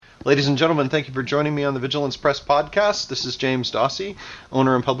Ladies and gentlemen, thank you for joining me on the Vigilance Press podcast. This is James Dossie,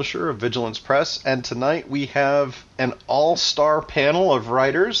 owner and publisher of Vigilance Press, and tonight we have an all-star panel of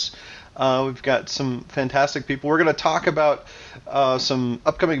writers. We've got some fantastic people. We're going to talk about some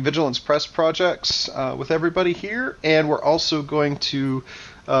upcoming Vigilance Press projects with everybody here, and we're also going to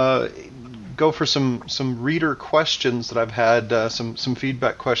go for some reader questions that I've had, some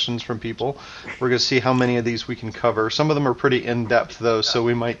feedback questions from people. We're going to see how many of these we can cover. Some of them are pretty in-depth, though, so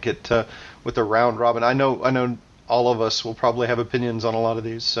we might get with the round robin. I know all of us will probably have opinions on a lot of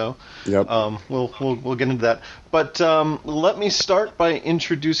these, so yep. We'll get into that. But let me start by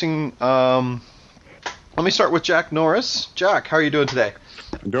introducing. Let me start with Jack Norris. Jack, how are you doing today?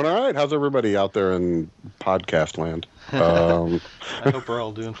 I'm doing all right. How's everybody out there in podcast land? I hope we're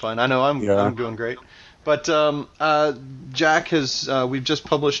all doing fine. I know I'm doing great. But Jack has we've just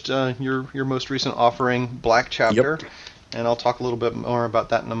published your most recent offering, Black Chapter, Yep. And I'll talk a little bit more about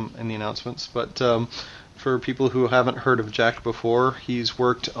that in the announcements. But for people who haven't heard of Jack before, he's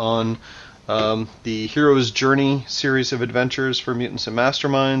worked on the Hero's Journey series of adventures for Mutants and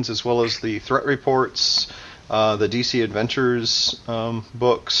Masterminds, as well as the Threat Reports, the DC Adventures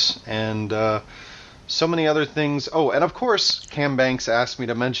books, and so many other things. Oh, and of course, Cam Banks asked me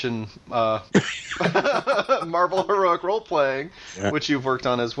to mention Marvel Heroic Role-Playing, which you've worked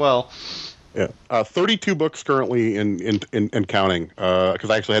on as well. Yeah, 32 books currently in counting, because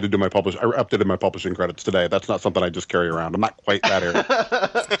I actually had to do I updated my publishing credits today. That's not something I just carry around. I'm not quite that area.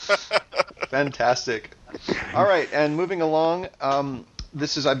 Fantastic. All right, and moving along,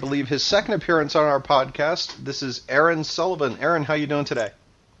 this is, I believe, his second appearance on our podcast. This is Aaron Sullivan. Aaron, how you doing today?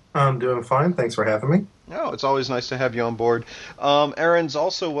 I'm doing fine. Thanks for having me. Oh, it's always nice to have you on board. Aaron's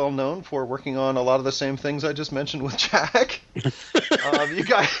also well known for working on a lot of the same things I just mentioned with Jack. You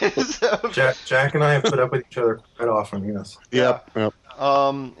guys have... Jack and I have put up with each other quite often, yes. Yep.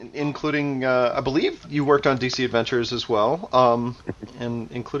 Including, I believe you worked on DC Adventures as well,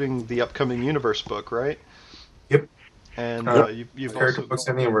 and including the upcoming Universe book, right? Yep. And you've character also... books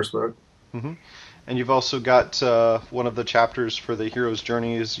in the Universe book. Mm-hmm. And you've also got one of the chapters for the Hero's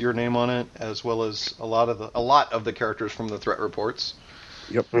Journey is your name on it, as well as a lot of the characters from the Threat Reports.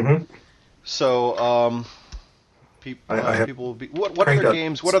 Yep. Mm-hmm. So, people will be. What other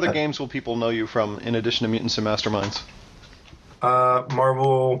games? What other games will people know you from in addition to Mutants and Masterminds?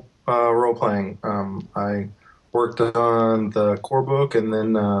 Marvel role playing. I worked on the core book and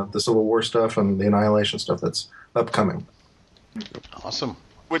then the Civil War stuff and the Annihilation stuff that's upcoming. Awesome.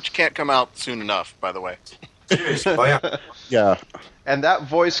 Which can't come out soon enough, by the way. Oh yeah. Yeah. And that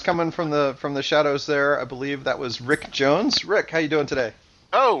voice coming from the shadows there, I believe that was Rick Jones. Rick, how you doing today?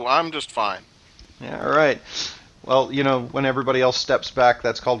 Oh, I'm just fine. Yeah, all right. Well, when everybody else steps back,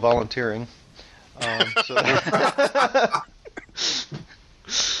 that's called volunteering.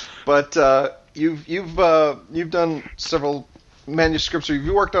 But you've done several manuscripts, or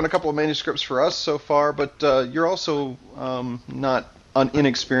you've worked on a couple of manuscripts for us so far. But you're also not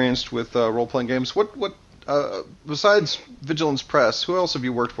inexperienced with role-playing games. What besides Vigilance Press, who else have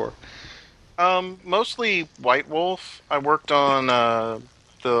you worked for? Mostly White Wolf. I worked on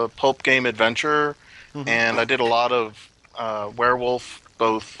the pulp game Adventure, and I did a lot of Werewolf,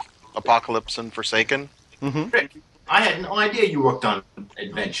 both Apocalypse and Forsaken. Mm-hmm. Rick, I had no idea you worked on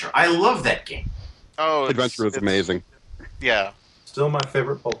Adventure. I love that game. Oh, Adventure is amazing. Yeah. Still my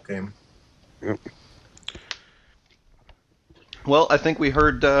favorite pulp game. Yep. Well, I think we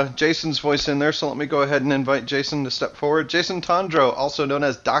heard Jason's voice in there, so let me go ahead and invite Jason to step forward. Jason Tondro, also known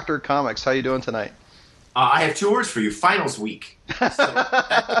as Dr. Comics. How you doing tonight? I have 2 words for you. Finals week. So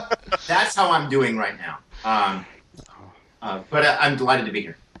that's how I'm doing right now. But I'm delighted to be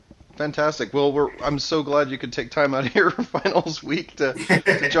here. Fantastic. Well, I'm so glad you could take time out of your finals week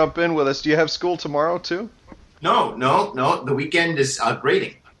to jump in with us. Do you have school tomorrow, too? No. The weekend is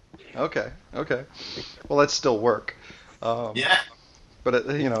grading. Okay. Well, that's still work. Yeah. But at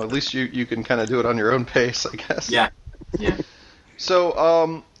least you can kind of do it on your own pace, I guess. Yeah.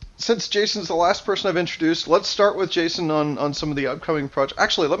 So, since Jason's the last person I've introduced, let's start with Jason on some of the upcoming projects.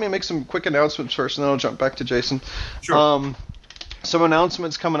 Actually, let me make some quick announcements first, and then I'll jump back to Jason. Sure. Some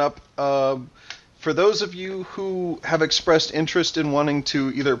announcements coming up. For those of you who have expressed interest in wanting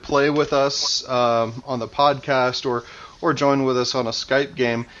to either play with us on the podcast or join with us on a Skype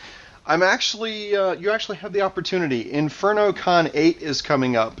game, I'm actually you actually have the opportunity. InfernoCon 8 is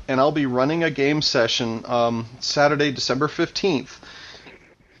coming up, and I'll be running a game session Saturday, December 15th.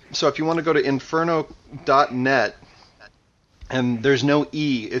 So if you want to go to inferno.net, and there's no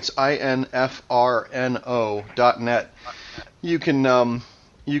E, it's infrno.net. You can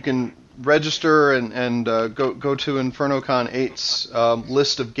register and go to InfernoCon 8's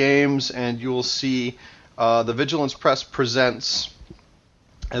list of games, and you will see the Vigilance Press Presents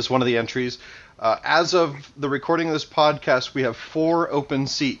as one of the entries. As of the recording of this podcast, we have 4 open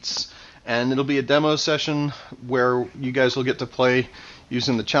seats, and it'll be a demo session where you guys will get to play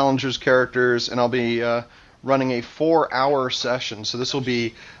using the Challengers characters, and I'll be running a 4-hour session. So this will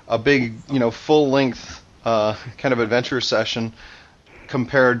be a big, full-length kind of adventure session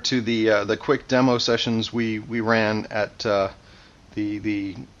compared to the quick demo sessions we ran at the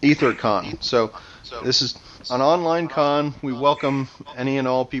EtherCon. So this is an online con. We welcome any and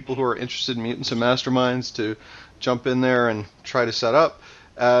all people who are interested in Mutants and Masterminds to jump in there and try to set up.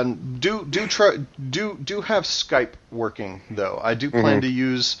 And do have Skype working, though. I do plan to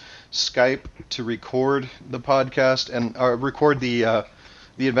use Skype to record the podcast and record the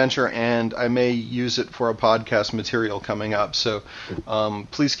adventure, and I may use it for a podcast material coming up. So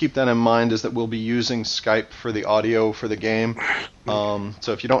please keep that in mind, is that we'll be using Skype for the audio for the game.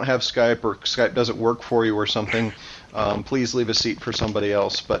 So if you don't have Skype, or Skype doesn't work for you or something, please leave a seat for somebody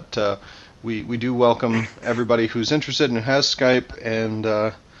else. But we do welcome everybody who's interested and has Skype and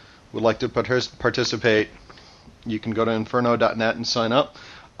would like to participate. You can go to inferno.net and sign up.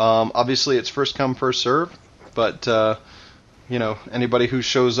 Obviously, it's first come, first serve, but anybody who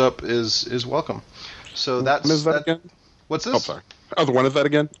shows up is welcome. So that's when is that again? What's this? Oh, sorry. When is that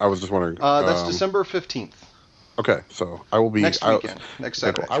again? I was just wondering. That's December 15th. Okay, so I will be next weekend, next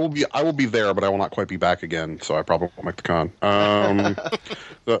Saturday. I will be there, but I will not quite be back again, so I probably won't make the con.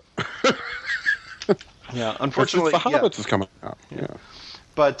 Yeah, unfortunately, The Hobbits is coming out. Yeah.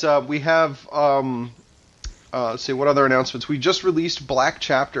 But we have, let's see, what other announcements? We just released Black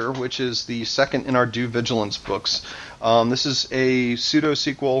Chapter, which is the second in our Due Vigilance books. This is a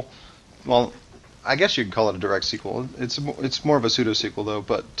pseudo-sequel. Well, I guess you could call it a direct sequel. It's more of a pseudo-sequel, though,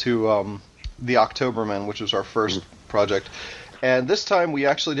 but to The Octobermen, which was our first project. And this time we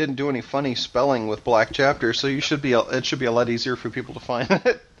actually didn't do any funny spelling with Black Chapter, so it should be a lot easier for people to find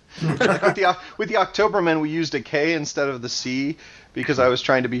it. Like with the Octobermen, we used a K instead of the C because I was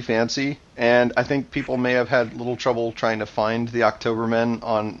trying to be fancy, and I think people may have had a little trouble trying to find the Octobermen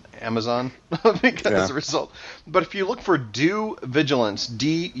on Amazon as a result. But if you look for Due Vigilance,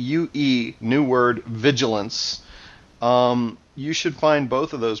 D-U-E, new word, Vigilance, you should find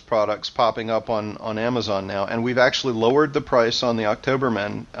both of those products popping up on Amazon now. And we've actually lowered the price on the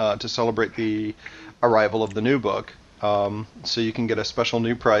Octobermen to celebrate the arrival of the new book. So you can get a special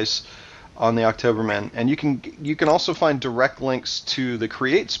new price on the Octobermen, and you can also find direct links to the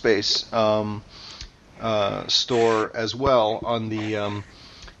Create Space store as well on the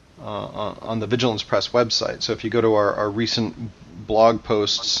Vigilance Press website. So if you go to our recent blog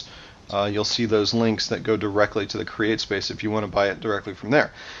posts, you'll see those links that go directly to the Create Space if you want to buy it directly from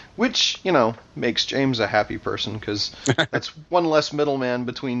there, which makes James a happy person because that's one less middleman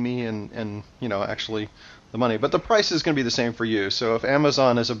between me and actually the money. But the price is going to be the same for you. So if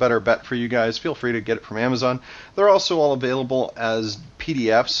Amazon is a better bet for you guys, feel free to get it from Amazon. They're also all available as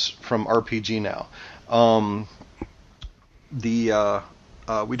PDFs from RPG Now.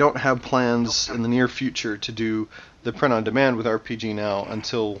 We don't have plans in the near future to do the print on demand with RPG Now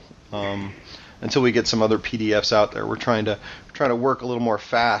until we get some other PDFs out there. We're trying to work a little more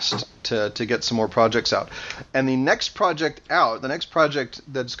fast to get some more projects out. And the next project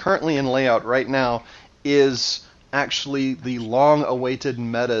that's currently in layout right now is actually the long-awaited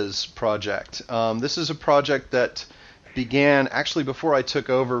Metas project. This is a project that began actually before I took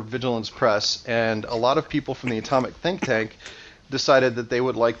over Vigilance Press, and a lot of people from the Atomic Think Tank decided that they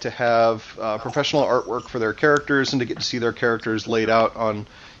would like to have professional artwork for their characters and to get to see their characters laid out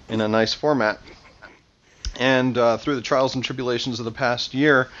in a nice format. And through the trials and tribulations of the past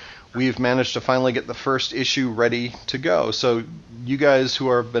year, we've managed to finally get the first issue ready to go. So you guys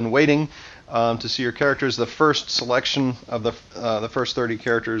who have been waiting to see your characters, the first selection of the first 30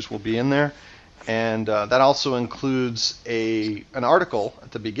 characters will be in there. And that also includes an article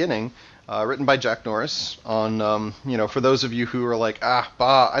at the beginning written by Jack Norris on, for those of you who are like,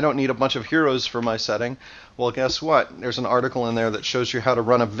 I don't need a bunch of heroes for my setting. Well, guess what? There's an article in there that shows you how to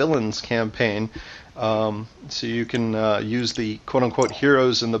run a villains campaign. So you can use the quote-unquote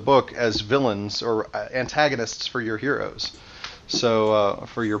heroes in the book as villains or antagonists for your heroes. So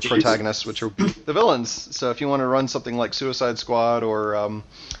for your protagonists, which are the villains. So if you want to run something like Suicide Squad or a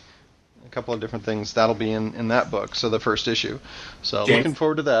couple of different things, that'll be in that book, so the first issue. So James? Looking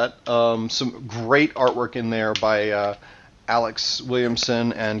forward to that. Some great artwork in there by Alex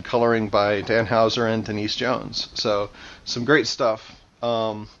Williamson and coloring by Dan Hauser and Denise Jones. So some great stuff.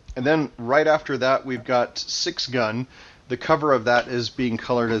 And then right after that, we've got Six Gun. the cover of that is being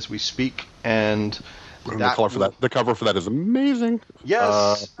colored as we speak, and the cover for that is amazing.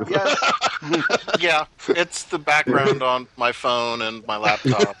 Yes, yes. Yeah, it's the background on my phone and my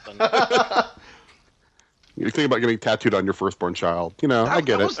laptop. And You're thinking about getting tattooed on your firstborn child. I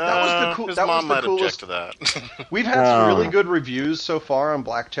get it. That was the cool. his That was mom the might coolest. object to that. We've had some really good reviews so far on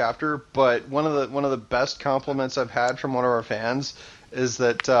Black Chapter, but one of the best compliments I've had from one of our fans is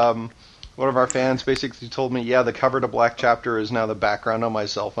that one of our fans basically told me, "Yeah, the cover to Black Chapter is now the background on my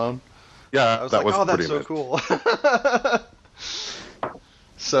cell phone." Yeah, I was that like, was "Oh, that's pretty so amazing. cool."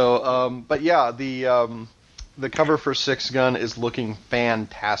 So, but yeah, the cover for Six Gun is looking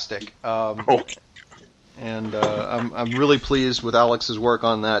fantastic. And I'm really pleased with Alex's work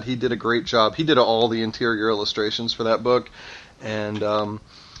on that. He did a great job. He did all the interior illustrations for that book, and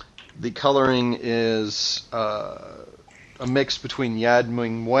the coloring is a mix between Yad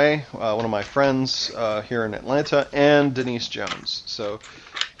Ming Wei, one of my friends here in Atlanta, and Denise Jones. So,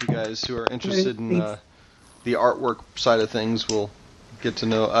 you guys who are interested in the artwork side of things will get to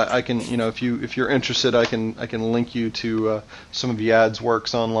know. I can, if you're interested, I can link you to some of Yad's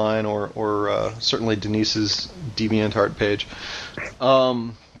works online, or certainly Denise's DeviantArt page.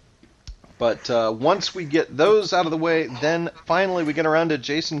 But once we get those out of the way, then finally we get around to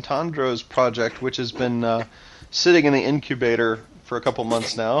Jason Tondro's project, which has been sitting in the incubator for a couple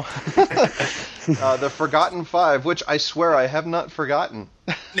months now. The Forgotten Five, which I swear I have not forgotten.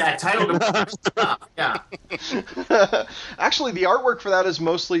 That title, yeah. Actually, the artwork for that is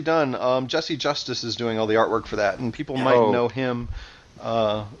mostly done. Jesse Justice is doing all the artwork for that, and people might know him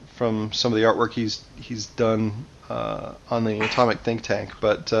from some of the artwork he's done on the Atomic Think Tank.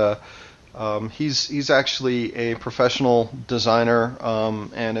 But he's actually a professional designer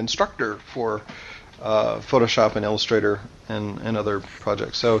and instructor for Photoshop and Illustrator and other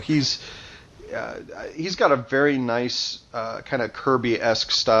projects. So he's got a very nice kind of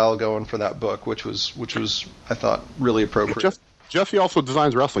Kirby-esque style going for that book, which was I thought really appropriate. Jesse also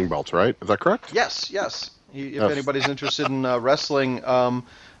designs wrestling belts, right? Is that correct? Yes. If anybody's interested in wrestling, I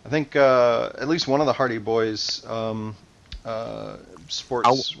think at least one of the Hardy Boys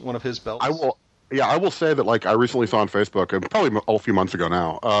sports one of his belts. I will say that, like, I recently saw on Facebook, and probably a few months ago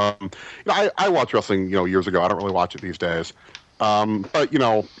now. I watched wrestling, years ago. I don't really watch it these days. But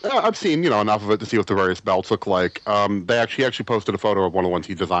I've seen enough of it to see what the various belts look like. He actually posted a photo of one of the ones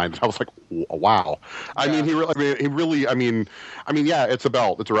he designed. I was like, wow. I mean, yeah, it's a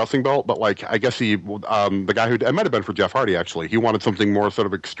belt. It's a wrestling belt, but like, I guess the guy it might have been for Jeff Hardy actually. He wanted something more sort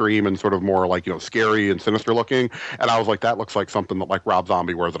of extreme and sort of more like scary and sinister looking. And I was like, that looks like something that like Rob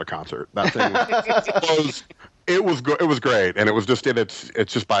Zombie wears at a concert. That thing was. It was great, and it was just it's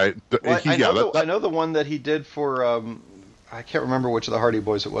just by. I know the one that he did for. I can't remember which of the Hardy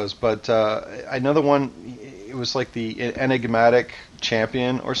Boys it was, but I know the one. It was like the Enigmatic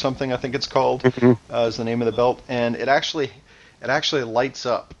Champion or something. I think it's called is the name of the belt, and it actually lights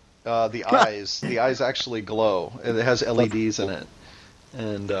up the eyes. The eyes actually glow. It has LEDs in it,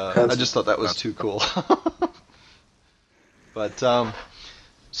 and I just thought that was too cool. But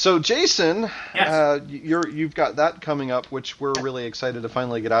so Jason, yes. You've got that coming up, which we're really excited to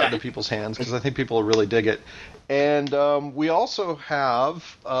finally get out into people's hands because I think people will really dig it. And we also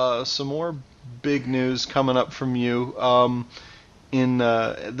have some more big news coming up from you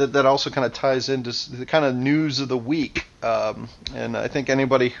that also kind of ties into the kind of news of the week. And I think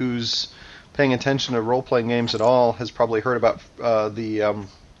anybody who's paying attention to role-playing games at all has probably heard about the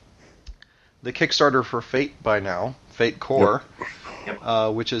Kickstarter for Fate by now, Fate Core.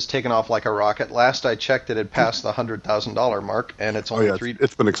 Yep. Which has taken off like a rocket. Last I checked, it had passed the $100,000 mark, and it's only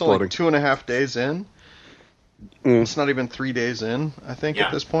it's been exploding. It's only 2.5 days in. It's not even 3 days in, I think,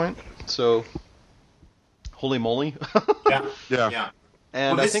 at this point. So, holy moly! Yeah.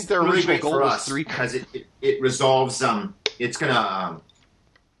 And I think their original goal was 3 because it resolves. It's gonna.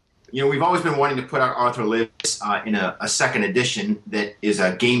 We've always been wanting to put out Arthur Lives in a second edition that is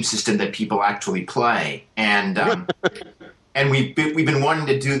a game system that people actually play, and. And we've been wanting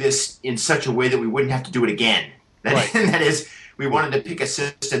to do this in such a way that we wouldn't have to do it again. That is, we wanted to pick a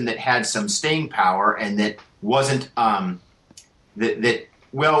system that had some staying power and that wasn't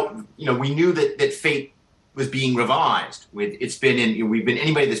we knew that Fate was being revised. We've been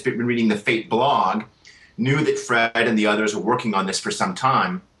anybody that's been reading the Fate blog knew that Fred and the others were working on this for some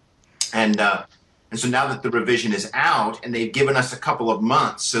time, and so now that the revision is out, and they've given us a couple of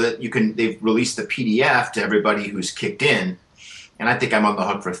months so that they've released the PDF to everybody who's kicked in, and I think I'm on the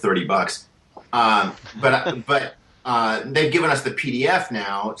hook for $30. But they've given us the PDF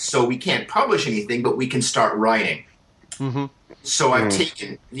now, so we can't publish anything, but we can start writing. Mm-hmm. So I've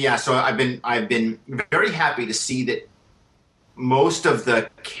been very happy to see that most of the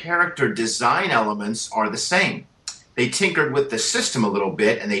character design elements are the same. They tinkered with the system a little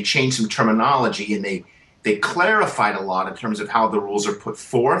bit, and they changed some terminology, and they clarified a lot in terms of how the rules are put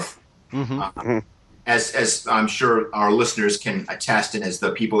forth. As I'm sure our listeners can attest, and as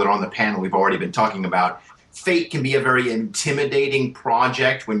the people that are on the panel we've already been talking about, Fate can be a very intimidating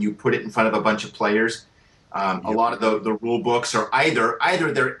project when you put it in front of a bunch of players. A lot of the rule books are either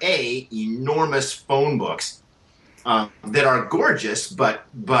they're enormous phone books that are gorgeous, but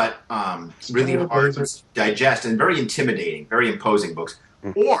really hard to digest and very intimidating, very imposing books,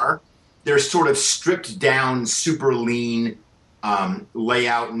 or they're sort of stripped down, super lean,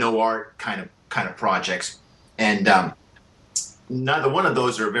 layout, no art kind of projects, and neither one of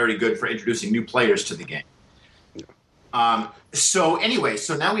those are very good for introducing new players to the game.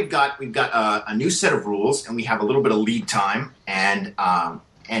 So now we've got a new set of rules, and we have a little bit of lead time, and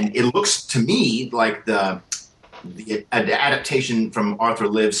it looks to me like the adaptation from Arthur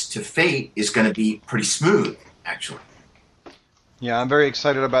Lives to Fate is going to be pretty smooth, actually. Yeah, I'm very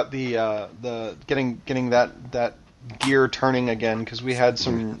excited about the getting that gear turning again, because we had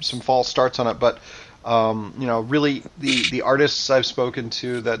some false starts on it, but really the artists I've spoken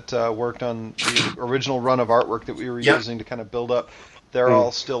to that worked on the original run of artwork that we were using to kind of build up, they're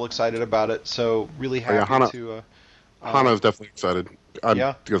all still excited about it. So really happy to. Hannah is definitely excited.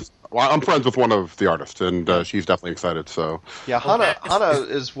 Because I'm friends with one of the artists, and she's definitely excited. So yeah, Hannah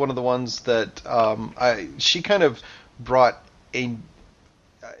is one of the ones that she kind of brought a.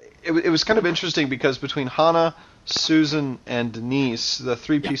 It was kind of interesting because between Hannah, Susan, and Denise, the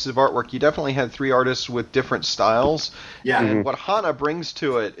three pieces of artwork, you definitely had three artists with different styles. Yeah. And what Hannah brings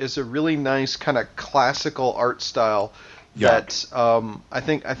to it is a really nice kind of classical art style that I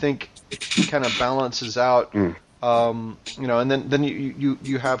think kind of balances out. And then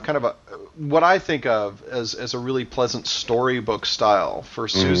you have kind of what I think of as a really pleasant storybook style for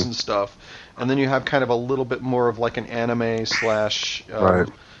Susan's stuff, and then you have kind of a little bit more of like an anime /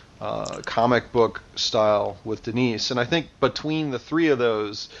 comic book style with Denise, and I think between the three of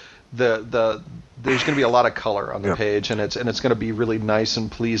those, there's going to be a lot of color on the page, and it's going to be really nice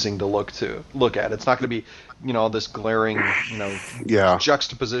and pleasing to look at. It's not going to be this glaring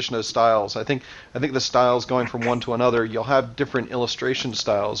juxtaposition of styles. I think the styles going from one to another, you'll have different illustration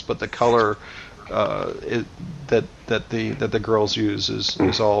styles, but the color that the girls use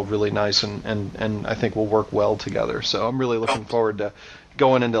is all really nice and I think will work well together. So I'm really looking forward to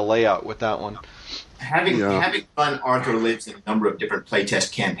going into layout with that one. Having run Arthur Lives in a number of different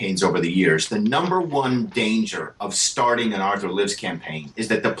playtest campaigns over the years, the number one danger of starting an Arthur Lives campaign is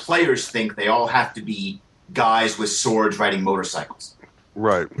that the players think they all have to be guys with swords riding motorcycles.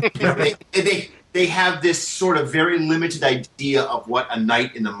 Right. They have this sort of very limited idea of what a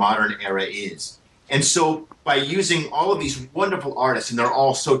knight in the modern era is. And so by using all of these wonderful artists, and they're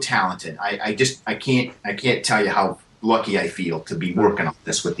all so talented, I can't tell you how lucky I feel to be working on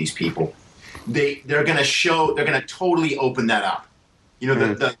this with these people. They're going to totally open that up.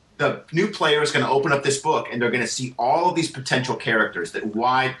 The new player is going to open up this book, and they're going to see all of these potential characters that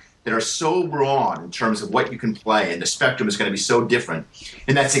are so broad in terms of what you can play, and the spectrum is going to be so different.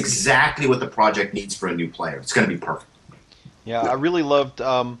 And that's exactly what the project needs for a new player. It's going to be perfect. Yeah, I really loved.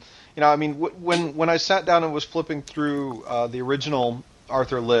 When I sat down and was flipping through the original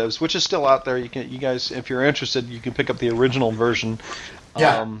Arthur Lives, which is still out there. You guys, if you're interested, you can pick up the original version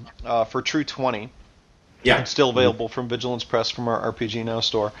for True 20. Yeah, it's still available from Vigilance Press from our RPG Now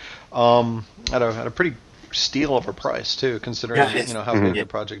store at a pretty steal of a price too, considering how big the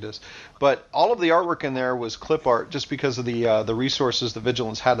project is. But all of the artwork in there was clip art, just because of the resources the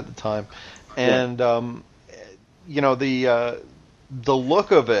Vigilance had at the time, and the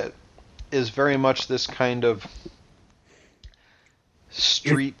look of it is very much this kind of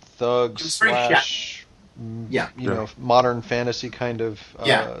street thug / modern fantasy kind of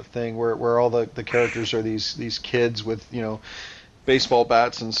thing, where all the characters are these kids with baseball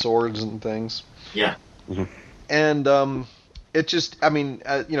bats and swords and things. Yeah. And it just, the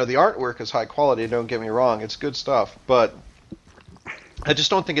artwork is high quality. Don't get me wrong, it's good stuff, but I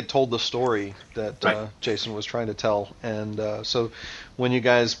just don't think it told the story that Jason was trying to tell. And so when you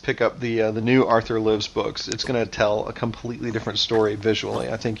guys pick up the new Arthur Lives books, it's going to tell a completely different story visually.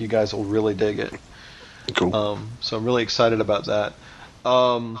 I think you guys will really dig it. Cool. So I'm really excited about that.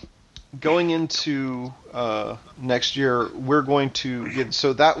 Going into next year, we're going to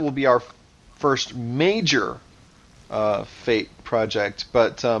so that will be our first major Fate project,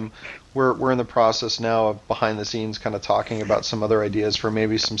 but we're in the process now of behind the scenes kind of talking about some other ideas for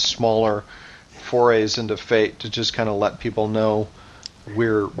maybe some smaller forays into Fate to just kind of let people know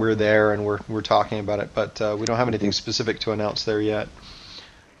we're there and we're talking about it, but we don't have anything specific to announce there yet.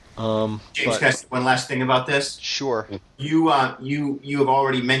 James, can I say one last thing about this? Sure. You have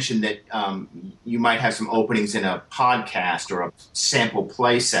already mentioned that you might have some openings in a podcast or a sample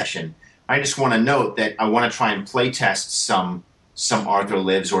play session. I just want to note that I want to try and play test some Arthur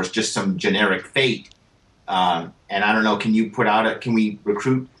Lives or just some generic Fate. And I don't know, can we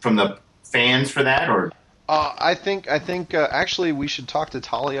recruit from the fans for that, or? I think actually we should talk to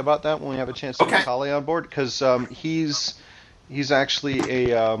Tali about that when we have a chance to get Tali on board, because he's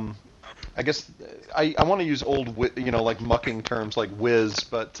actually a I guess I want to use old like mucking terms like whiz,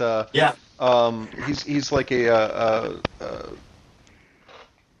 but he's like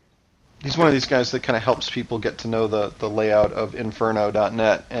he's one of these guys that kind of helps people get to know the layout of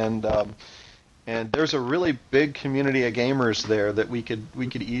Inferno.net, and there's a really big community of gamers there that we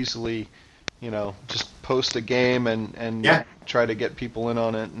could easily, just post a game and try to get people in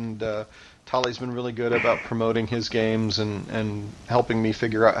on it. And Tali's been really good about promoting his games and helping me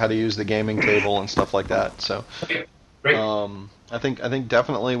figure out how to use the gaming table and stuff like that. So, Great. I think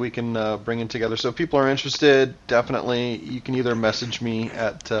definitely we can bring it together. So if people are interested, definitely you can either message me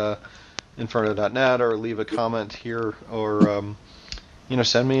at Inferno.net or leave a comment here, or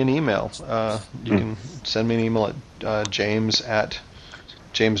send me an email. You can send me an email at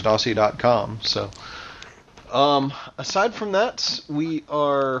james@jamesdossie.com. So, aside from that, we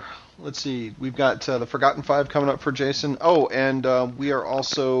are. Let's see. We've got the Forgotten Five coming up for Jason. Oh, and we are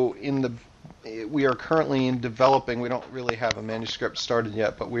also we are currently in developing. We don't really have a manuscript started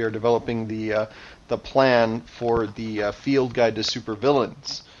yet, but we are developing the plan for the Field Guide to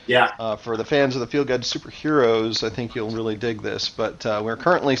Supervillains. Yeah. For the fans of the Field Guide to Superheroes, I think you'll really dig this. But we're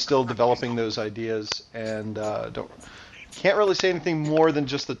currently still developing those ideas, and can't really say anything more than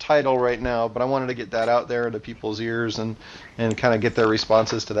just the title right now. But I wanted to get that out there into people's ears and kind of get their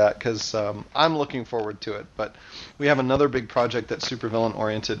responses to that, because I'm looking forward to it. But we have another big project that's supervillain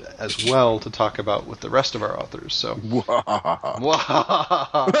oriented as well to talk about with the rest of our authors. So.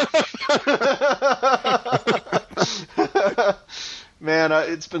 Man,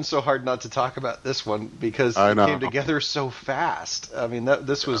 it's been so hard not to talk about this one because it came together so fast. I mean,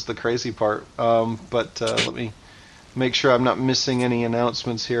 this was the crazy part. But let me make sure I'm not missing any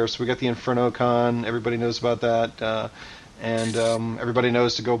announcements here. So we got the InfernoCon. Everybody knows about that. And everybody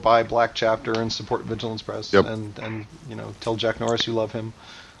knows to go buy Black Chapter and support Vigilance Press. Yep. And tell Jack Norris you love him.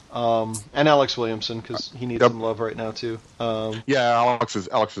 And Alex Williamson, because he needs some love right now too. Alex is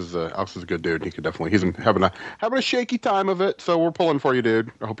a good dude. He's having a shaky time of it. So we're pulling for you, dude.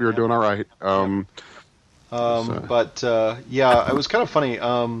 I hope you're doing all right. But it was kind of funny.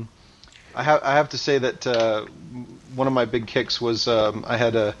 I have to say that one of my big kicks was I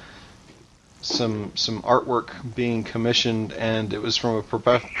had some artwork being commissioned, and it was from a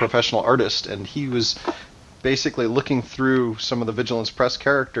professional artist, and he was basically looking through some of the Vigilance Press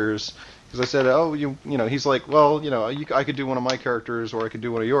characters, because I said, he's like, well, I could do one of my characters or I could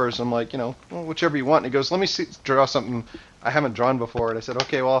do one of yours. I'm like, well, whichever you want. And he goes, let me draw something I haven't drawn before. And I said,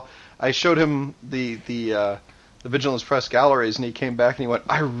 okay, well, I showed him the Vigilance Press galleries, and he came back and he went,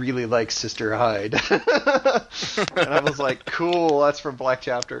 I really like Sister Hyde. And I was like, cool, that's from Black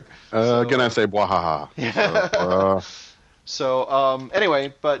Chapter. Gonna say bwahaha. Yeah. So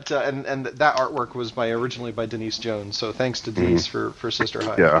anyway, but and that artwork was originally by Denise Jones. So thanks to Denise for Sister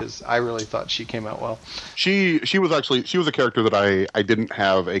Hyde, because I really thought she came out well. She was a character that I didn't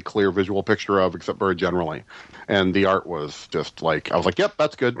have a clear visual picture of, except very generally, and the art was just like, I was like, yep,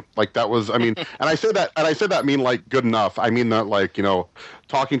 that's good. Like that was, I mean, and I say that mean like good enough. I mean that like,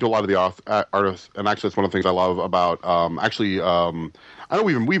 talking to a lot of the artists, and actually it's one of the things I love about I know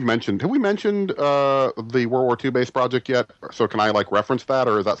we've mentioned. Have we mentioned the World War II based project yet? So can I reference that,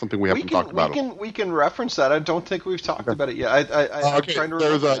 or is that something we haven't talked about? We can reference that. I don't think we've talked about it yet. I'm trying to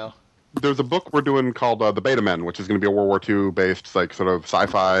remember now. There's a book we're doing called The Beta Men, which is going to be a World War II based sort of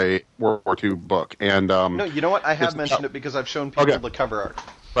sci-fi World War II book. And no, you know what? I have mentioned it because I've shown people the cover art.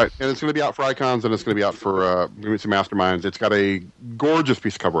 Right, and it's going to be out for Icons, and it's going to be out for some Masterminds. It's got a gorgeous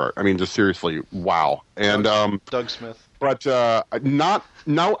piece of cover art. I mean, just seriously, wow. And Doug Smith. But I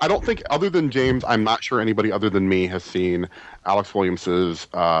don't think, other than James, I'm not sure anybody other than me has seen Alex Williams's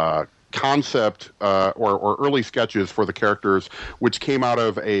concept or early sketches for the characters, which came out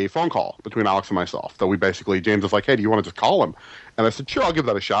of a phone call between Alex and myself. So James was like, hey, do you want to just call him? And I said, sure, I'll give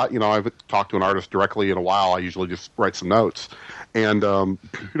that a shot. I haven't talked to an artist directly in a while. I usually just write some notes. And,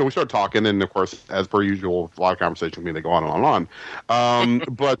 we started talking, and, of course, as per usual, a lot of conversations with me, they go on and on and on.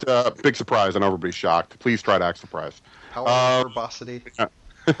 But big surprise, and everybody's shocked. Please try to act surprised. Power of verbosity.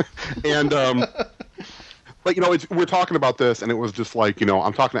 And But we're talking about this, and it was just like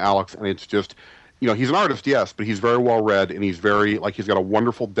I'm talking to Alex, and it's just he's an artist, yes, but he's very well read, and he's very he's got a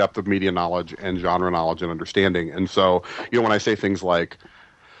wonderful depth of media knowledge and genre knowledge and understanding. And so when I say things like,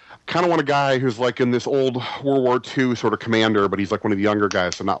 kind of want a guy who's like in this old World War II sort of commander, but he's like one of the younger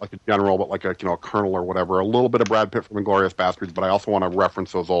guys, so not like a general, but like a a colonel or whatever. A little bit of Brad Pitt from Inglourious Basterds, but I also want to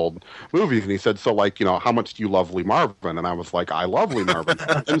reference those old movies. And he said, so how much do you love Lee Marvin? And I was like, I love Lee Marvin.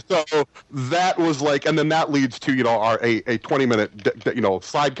 And so that was like, and then that leads to a 20-minute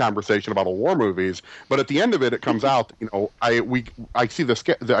side conversation about old war movies. But at the end of it, it comes out I see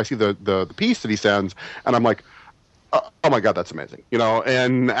the piece that he sends, and I'm like, oh my God, that's amazing.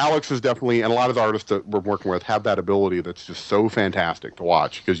 And Alex is definitely, and a lot of the artists that we're working with have that ability that's just so fantastic to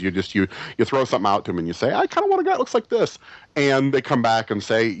watch, because you throw something out to them and you say, I kind of want a guy that looks like this. And they come back and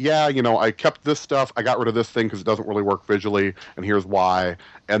say, yeah, I kept this stuff. I got rid of this thing because it doesn't really work visually, and here's why.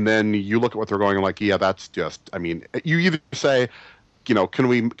 And then you look at what they're going and like, yeah, that's just, you either say, can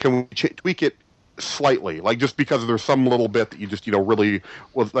we tweak it slightly, like just because there's some little bit that you just, really,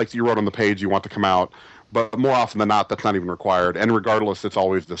 like you wrote on the page you want to come out. But more often than not, that's not even required. And regardless, it's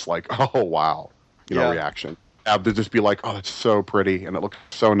always this like, oh, wow, reaction. To just be like, oh, that's so pretty, and it looks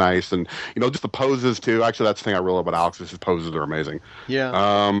so nice. And, just the poses, too. Actually, that's the thing I really love about Alex is his poses are amazing.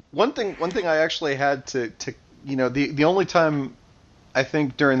 Yeah. One thing I actually had to the only time I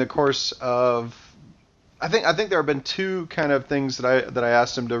think during the course of, I think there have been two kind of things that I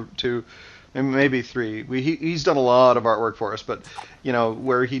asked him to maybe three. He's done a lot of artwork for us, but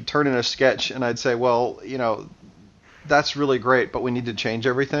where he'd turn in a sketch and I'd say, well, that's really great, but we need to change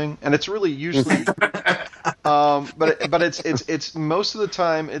everything. And it's really usually, but it's most of the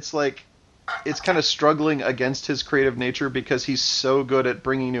time it's like it's kind of struggling against his creative nature because he's so good at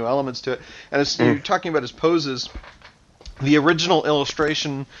bringing new elements to it. And you're talking about his poses. The original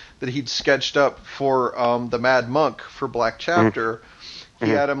illustration that he'd sketched up for the Mad Monk for Black Chapter. He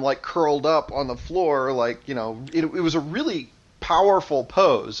had him like curled up on the floor, like it was a really powerful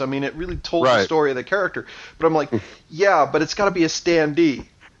pose. I mean, it really told the story of the character. But I'm like, yeah, but it's got to be a standee.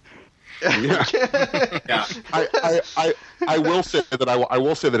 Yeah. I will say that I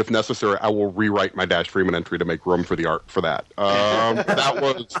will say that if necessary, I will rewrite my Dash Freeman entry to make room for the art for that.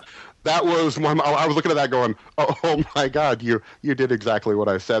 That was one. I was looking at that going, oh my God, you did exactly what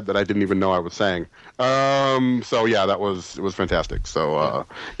I said that I didn't even know I was saying. So yeah, it was fantastic. So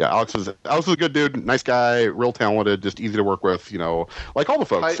yeah, Alex is a good dude, nice guy, real talented, just easy to work with. Like all the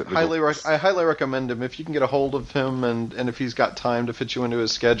folks. I highly recommend him if you can get a hold of him, and if he's got time to fit you into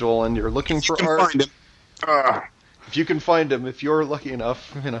his schedule, and you're looking for art. Find him. If you can find him, if you're lucky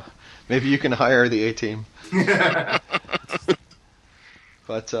enough, maybe you can hire the A-team.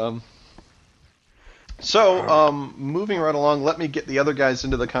 But moving right along, let me get the other guys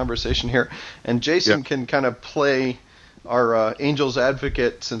into the conversation here, and Jason can kind of play our Angel's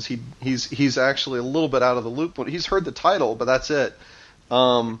Advocate, since he's actually a little bit out of the loop. He's heard the title, but that's it.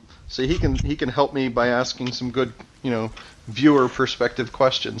 So he can help me by asking some good viewer perspective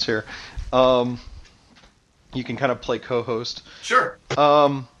questions here. You can kind of play co-host. Sure.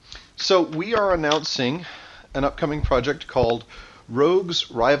 So we are announcing an upcoming project called Rogues,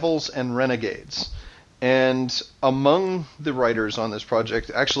 Rivals, and Renegades. And among the writers on this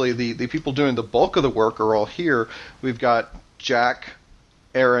project, actually the people doing the bulk of the work are all here. We've got Jack,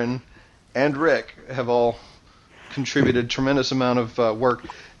 Aaron, and Rick have all contributed a tremendous amount of work.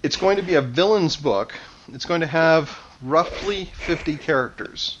 It's going to be a villains book. It's going to have roughly 50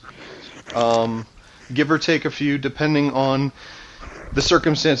 characters, give or take a few, depending on the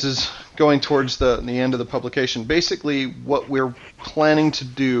circumstances going towards the end of the publication. Basically, what we're planning to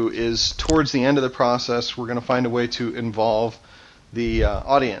do is, towards the end of the process, we're going to find a way to involve the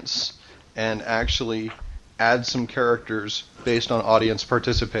audience and actually add some characters based on audience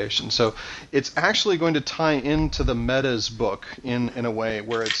participation. So it's actually going to tie into the Meta's book in a way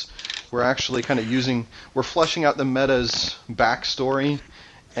where we're actually kind of we're fleshing out the Meta's backstory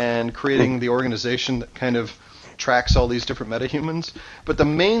and creating the organization that kind of tracks all these different metahumans. But the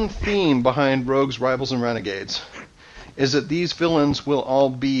main theme behind Rogues, Rivals, and Renegades is that these villains will all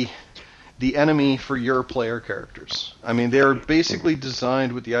be the enemy for your player characters. I mean, they're basically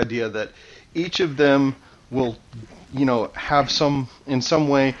designed with the idea that each of them will, have in some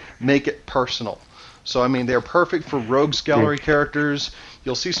way, make it personal. So, I mean, they're perfect for Rogues Gallery characters.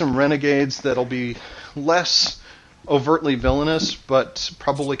 You'll see some Renegades that'll be less overtly villainous, but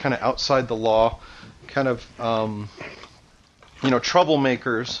probably kind of outside the law, kind of,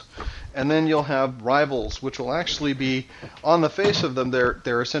 troublemakers. And then you'll have Rivals, which will actually be, on the face of them,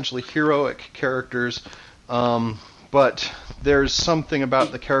 they're essentially heroic characters, but there's something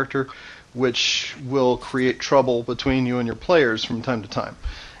about the character which will create trouble between you and your players from time to time,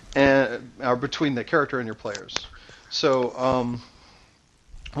 or between the character and your players. So,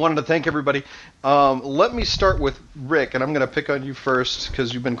 I wanted to thank everybody. Let me start with Rick, and I'm going to pick on you first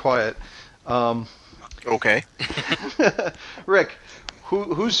because you've been quiet. Okay. Rick,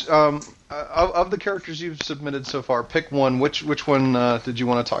 who's of the characters you've submitted so far? Pick one. Which one did you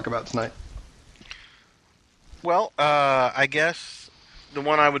want to talk about tonight? Well, I guess the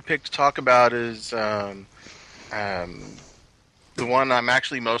one I would pick to talk about is the one I'm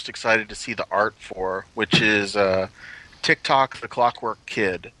actually most excited to see the art for, which is TikTok: The Clockwork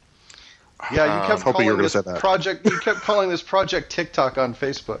Kid. Yeah, you kept hoping you were calling gonna this say that. project. You kept calling this Project TikTok on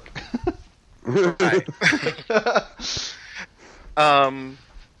Facebook. Right.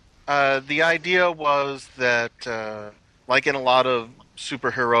 The idea was that, like in a lot of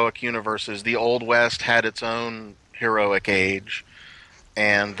superheroic universes, the Old West had its own heroic age,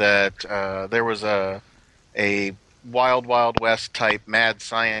 and that there was a Wild Wild West type mad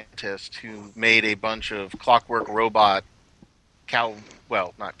scientist who made a bunch of clockwork robot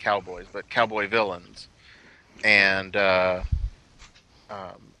not cowboys, but cowboy villains, and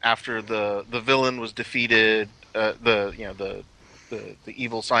after the villain was defeated, the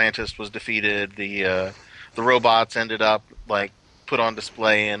evil scientist was defeated. The robots ended up like put on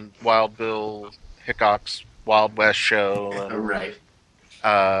display in Wild Bill Hickok's Wild West show, and, Right.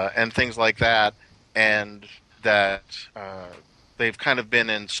 and things like that, and that they've kind of been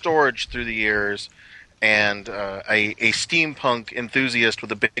in storage through the years. And a steampunk enthusiast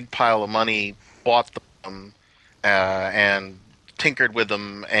with a big pile of money bought them and tinkered with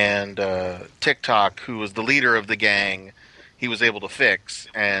them, and TikTok, who was the leader of the gang, he was able to fix,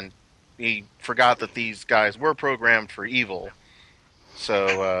 and he forgot that these guys were programmed for evil.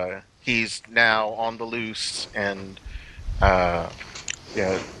 So he's now on the loose and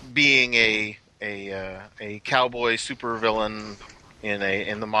being a cowboy supervillain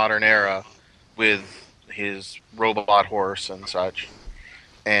in the modern era with his robot horse and such.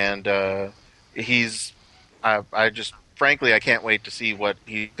 And I just frankly, I can't wait to see what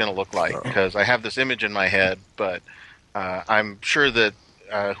he's going to look like, because I have this image in my head, but I'm sure that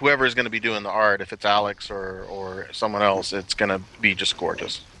whoever is going to be doing the art, if it's Alex or someone else, it's going to be just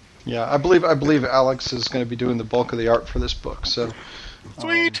gorgeous. Yeah, I believe Alex is going to be doing the bulk of the art for this book. So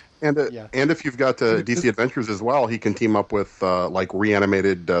Sweet. And if you've got DC Adventures as well, he can team up with like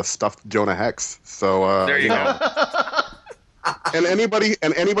reanimated stuffed Jonah Hex. So there you go. And anybody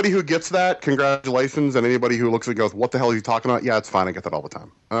who gets that, congratulations. And anybody who looks at it goes, "What the hell are you talking about?" Yeah, it's fine. I get that all the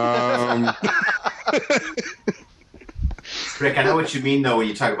time. Rick, I know what you mean, though, when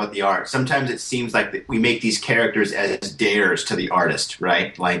you talk about the art. Sometimes it seems like we make these characters as dares to the artist,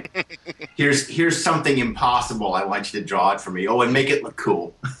 right? Like, here's something impossible. I want you to draw it for me. Oh, and make it look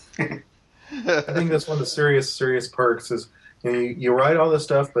cool. I think that's one of the serious perks is you write all this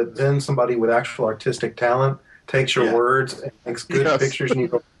stuff, but then somebody with actual artistic talent takes your words and makes good pictures, and you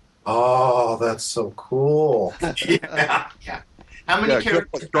go, "Oh, that's so cool." Yeah. How many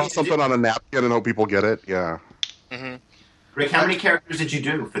characters? Draw something on a napkin and hope people get it. Yeah. Mm-hmm. Rick, how many characters did you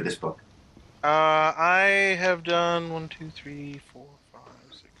do for this book? I have done 1, 2, 3, 4, 5,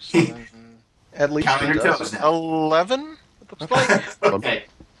 6, 7, at least Counting your toes now. 11. It looks like. Okay.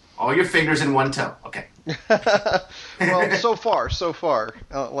 All your fingers in one toe. Okay. Well, so far,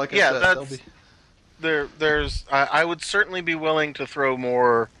 like I said, that's there's. I would certainly be willing to throw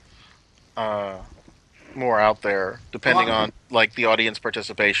more out there, depending on like the audience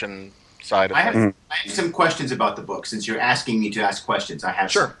participation side of things. I have some questions about the book. Since you're asking me to ask questions, I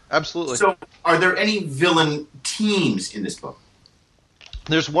have some. Absolutely. So, are there any villain teams in this book?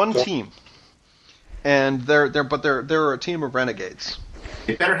 There's one team, and they're a team of renegades.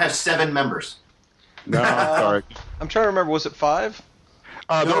 It better have 7 members. No, sorry. I'm trying to remember. Was it 5?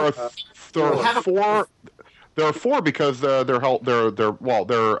 There are 4. There are 4 because they're.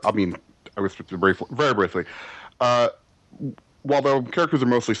 I mean, I was very briefly. While the characters are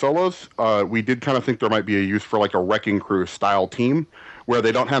mostly solos, we did kind of think there might be a use for like a Wrecking Crew style team, where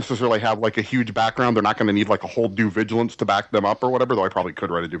they don't necessarily have like a huge background. They're not going to need like a whole due vigilance to back them up or whatever. Though I probably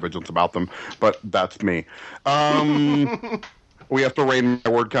could write a due vigilance about them, but that's me. We have to rein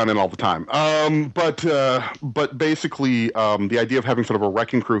my word count in all the time. But basically, the idea of having sort of a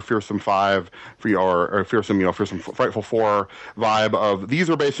Wrecking Crew, Fearsome 5, or Fearsome Frightful 4 vibe of these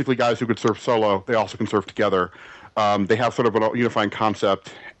are basically guys who could serve solo. They also can serve together. They have sort of a unifying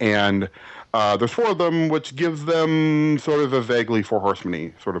concept, and there's 4 of them, which gives them sort of a vaguely Four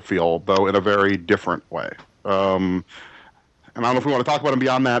Horsemen-y sort of feel, though in a very different way. And I don't know if we want to talk about him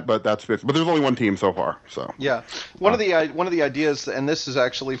beyond that, but but there's only one team so far. So yeah, one of the ideas, and this is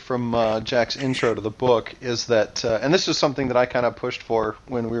actually from Jack's intro to the book, is that, and this is something that I kind of pushed for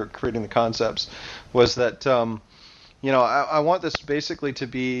when we were creating the concepts, was that I want this basically to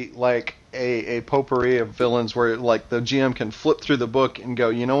be like a potpourri of villains where like the GM can flip through the book and go,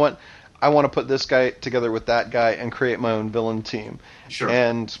 you know what, I want to put this guy together with that guy and create my own villain team. Sure.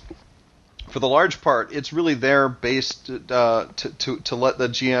 And for the large part, it's really there based to let the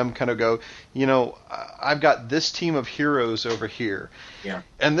GM kind of go, I've got this team of heroes over here. Yeah.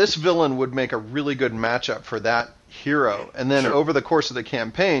 And this villain would make a really good matchup for that hero. And then over the course of the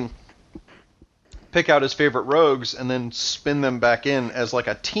campaign, pick out his favorite rogues and then spin them back in as like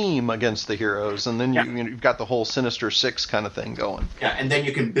a team against the heroes. And then you've got the whole Sinister Six kind of thing going. Yeah, and then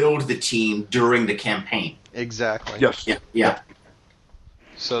you can build the team during the campaign. Exactly. yes, Yeah.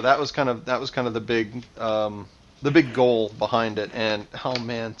 So that was kind of the big goal behind it, and oh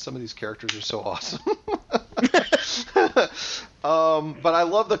man, some of these characters are so awesome. But I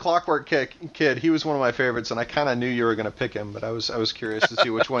love the Clockwork Kid. He was one of my favorites, and I kind of knew you were going to pick him, but I was curious to see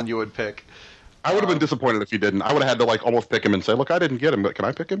which one you would pick. I would have been disappointed if you didn't. I would have had to like almost pick him and say, "Look, I didn't get him, but can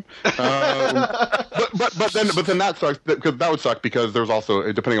I pick him?" But then that sucks because that would suck because there's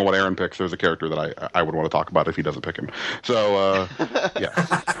also, depending on what Aaron picks, there's a character that I would want to talk about if he doesn't pick him. So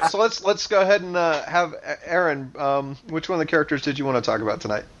yeah. So let's go ahead and have Aaron. Which one of the characters did you want to talk about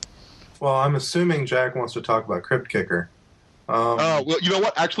tonight? Well, I'm assuming Jack wants to talk about Crypt Kicker. Well, you know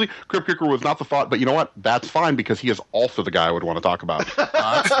what? Actually, Crypt Kicker was not the thought, but you know what? That's fine because he is also the guy I would want to talk about.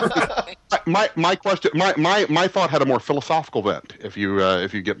 My question, my thought had a more philosophical bent. If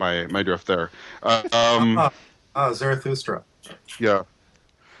you get my drift there. Zarathustra. Yeah.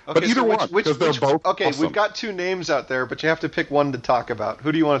 Okay, but either one, because they're both okay, awesome. we've got two names out there, but you have to pick one to talk about.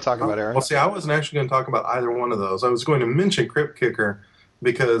 Who do you want to talk about, Aaron? Well, see, I wasn't actually going to talk about either one of those. I was going to mention Crypt Kicker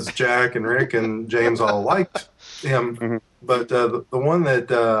because Jack and Rick and James all liked him. Mm-hmm. But the one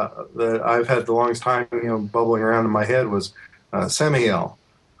that I've had the longest time, bubbling around in my head was Samael,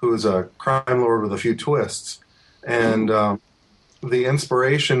 who is a crime lord with a few twists, and the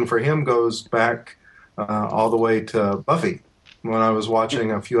inspiration for him goes back all the way to Buffy. When I was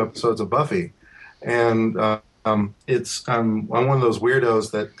watching a few episodes of Buffy, and it's I'm one of those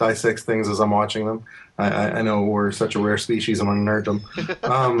weirdos that dissects things as I'm watching them. I know we're such a rare species among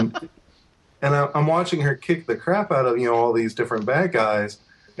nerddom. And I'm watching her kick the crap out of all these different bad guys,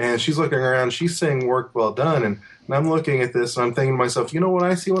 and she's looking around. She's saying "work well done," and I'm looking at this, and I'm thinking to myself, you know what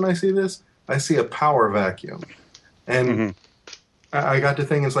I see when I see this? I see a power vacuum, and I got to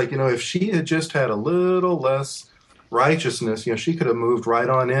thinking, it's like if she had just had a little less righteousness, she could have moved right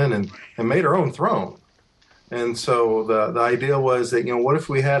on in and made her own throne. And so the idea was that what if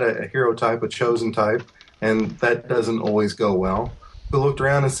we had a hero type, a chosen type, and that doesn't always go well. Who looked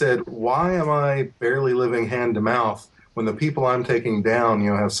around and said, why am I barely living hand to mouth when the people I'm taking down,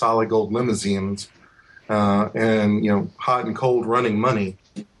 have solid gold limousines and, hot and cold running money?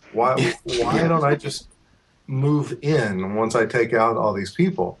 Why don't I just move in once I take out all these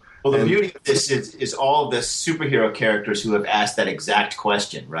people? Well, the beauty of this is all the superhero characters who have asked that exact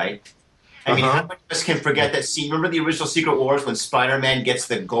question, right? I mean, how many of us can forget that scene? Remember the original Secret Wars when Spider-Man gets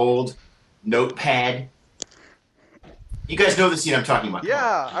the gold notepad? You guys know the scene I'm talking about.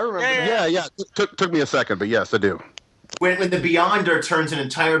 Yeah, I remember that. Yeah. Took me a second, but yes, I do. When the Beyonder turns an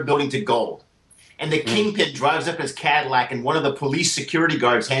entire building to gold, and the Kingpin drives up his Cadillac, and one of the police security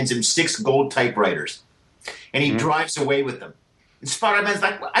guards hands him 6 gold typewriters, and he drives away with them. And Spider-Man's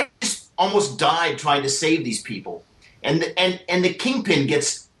like, I just almost died trying to save these people, and the Kingpin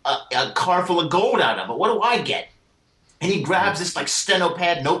gets a car full of gold out of it. What do I get? And he grabs this like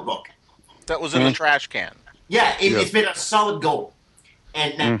stenopad notebook that was in the trash can. Yeah, it's made out of solid gold.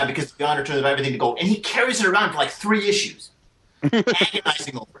 And now, because the Beyonder turns everything to gold. And he carries it around for like 3 issues,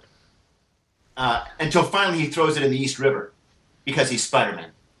 agonizing over it. Until finally he throws it in the East River because he's Spider-Man.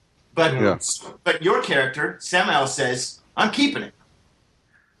 But your character, Samael, says, I'm keeping it.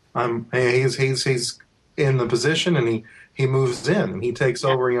 He's in the position, and he moves in, and he takes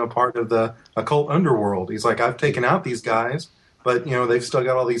over, part of the occult underworld. He's like, I've taken out these guys, but, they've still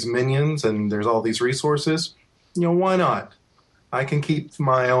got all these minions, and there's all these resources. Why not? I can keep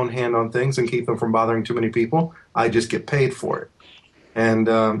my own hand on things and keep them from bothering too many people. I just get paid for it.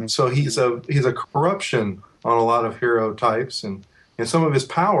 And so he's a corruption on a lot of hero types, and some of his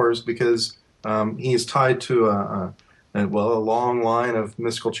powers, because he's tied to a long line of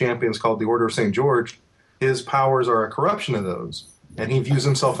mystical champions called the Order of St. George. His powers are a corruption of those, and he views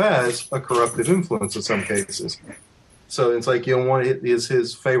himself as a corruptive influence in some cases. So it's like,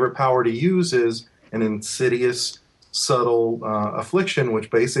 his favorite power to use is an insidious subtle affliction, which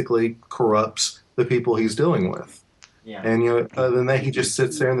basically corrupts the people he's dealing with. Yeah. And other than that, he just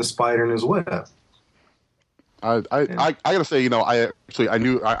sits there in the spider in his web. I gotta say, I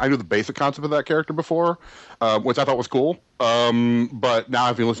knew the basic concept of that character before, which I thought was cool. But now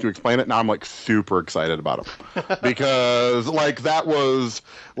if you listen to explain it, now I'm like super excited about him because that was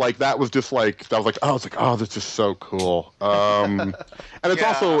oh, this is so cool. And it's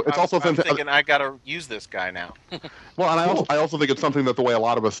also I'm thinking I gotta use this guy now. Well, and I also think it's something that the way a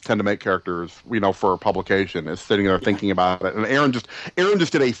lot of us tend to make characters, for publication, is sitting there thinking about it. And Aaron just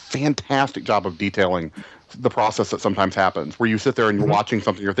did a fantastic job of detailing the process that sometimes happens, where you sit there and you're watching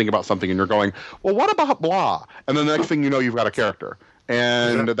something, you're thinking about something, and you're going, well, what about blah? And then the next thing you know, you've got a character.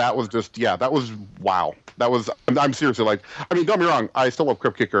 And that was just, that was wow. That was, I'm seriously don't get me wrong, I still love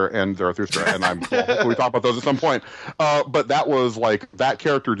Crypt Kicker and Zarathustra, and we talk about those at some point. But that was that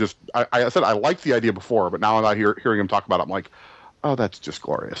character just, I said I liked the idea before, but now I'm hearing him talk about it, I'm like, oh, that's just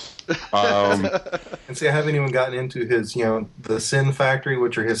glorious. And see, I haven't even gotten into his, the Sin Factory,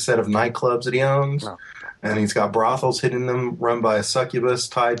 which are his set of nightclubs that he owns. Oh. And he's got brothels hidden in them, run by a succubus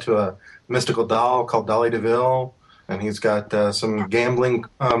tied to a mystical doll called Dolly DeVille. And he's got some gambling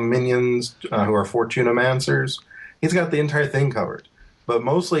minions who are fortunamancers. He's got the entire thing covered. But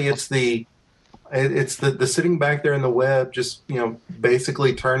mostly it's the sitting back there in the web, just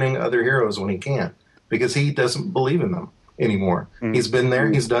basically turning other heroes when he can, because he doesn't believe in them anymore. Mm-hmm. He's been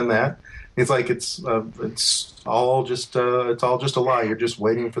there, he's done that. It's like it's all just a lie. You're just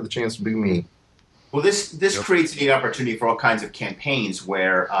waiting for the chance to be me. Well, this creates a neat opportunity for all kinds of campaigns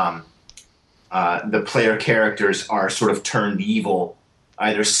where the player characters are sort of turned evil,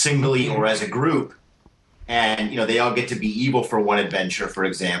 either singly or as a group, and they all get to be evil for one adventure, for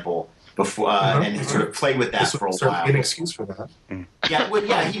example, before and sort of play with that for a while. An excuse for that.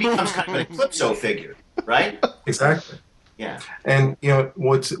 He becomes kind of an Eclipso figure, right? Exactly. Yeah. And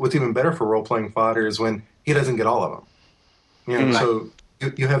what's even better for role playing fodder is when he doesn't get all of them. So.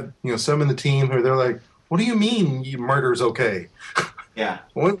 You have some in the team who they're like, what do you mean murder's okay? Yeah.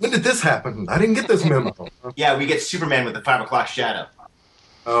 When did this happen? I didn't get this memo. Yeah, we get Superman with the 5 o'clock shadow.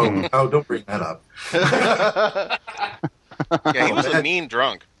 Oh, don't bring that up. Yeah, he was a mean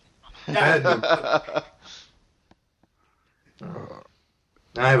drunk. I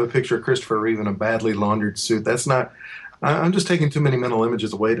have a picture of Christopher Reeve in a badly laundered suit. That's not... I'm just taking too many mental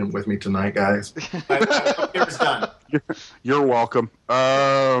images away with me tonight, guys. It's done. You're welcome.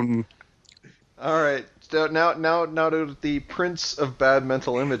 All right. So now to the Prince of Bad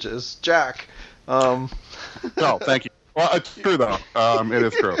Mental Images, Jack. No, thank you. Well, it's true though. It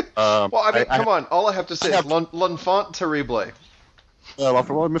is true. Come on. All I have to say is l'enfant terrible. Well,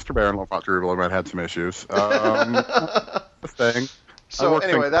 Mr. Barron, l'enfant terrible, might had some issues. Thing. So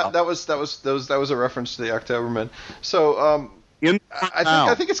anyway, that was a reference to the Octoberman. So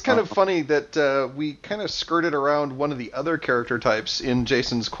I think it's kind of funny that we kind of skirted around one of the other character types in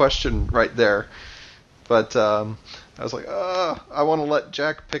Jason's question right there. But I was like, I want to let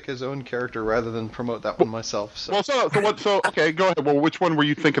Jack pick his own character rather than promote that one myself. So. Well, okay, go ahead. Well, which one were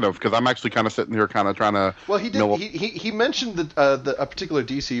you thinking of? Because I'm actually kind of sitting here, kind of trying to. Well, he did. He mentioned a particular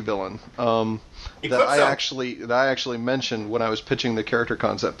DC villain that I actually mentioned when I was pitching the character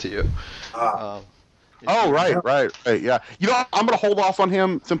concept to you. Right, yeah. I'm going to hold off on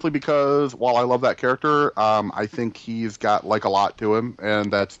him simply because while I love that character, I think he's got a lot to him,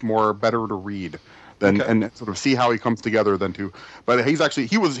 and that's better to read. And sort of see how he comes together than to. But he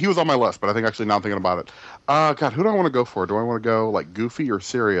was on my list, but I think actually now I'm thinking about it. God, who do I want to go for? Do I want to go goofy or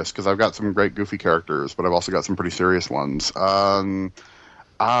serious? Because I've got some great goofy characters, but I've also got some pretty serious ones. Man,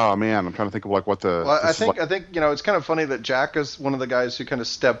 I'm trying to think of what the. Well, I think it's kind of funny that Jack is one of the guys who kind of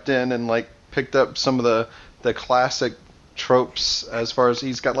stepped in and picked up some of the classic tropes as far as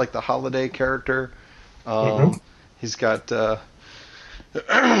he's got the holiday character. He's got.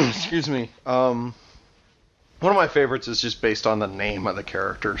 Excuse me. One of my favorites is just based on the name of the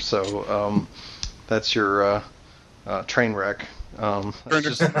character, so that's your Trainwreck. Well,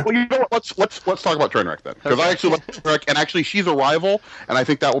 you know what? Let's talk about Trainwreck then, because I actually like Trainwreck, and actually she's a rival, and I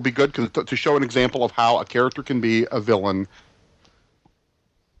think that will be good to show an example of how a character can be a villain.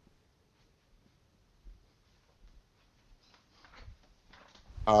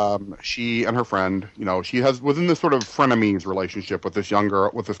 She and her friend, she was in this sort of frenemies relationship with this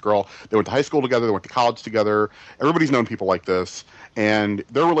girl. They went to high school together. They went to college together. Everybody's known people like this, and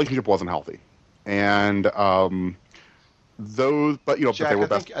their relationship wasn't healthy. And Jack, but they were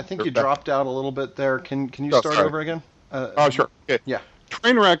best. I think you dropped out a little bit there. Can you start over again? Sure. Okay. Yeah.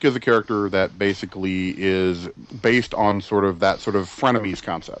 Trainwreck is a character that basically is based on that sort of frenemies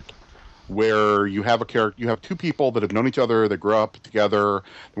concept, where you have two people that have known each other, they grew up together,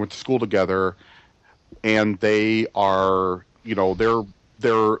 they went to school together, and they are,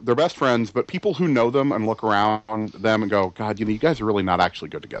 they're best friends, but people who know them and look around them and go, God, you guys are really not actually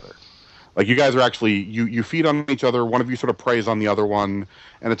good together. Like, you guys are actually, you feed on each other, one of you sort of preys on the other one,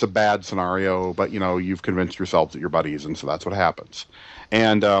 and it's a bad scenario, but, you've convinced yourselves that you're buddies, and so that's what happens.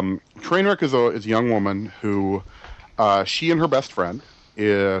 And Trainwreck is a young woman who, she and her best friend,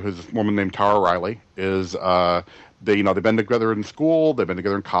 who's a woman named Tara Riley, they've been together in school, they've been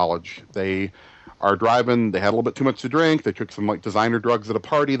together in college. They are driving, they had a little bit too much to drink, they took some designer drugs at a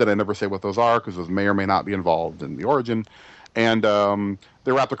party that I never say what those are, because those may or may not be involved in the origin, and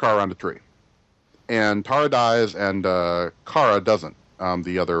they wrap the car around a tree. And Tara dies, and Kara doesn't,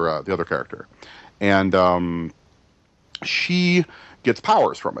 the other character. And she gets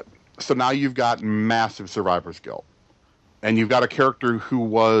powers from it. So now you've got massive survivor's guilt. And you've got a character who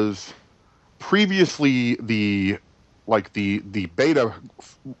was previously the beta,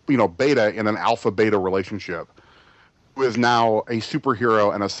 beta in an alpha-beta relationship, who is now a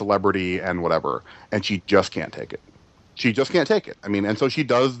superhero and a celebrity and whatever, and she just can't take it. She just can't take it. I mean, and so she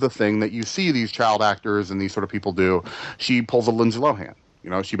does the thing that you see these child actors and these sort of people do. She pulls a Lindsay Lohan.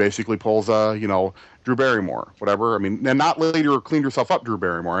 She basically pulls a, Drew Barrymore, whatever. I mean, and not later cleaned herself up, Drew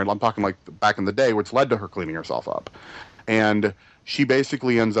Barrymore. And I'm talking like back in the day, which led to her cleaning herself up. And she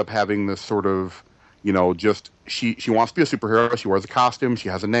basically ends up having this sort of, she wants to be a superhero. She wears a costume. She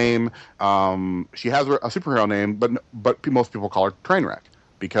has a name. She has a superhero name, but most people call her Trainwreck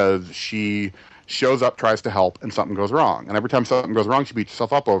because she shows up, tries to help, and something goes wrong. And every time something goes wrong, she beats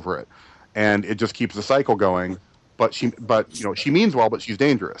herself up over it. And it just keeps the cycle going. But she means well, but she's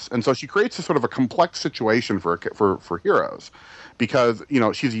dangerous. And so she creates a sort of a complex situation for heroes, because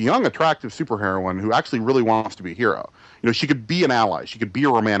she's a young, attractive superheroine who actually really wants to be a hero. She could be an ally, she could be a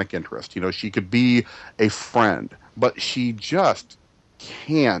romantic interest, she could be a friend, but she just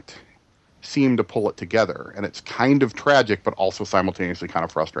can't seem to pull it together. And it's kind of tragic, but also simultaneously kind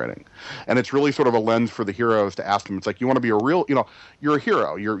of frustrating. And it's really sort of a lens for the heroes to ask them. It's like, you want to be a real, you're a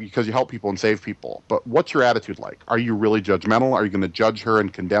hero, because you help people and save people. But what's your attitude like? Are you really judgmental? Are you going to judge her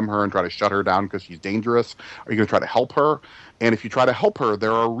and condemn her and try to shut her down because she's dangerous? Are you going to try to help her? And if you try to help her,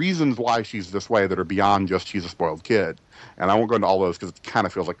 there are reasons why she's this way that are beyond just she's a spoiled kid. And I won't go into all those because it kind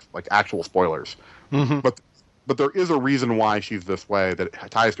of feels like actual spoilers. Mm-hmm. But there is a reason why she's this way, that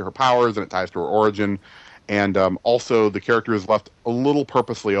it ties to her powers and it ties to her origin. And also the character is left a little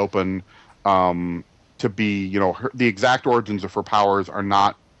purposely open to be, the exact origins of her powers are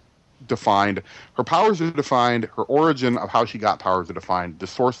not defined. Her powers are defined. Her origin of how she got powers are defined. The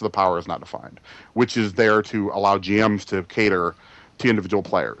source of the power is not defined, which is there to allow GMs to cater to individual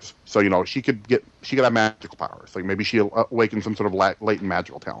players. So, she could have magical powers. Like maybe she awakens some sort of latent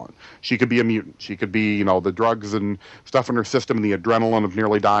magical talent. She could be a mutant. She could be, the drugs and stuff in her system and the adrenaline of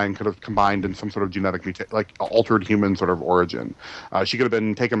nearly dying could have combined in some sort of genetic altered human sort of origin. She could have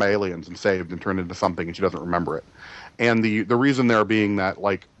been taken by aliens and saved and turned into something, and she doesn't remember it. And the reason there being that,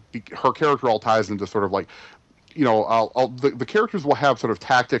 her character all ties into sort of the characters will have sort of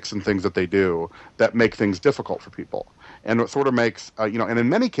tactics and things that they do that make things difficult for people. And it sort of makes, and in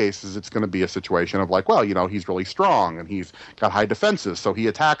many cases, it's going to be a situation of he's really strong and he's got high defenses, so he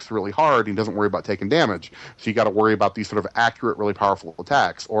attacks really hard. And he doesn't worry about taking damage. So you got to worry about these sort of accurate, really powerful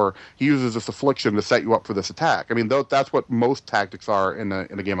attacks. Or he uses this affliction to set you up for this attack. I mean, that's what most tactics are in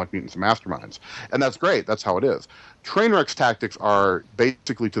a game like Mutants and Masterminds. And that's great. That's how it is. Trainwreck's tactics are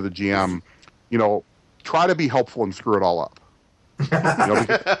basically to the GM, try to be helpful and screw it all up.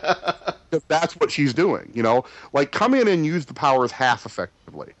 Because that's what she's doing. Come in and use the powers half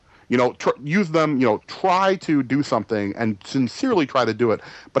effectively. Use them. Try to do something and sincerely try to do it,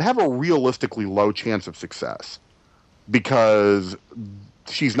 but have a realistically low chance of success because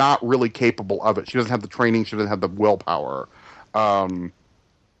she's not really capable of it. She doesn't have the training. She doesn't have the willpower.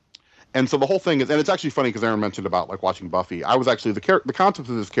 And so the whole thing is, and it's actually funny because Aaron mentioned about watching Buffy. I was actually the concept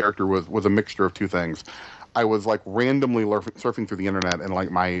of this character was a mixture of two things. I was randomly surfing through the internet and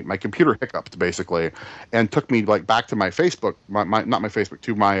my computer hiccuped basically, and took me back to my Facebook, my not my Facebook,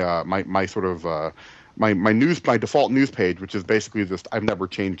 to my sort of my default news page, which is basically just, I've never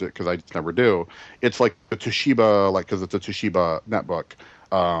changed it because I just never do. It's the Toshiba, because it's a Toshiba netbook.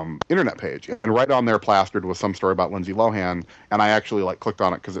 Internet page, and right on there plastered was some story about Lindsay Lohan, and I actually clicked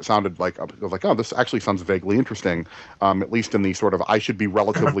on it because it sounded I was oh, this actually sounds vaguely interesting, at least in the sort of I should be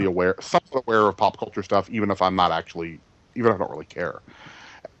relatively somewhat aware of pop culture stuff, even if I don't really care.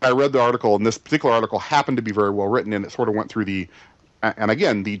 I read the article, and this particular article happened to be very well written, and it sort of went through the and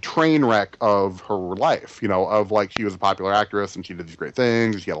again, the train wreck of her life, of like she was a popular actress and she did these great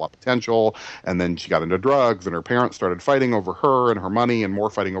things and she had a lot of potential, and then she got into drugs and her parents started fighting over her and her money and more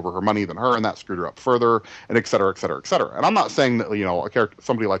fighting over her money than her, and that screwed her up further, and et cetera, et cetera, et cetera. And I'm not saying that, a character,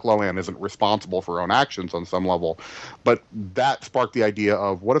 somebody like Lohan isn't responsible for her own actions on some level, but that sparked the idea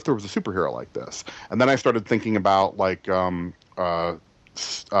of what if there was a superhero like this? And then I started thinking about like, the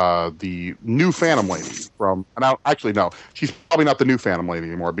new Phantom Lady from, actually no, she's probably not the new Phantom Lady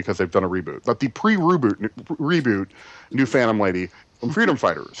anymore because they've done a reboot, but the reboot new Phantom Lady from Freedom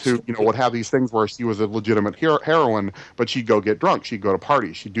Fighters, who would have these things where she was a legitimate heroine, but she'd go get drunk, she'd go to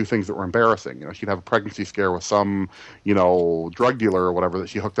parties, she'd do things that were embarrassing. She'd have a pregnancy scare with some drug dealer or whatever that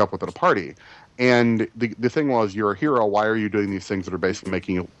she hooked up with at a party. And the thing was, you're a hero. Why are you doing these things that are basically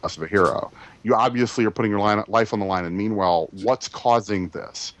making you less of a hero? You obviously are putting your life on the line. And meanwhile, what's causing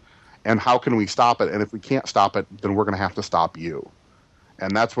this? And how can we stop it? And if we can't stop it, then we're going to have to stop you.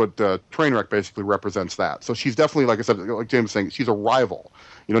 And that's what Trainwreck basically represents that. So she's definitely, like I said, like James was saying, she's a rival.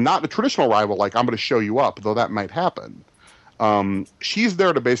 Not a traditional rival like I'm going to show you up, though that might happen. She's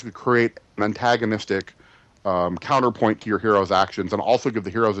there to basically create an antagonistic counterpoint to your hero's actions and also give the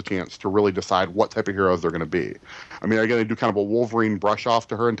heroes a chance to really decide what type of heroes they're going to be. I mean, are you going to do kind of a Wolverine brush off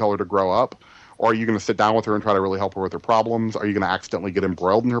to her and tell her to grow up? Or are you going to sit down with her and try to really help her with her problems? Are you going to accidentally get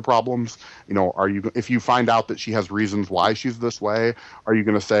embroiled in her problems? If you find out that she has reasons why she's this way, are you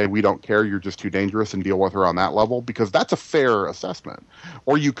going to say, we don't care, you're just too dangerous, and deal with her on that level? Because that's a fair assessment.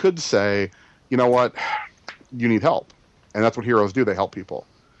 Or you could say, you know what, you need help. And that's what heroes do, they help people.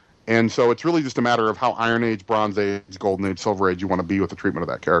 And so it's really just a matter of how Iron Age, Bronze Age, Golden Age, Silver Age you want to be with the treatment of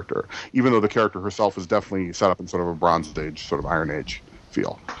that character, even though the character herself is definitely set up in sort of a Bronze Age, sort of Iron Age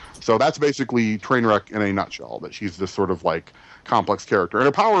feel. So that's basically Trainwreck in a nutshell, that she's this sort of like complex character. And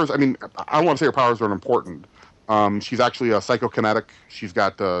her powers, I mean, I don't want to say her powers aren't important. She's actually a psychokinetic. She's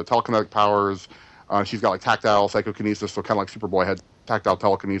got telekinetic powers. She's got like tactile psychokinesis, so kind of like Superboy had tactile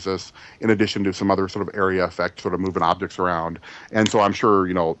telekinesis, in addition to some other sort of area effect, sort of moving objects around. And so I'm sure,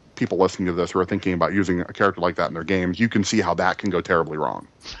 people listening to this who are thinking about using a character like that in their games, you can see how that can go terribly wrong.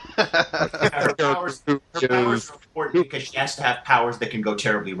 Her powers are important because she has to have powers that can go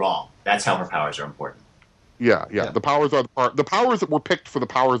terribly wrong. That's how her powers are important. Yeah. The powers are the powers that were picked for the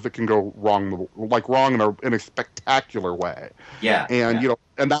powers that can go wrong, like wrong in a spectacular way. Yeah. And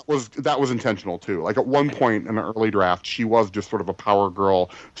and that was intentional too. Like at one point in an early draft, she was just sort of a power girl,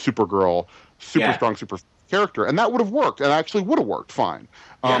 super strong, super character, and that would have worked, and actually would have worked fine.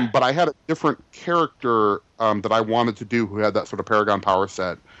 But I had a different character that I wanted to do who had that sort of Paragon power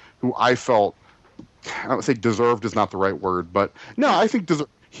set, who I felt, I don't say deserved is not the right word, but no, I think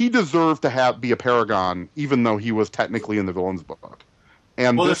he deserved to be a Paragon, even though he was technically in the villain's book.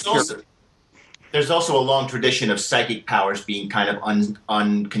 And there's also a long tradition of psychic powers being kind of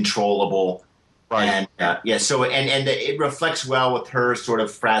uncontrollable. Right. And so it reflects well with her sort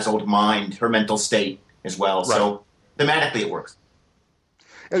of frazzled mind, her mental state as well. Right. So thematically it works.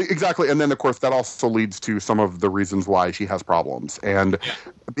 Exactly. And then, of course, that also leads to some of the reasons why she has problems. And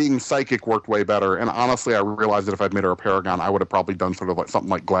being psychic worked way better. And honestly, I realized that if I'd made her a Paragon, I would have probably done sort of like something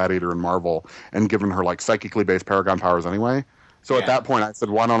like Gladiator in Marvel and given her like psychically based Paragon powers anyway. So at that point, I said,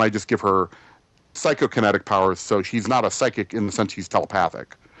 why don't I just give her psychokinetic powers, so she's not a psychic in the sense she's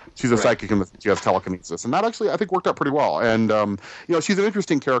telepathic. She's a psychic in the sense she has telekinesis. And that actually, I think, worked out pretty well. And, she's an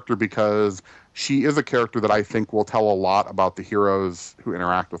interesting character because she is a character that I think will tell a lot about the heroes who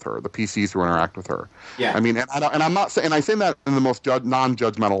interact with her, the PCs who interact with her. Yeah. I mean, and I'm not saying, and I say that in the most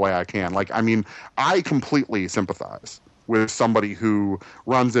non-judgmental way I can. Like, I mean, I completely sympathize with somebody who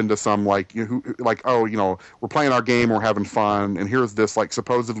runs into some we're playing our game, we're having fun, and here's this like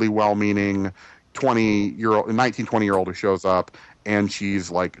supposedly well-meaning 20-year-old who shows up, and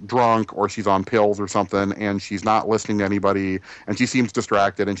she's like drunk or she's on pills or something, and she's not listening to anybody, and she seems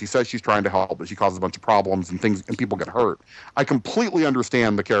distracted, and she says she's trying to help, but she causes a bunch of problems and things, and people get hurt. I completely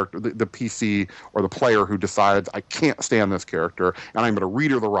understand the character, the PC or the player who decides, I can't stand this character, and I'm going to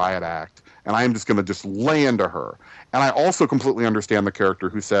read her the riot act, and I'm just going to just lay into her. And I also completely understand the character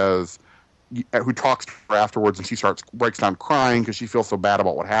who talks to her afterwards, and she breaks down crying because she feels so bad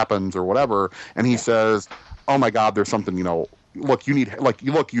about what happens or whatever, and he says, oh my God, there's something, look,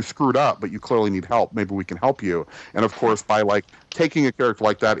 you screwed up, but you clearly need help. Maybe we can help you. And of course, by like taking a character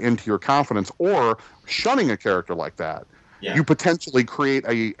like that into your confidence or shunning a character like that, you potentially create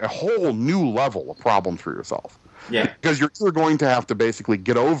a whole new level of problem for yourself. Yeah. Because you're going to have to basically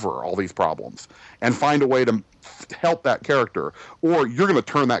get over all these problems and find a way to help that character, or you're going to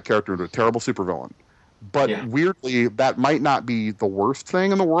turn that character into a terrible supervillain. But weirdly, that might not be the worst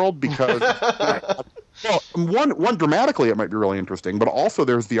thing in the world, because Well, one dramatically it might be really interesting, but also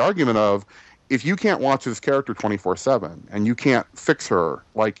there's the argument of if you can't watch this character 24/7 and you can't fix her,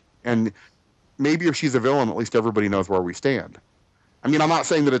 like, and maybe if she's a villain, at least everybody knows where we stand. I mean, I'm not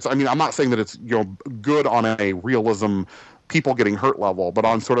saying that it's good on a realism, people getting hurt level, but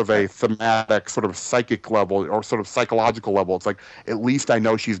on sort of a thematic, sort of psychic level or sort of psychological level, it's like at least I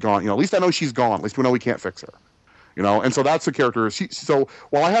know she's gone. At least I know she's gone. At least we know we can't fix her. And so that's the character. So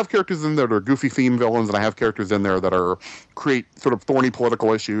while I have characters in there that are goofy theme villains, and I have characters in there that create sort of thorny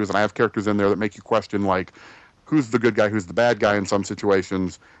political issues, and I have characters in there that make you question, like, who's the good guy, who's the bad guy in some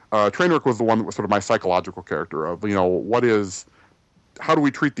situations. Trainwreck was the one that was sort of my psychological character of, how do we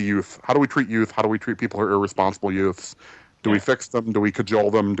treat the youth? How do we treat youth? How do we treat people who are irresponsible youths? Do we fix them? Do we cajole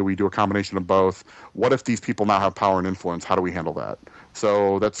them? Do we do a combination of both? What if these people now have power and influence? How do we handle that?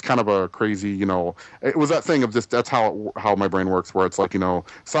 So that's kind of a crazy, it was that thing of just, that's how my brain works, where it's like,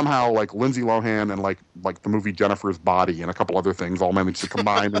 somehow like Lindsay Lohan and like the movie Jennifer's Body and a couple other things all managed to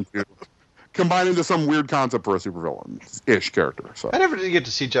combine into some weird concept for a supervillain-ish character. So I never did get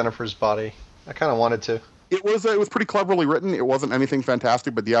to see Jennifer's Body. I kind of wanted to. It was pretty cleverly written. It wasn't anything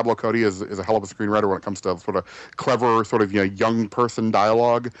fantastic, but Diablo Cody is a hell of a screenwriter when it comes to sort of clever, sort of young person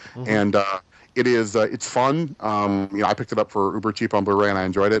dialogue, and it's fun. I picked it up for uber cheap on Blu-ray and I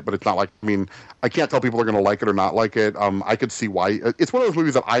enjoyed it, but it's not like, I can't tell people are going to like it or not like it. I could see why. It's one of those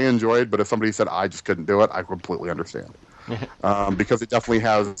movies that I enjoyed, but if somebody said I just couldn't do it, I completely understand. Because it's definitely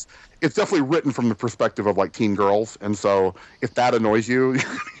written from the perspective of like teen girls, and so if that annoys you,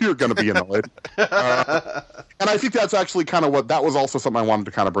 you're going to be annoyed. And I think that's actually kind of that was also something I wanted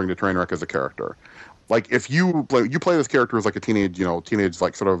to kind of bring to Trainwreck as a character. Like if you play this character as like a teenage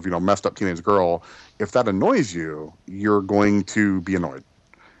like sort of messed up teenage girl, if that annoys you, you're going to be annoyed.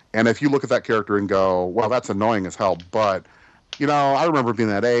 And if you look at that character and go, well, that's annoying as hell, but I remember being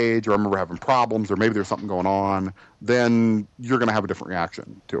that age, or I remember having problems, or maybe there's something going on, then you're going to have a different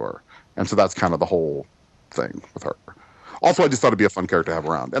reaction to her. And so that's kind of the whole thing with her. Also, I just thought it'd be a fun character to have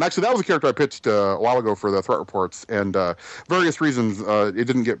around. And actually, that was a character I pitched a while ago for the threat reports, and various reasons it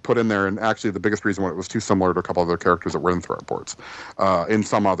didn't get put in there. And actually, the biggest reason was it was too similar to a couple other characters that were in threat reports in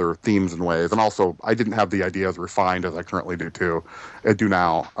some other themes and ways. And also, I didn't have the idea as refined as I currently do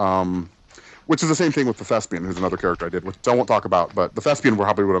now. Which is the same thing with the Thespian, who's another character I did, which I won't talk about. But the Thespian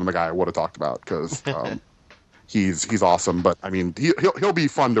probably would have been the guy I would have talked about because he's awesome. But I mean, he'll be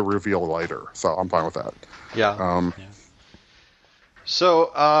fun to reveal later, so I'm fine with that. Yeah.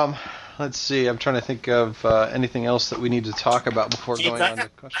 So let's see. I'm trying to think of anything else that we need to talk about before going on to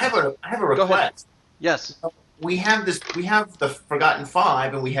questions. I have a request. Yes. We have the Forgotten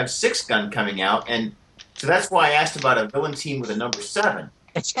Five, and we have Six Gun coming out, and so that's why I asked about a villain team with a number 7.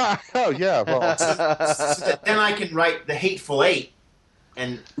 Oh yeah, well. So then I can write the Hateful Eight,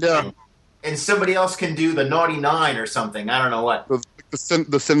 and somebody else can do the Naughty 9 or something. I don't know what.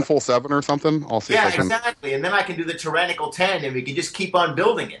 The Sinful 7 or something. I'll see. Exactly. And then I can do the Tyrannical 10, and we can just keep on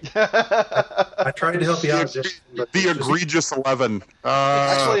building it. I tried to help you out. The Egregious 11.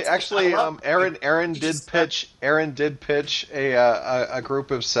 Actually, Aaron did pitch a group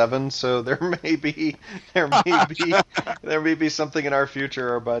of 7, so there may be something in our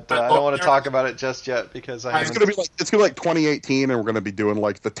future, but I don't want to talk about it just yet because it's gonna be like 2018, and we're gonna be doing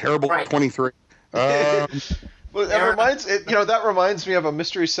like the terrible 23. Well, that reminds me of a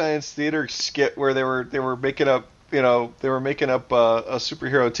Mystery Science Theater skit where they were making up a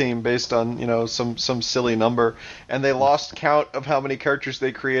superhero team based on some silly number, and they lost count of how many characters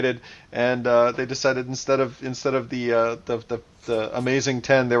they created, and they decided instead of the amazing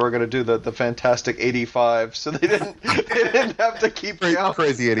 10, they were going to do the fantastic 85, so they didn't have to keep count.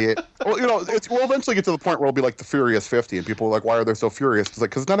 Crazy idiot. Well, we'll eventually get to the point where it'll be like the Furious 50, and people are like, why are they so furious? It's like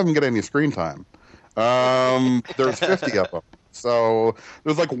because none of them get any screen time. There's 50 of them. So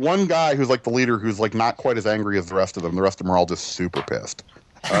there's like one guy who's like the leader who's like not quite as angry as the rest of them. The rest of them are all just super pissed.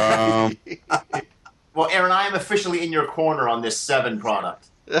 Well, Aaron, I am officially in your corner on this 7 product.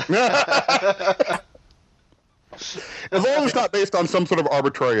 As long as it's not based on some sort of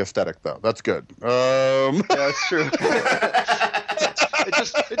arbitrary aesthetic, though, that's good. Yeah, that's true.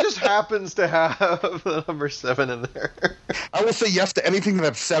 It just happens to have the number 7 in there. I will say yes to anything that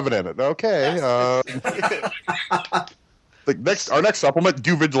has 7 in it. Okay. Our next supplement: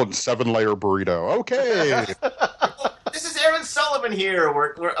 Do Vigilant 7-layer burrito. Okay. This is Aaron Sullivan here.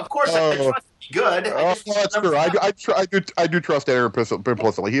 We're of course I trust you good. That's true. I do trust Aaron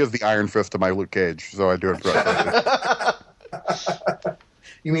implicitly. He is the Iron Fist to my Luke Cage, so I do trust him.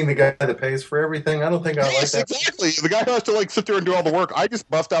 You mean the guy that pays for everything? I don't think I like that. Exactly. The guy who has to sit there and do all the work. I just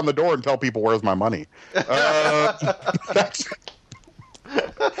bust down the door and tell people where's my money.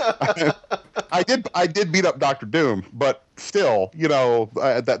 I did beat up Doctor Doom, but still,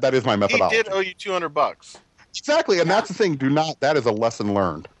 that is my methodology. He did owe you $200. Exactly, and that's the thing. That is a lesson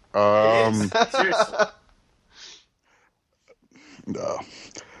learned. It is. Seriously. No.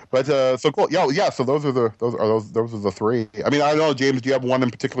 But so cool. Yeah. So those are the three. I mean, I don't know, James. Do you have one in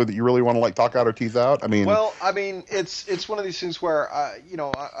particular that you really want to talk out or tease out? I mean, it's one of these things where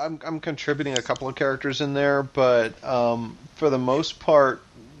I'm contributing a couple of characters in there, but for the most part,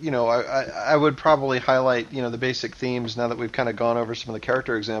 I would probably highlight the basic themes now that we've kind of gone over some of the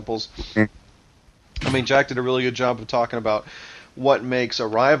character examples. I mean, Jack did a really good job of talking about what makes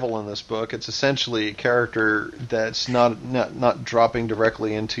Arrival in this book. It's essentially a character that's not dropping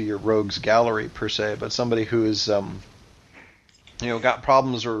directly into your rogues gallery per se, but somebody who is got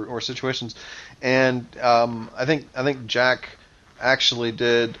problems or situations. And I think Jack actually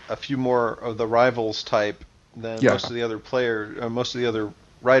did a few more of the Rivals type than most of the other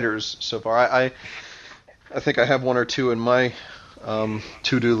writers so far. I think I have one or two in my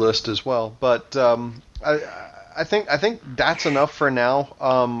to-do list as well, but I think that's enough for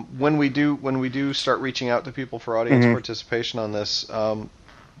now. When we do start reaching out to people for audience participation on this,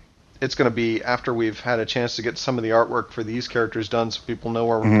 it's going to be after we've had a chance to get some of the artwork for these characters done, so people know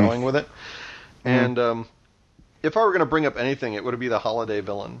where we're going with it. And if I were going to bring up anything, it would be the holiday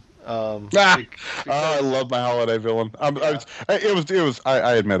villain. I love my holiday villain. I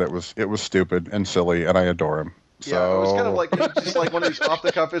admit it was stupid and silly, and I adore him. So... Yeah, it was kind of like just like one of these off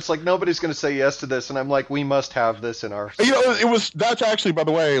the cuff. It's like nobody's going to say yes to this, and I'm like, we must have this in our. That's actually, by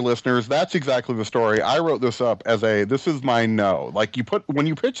the way, listeners, that's exactly the story. I wrote this up as this is my no. Like when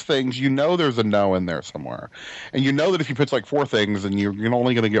you pitch things, there's a no in there somewhere, and that if you pitch like 4 things, and you're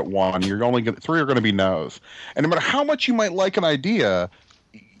only going to get 1, 3 are going to be no's, and no matter how much you might like an idea.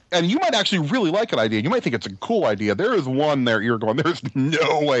 And you might actually really like an idea. You might think it's a cool idea. There is one there you're going, there's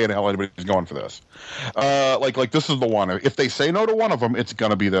no way in hell anybody's going for this. Like this is the one. If they say no to one of them, it's going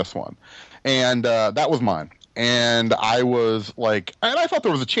to be this one. And that was mine. And I was like, and I thought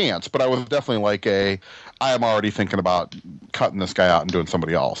there was a chance, but I was definitely like I am already thinking about cutting this guy out and doing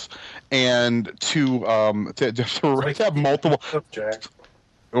somebody else. And to have multiple. Jack.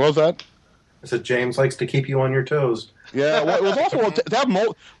 What was that? I said James likes to keep you on your toes. Yeah, well, it was also to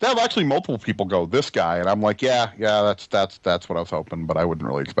have actually multiple people go this guy, and I'm like, yeah, that's what I was hoping, but I wouldn't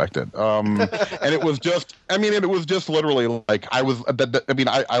really expect it. And it was just, literally like I won't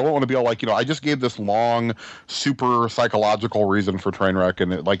want to be all like, I just gave this long, super psychological reason for Trainwreck,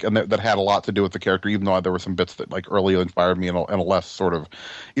 and that had a lot to do with the character, even though there were some bits that like early inspired me in a less sort of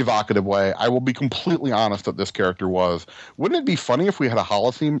evocative way. I will be completely honest that this character was. Wouldn't it be funny if we had a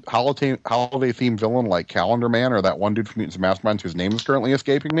holiday themed villain like Calendar Man or that one dude from Mutants and Masterminds whose name is currently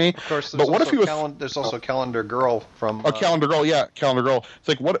escaping me? Of course, but what if he was? There's also Calendar Girl from. Calendar Girl, yeah, Calendar Girl. It's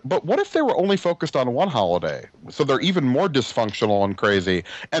like what? But what if they were only focused on one holiday, so they're even more dysfunctional and crazy?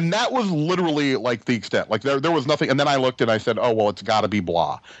 And that was literally like the extent. Like there was nothing. And then I looked and I said, oh well, it's got to be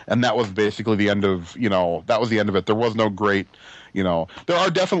blah. And that was basically the end of that was the end of it. There was no great. There are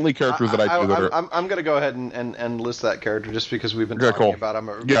definitely characters that I do that are... I'm going to go ahead and list that character just because we've been talking about him.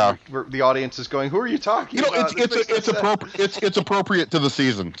 The audience is going, who are you talking about? It's appropriate to the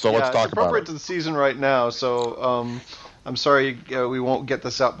season, so let's talk about it. It's appropriate to the season right now, so I'm sorry we won't get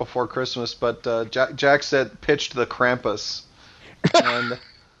this out before Christmas, but Jack said pitched the Krampus. And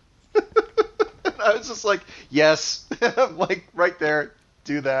I was just like, yes, like right there,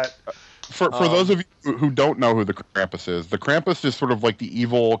 do that. For those of you who don't know who the Krampus is sort of like the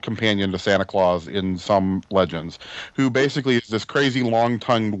evil companion to Santa Claus in some legends, who basically is this crazy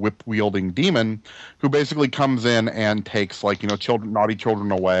long-tongued whip-wielding demon who basically comes in and takes naughty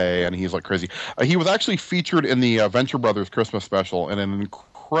children away, and he's like crazy. He was actually featured in the Venture Brothers Christmas special in an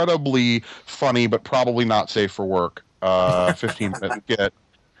incredibly funny but probably not safe for work 15-minute skit.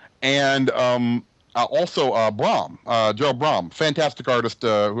 And also, Brom, Gerald Brom, fantastic artist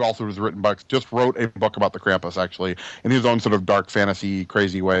who also has written books, just wrote a book about the Krampus, actually, in his own sort of dark fantasy,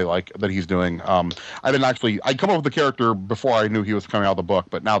 crazy way like that he's doing. I'd come up with the character before I knew he was coming out of the book,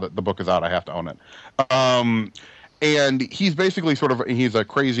 but now that the book is out, I have to own it. And he's basically he's a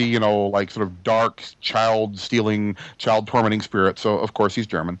crazy, sort of dark, child-stealing, child-tormenting spirit, so of course he's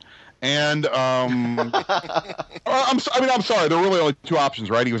German. And I'm sorry. There were really only 2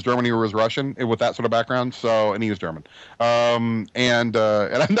 options, right? He was German, or he was Russian, with that sort of background. And he was German. And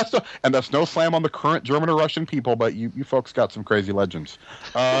that's no slam on the current German or Russian people, but you folks got some crazy legends.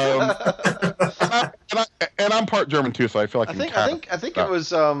 And I'm part German too, so I feel like I think it was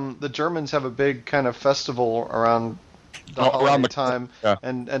the Germans have a big kind of festival around the holiday time,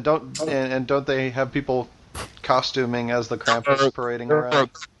 and don't they have people costuming as the Krampus parading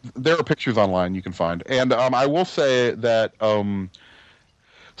around? There are pictures online you can find. And I will say that...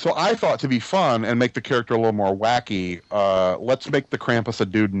 so I thought, to be fun and make the character a little more wacky, let's make the Krampus a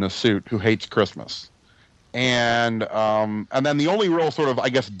dude in a suit who hates Christmas. And then the only real sort of, I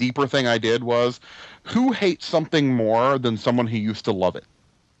guess, deeper thing I did was, who hates something more than someone who used to love it?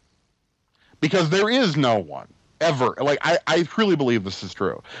 Because there is no one, ever. Like, I truly believe this is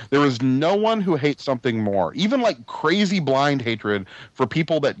true. There is no one who hates something more. Even, like, crazy blind hatred for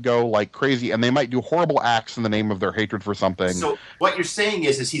people that go, like, crazy, and they might do horrible acts in the name of their hatred for something. So what you're saying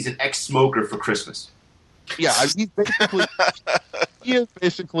is he's an ex-smoker for Christmas. Yeah, he is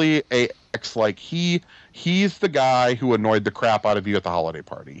basically a ex, like, he's the guy who annoyed the crap out of you at the holiday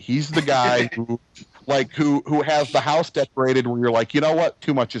party. He's the guy who has the house decorated where you're like, you know what,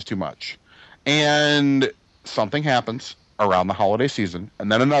 too much is too much. And something happens around the holiday season,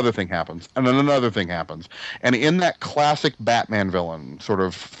 and then another thing happens, and then another thing happens. And in that classic Batman villain sort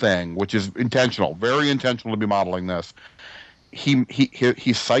of thing, which is intentional, very intentional to be modeling this,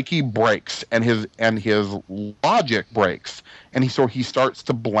 his psyche breaks, and his logic breaks, and he starts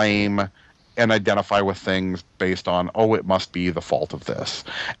to blame and identify with things based on, oh, it must be the fault of this.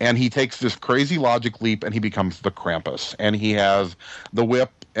 And he takes this crazy logic leap, and he becomes the Krampus. And he has the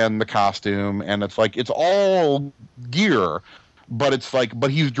whip and the costume, and it's like, it's all gear, but it's like,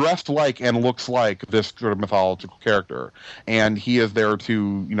 but he's dressed like and looks like this sort of mythological character. And he is there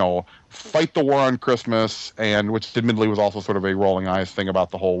to, you know, fight the war on Christmas, and which admittedly was also sort of a rolling eyes thing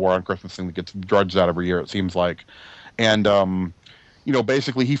about the whole war on Christmas thing that gets drudged out every year, it seems like. And, you know,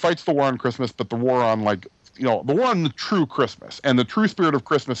 basically he fights the war on Christmas, but the war on, like, you know, the war on the true Christmas. And the true spirit of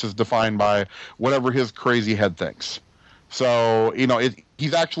Christmas is defined by whatever his crazy head thinks. So, you know,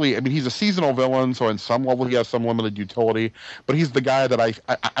 he's actually, I mean, he's a seasonal villain, so in some level he has some limited utility, but he's the guy that I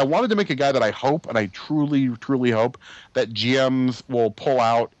wanted to make a guy that I hope, and I truly, truly hope, that GMs will pull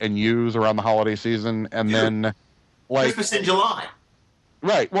out and use around the holiday season, and then, like... Christmas in July.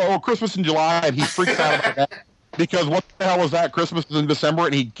 Right, well, Christmas in July, and he freaks out about that. Because what the hell was that? Christmas is in December,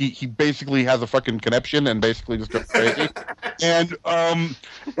 and he basically has a fucking conniption and basically just goes crazy. And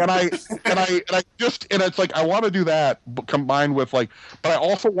it's like, I want to do that, but combined with, like, but I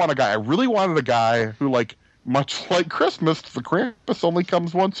also want a guy. I really wanted a guy who, like, much like Christmas, the Krampus only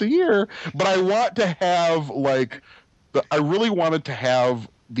comes once a year. But I want to have, like, I really wanted to have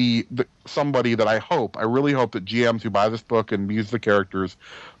the somebody that I really hope that GMs who buy this book and use the characters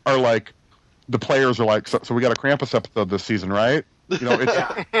are like, the players are like, so we got a Krampus episode this season, right? You know,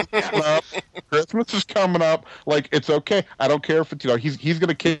 it's Christmas is coming up. Like, it's okay. I don't care if it's, you know, he's going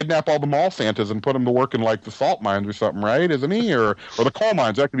to kidnap all the mall Santas and put them to work in, like, the salt mines or something, right? Isn't he? Or the coal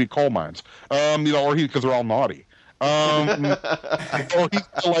mines. That could be coal mines. You know, or because they're all naughty. Or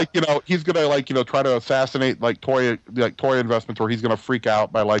he's gonna try to assassinate like toy investments, where he's gonna freak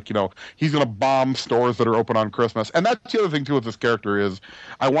out by, like, you know, he's gonna bomb stores that are open on Christmas. And that's the other thing too with this character is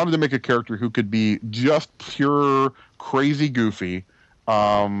I wanted to make a character who could be just pure crazy goofy,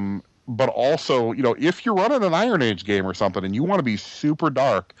 but also, you know, if you're running an Iron Age game or something and you want to be super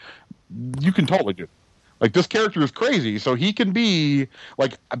dark, you can totally do it. Like, this character is crazy, so he can be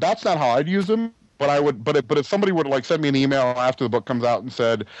like, that's not how I'd use him. But I would, but if somebody would, like, send me an email after the book comes out and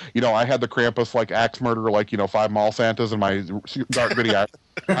said, you know, I had the Krampus, like, axe murder, like, you know, 5 mall Santas in my dark gritty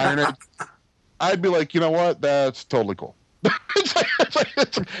Iron Age, I'd be like, you know what, that's totally cool.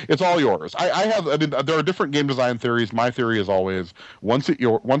 It's all yours. I mean, there are different game design theories. My theory is always, once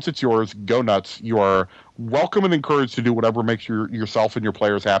it's yours, go nuts. You are welcome and encouraged to do whatever makes yourself and your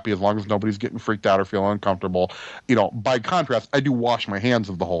players happy, as long as nobody's getting freaked out or feeling uncomfortable. You know, by contrast, I do wash my hands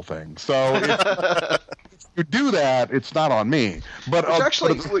of the whole thing. So if you do that, it's not on me. But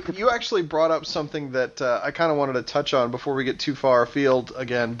you actually brought up something that I kind of wanted to touch on before we get too far afield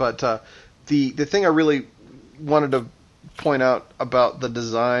again. But the thing I really wanted to point out about the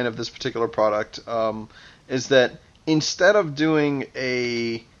design of this particular product is that instead of doing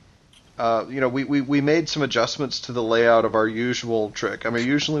a we made some adjustments to the layout of our usual trick. I mean,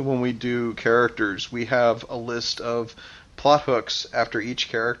 usually when we do characters, we have a list of plot hooks after each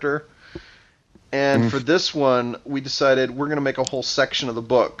character. And for this one, we decided we're going to make a whole section of the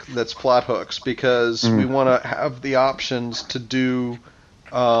book that's plot hooks, because we want to have the options to do,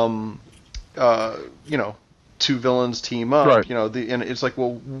 two villains team up. Right. You know, and it's like,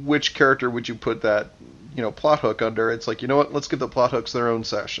 well, which character would you put that, you know, plot hook under? It's like, you know what? Let's give the plot hooks their own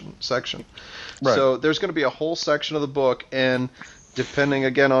section. Right. So there's going to be a whole section of the book, and depending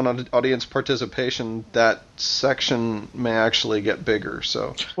again on audience participation, that section may actually get bigger.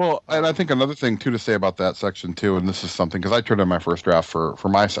 So, well, and I think another thing too to say about that section too, and this is something because I turned in my first draft for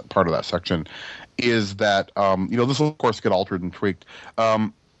my part of that section, is that this will of course get altered and tweaked.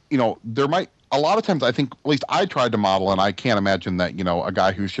 There might a lot of times I think at least I tried to model, and I can't imagine that a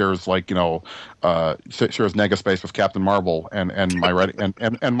guy who shares shares Negaspace with Captain Marvel and my writing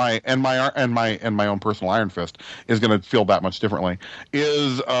and my own personal Iron Fist is going to feel that much differently.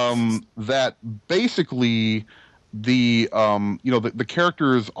 Is that basically the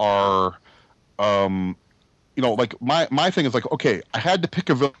characters are like my thing is like, okay, I had to pick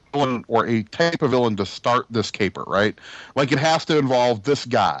a villain or a type of villain to start this caper, right? Like it has to involve this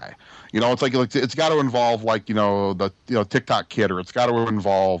guy. It's like it's got to involve the TikTok kid, or it's got to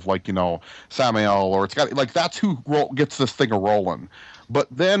involve Samael, or it's got that's who gets this thing a rolling. But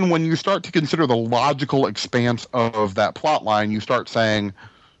then when you start to consider the logical expanse of that plot line, you start saying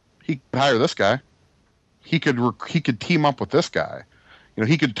he could hire this guy, he could team up with this guy.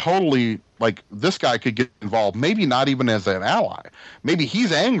 He could totally, this guy could get involved, maybe not even as an ally. Maybe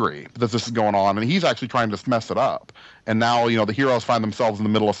he's angry that this is going on, and he's actually trying to mess it up. And now, the heroes find themselves in the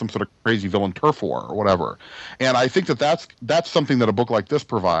middle of some sort of crazy villain turf war or whatever. And I think that's something that a book like this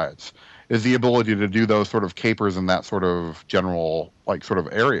provides, is the ability to do those sort of capers in that sort of general, sort of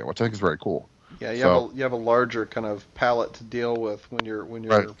area, which I think is very cool. Yeah, you have a larger kind of palette to deal with when you're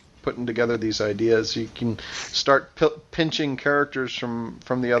right. Putting together these ideas. You can start pinching characters from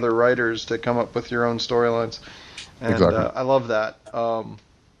the other writers to come up with your own storylines, and exactly. I love that.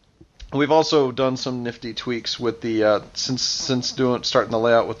 We've also done some nifty tweaks with the since starting the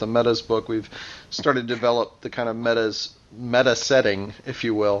layout with the metas book. We've started to develop the kind of meta setting, if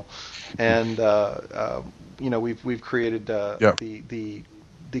you will, and we've created the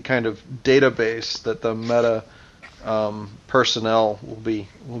kind of database that the meta personnel will be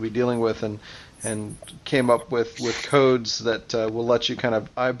dealing with, and came up with codes that will let you kind of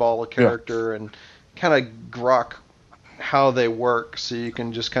eyeball a character and kind of grok how they work, so you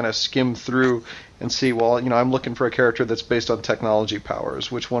can just kind of skim through and see, well, I'm looking for a character that's based on technology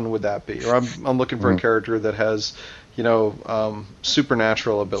powers. Which one would that be? Or I'm looking for a character that has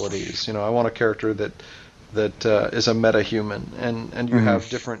supernatural abilities. I want a character that is a meta-human, and you have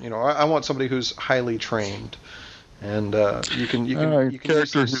different. I want somebody who's highly trained. And you can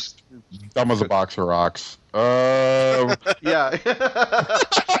character who's dumb as a box of rocks. Yeah.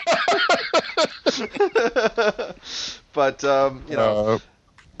 But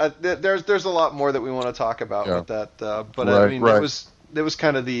there's a lot more that we want to talk about with that. But right, I mean, it was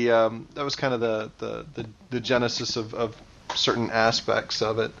kind of the genesis of certain aspects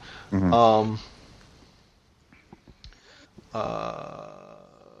of it. Mm-hmm.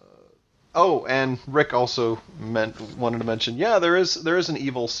 Oh, and Rick also wanted to mention, there is an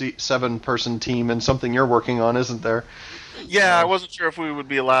evil 7-person team and something you're working on, isn't there? Yeah, I wasn't sure if we would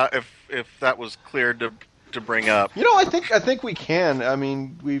be allowed if that was clear to bring up. I think we can. I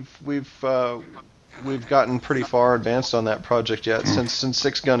mean, we've gotten pretty far advanced on that project yet. Since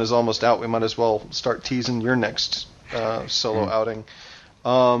Six Gun is almost out, we might as well start teasing your next solo outing.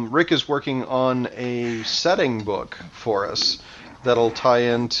 Rick is working on a setting book for us that'll tie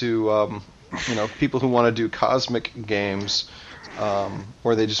into people who want to do cosmic games,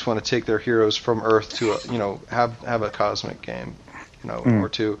 or they just want to take their heroes from Earth to have a cosmic game, or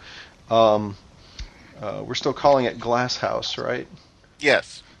two. We're still calling it Glass House, right?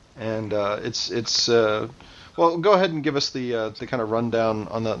 Yes. And it's well, go ahead and give us the kind of rundown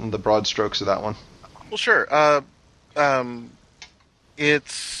on the broad strokes of that one. Well, sure.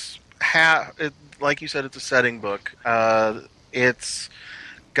 It's like you said, it's a setting book. It's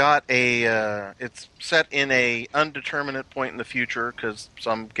got it's set in a undeterminate point in the future, because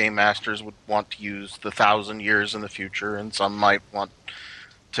some game masters would want to use the 1,000 years in the future, and some might want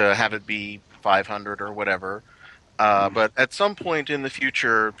to have it be 500 or whatever. But at some point in the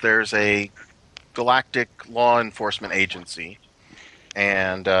future, there's a galactic law enforcement agency,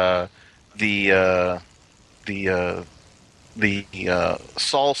 and the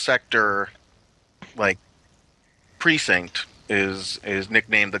Sol Sector precinct is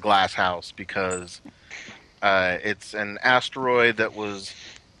nicknamed the Glass House because it's an asteroid that was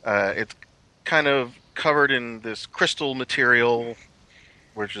it's kind of covered in this crystal material,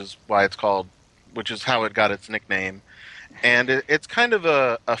 which is how it got its nickname, and it's kind of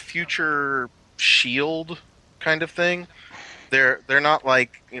a future shield kind of thing. They're not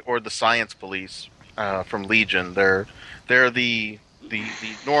like or the science police from Legion. They're the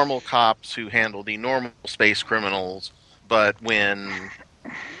normal cops who handle the normal space criminals. But when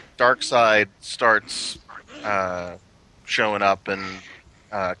Darkseid starts showing up and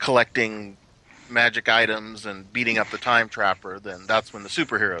collecting magic items and beating up the time trapper, then that's when the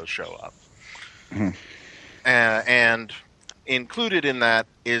superheroes show up. Mm-hmm. And included in that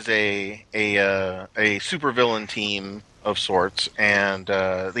is a supervillain team of sorts, and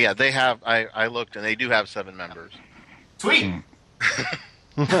they have. I looked, and they do have 7 members. Sweet.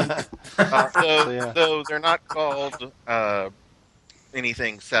 Though they're not called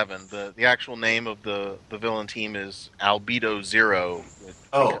anything 7. The actual name of the villain team is Albedo Zero.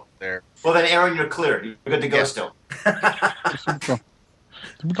 Oh, there. Well then, Aaron, you're clear. You're good to go still.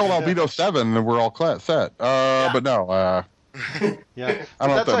 We call Albedo 7, and we're all set. But no. Yeah, I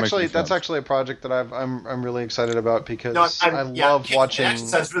don't know that's actually a project that I'm really excited about because I love watching. It actually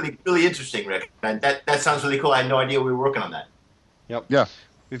sounds really interesting, Rick. That sounds really cool. I had no idea we were working on that. Yep. Yeah.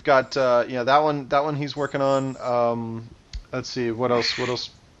 We've got that one he's working on. Let's see what else.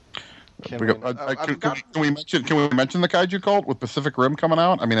 Can we mention the Kaiju Cult with Pacific Rim coming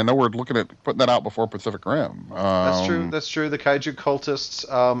out? I mean, I know we're looking at putting that out before Pacific Rim. That's true. The Kaiju Cultists,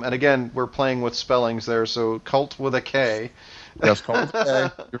 and again, we're playing with spellings there. So cult with a K. Yes, cult with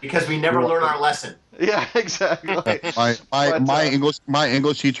a K. Because we never learn our lesson. Yeah, exactly. My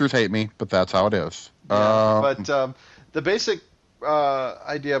English teachers hate me, but that's how it is. Yeah, the basic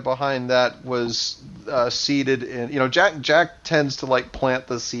idea behind that was seeded in. Jack tends to plant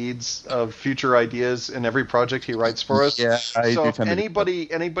the seeds of future ideas in every project he writes for us. Yeah, so if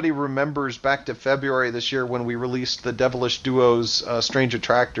anybody remembers back to February this year when we released the Devilish Duo's Strange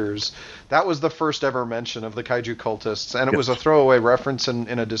Attractors, that was the first ever mention of the Kaiju Cultists, and it was a throwaway reference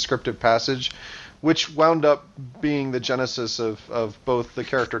in a descriptive passage, which wound up being the genesis of both the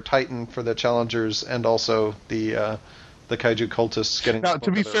character Titan for the Challengers and also the Kaiju Cultists getting... Now,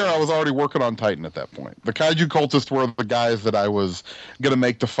 to be fair, I was already working on Titan at that point. The Kaiju Cultists were the guys that I was going to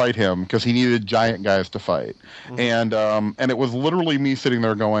make to fight him because he needed giant guys to fight. Mm-hmm. And it was literally me sitting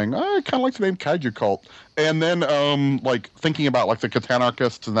there going, I kind of like the name Kaiju Cult. And then, thinking about, the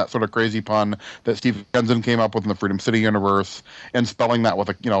Katanarchists and that sort of crazy pun that Steve Kenson came up with in the Freedom City universe, and spelling that with,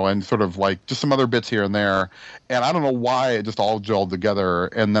 and sort of, just some other bits here and there. And I don't know why it just all gelled together.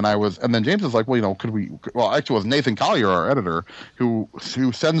 And then James is like, could we... Well, actually, it was Nathan Collier, our editor, who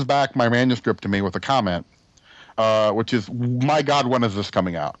sends back my manuscript to me with a comment, which is, my God, when is this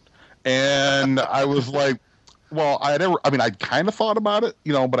coming out? And I was like, well, I kind of thought about it,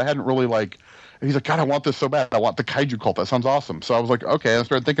 but I hadn't really, And he's like, God, I want this so bad. I want the Kaiju Cult. That sounds awesome. So I was like, okay. I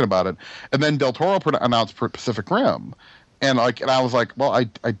started thinking about it. And then Del Toro announced Pacific Rim. And I was like, well, I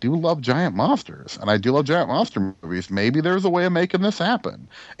do love giant monsters. And I do love giant monster movies. Maybe there's a way of making this happen.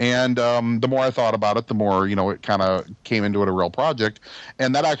 And the more I thought about it, the more, it kind of came into it a real project.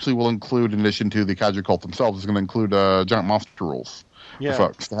 And that actually will include, in addition to the Kaiju Cult themselves, is going to include giant monster rules. For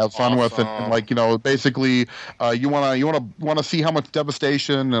folks to have fun with, and basically, you want to see how much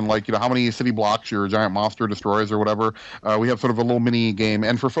devastation and how many city blocks your giant monster destroys or whatever. We have sort of a little mini game,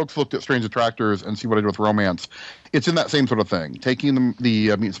 and for folks who looked at Strange Attractors and see what I did with Romance, it's in that same sort of thing, taking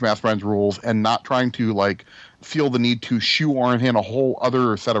the Mutants Masterminds rules and not trying to feel the need to shoehorn in a whole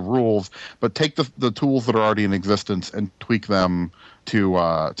other set of rules, but take the tools that are already in existence and tweak them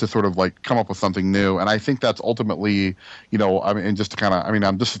to sort of come up with something new. And I think that's ultimately,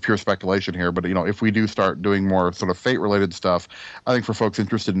 this is pure speculation here, but if we do start doing more sort of Fate related stuff, I think for folks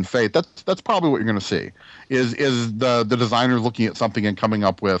interested in Fate, that's probably what you're going to see is the designers looking at something and coming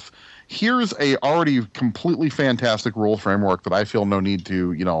up with, here's a already completely fantastic rule framework that I feel no need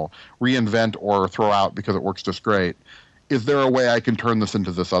to, reinvent or throw out because it works just great. Is there a way I can turn this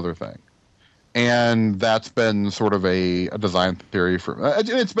into this other thing? And that's been sort of a design theory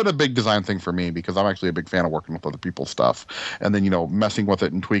it's been a big design thing for me because I'm actually a big fan of working with other people's stuff and then, messing with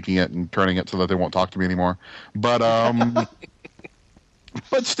it and tweaking it and turning it so that they won't talk to me anymore. But,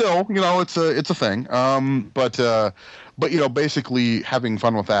 but still, it's a thing. But basically having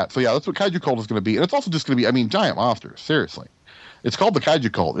fun with that. So yeah, that's what Kaiju Cult is going to be. And it's also just going to be, giant monsters. Seriously. It's called the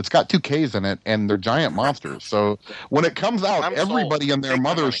Kaiju Cult. It's got 2 Ks in it, and they're giant monsters. So when it comes out, everybody and their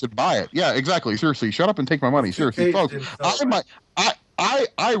mother should buy it. Yeah, exactly. Seriously, shut up and take my money. Seriously, folks.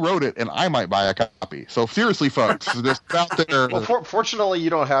 I wrote it, and I might buy a copy. So seriously, folks, just out there. Well, fortunately, you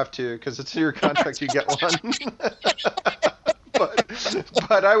don't have to because it's in your contract. You get one.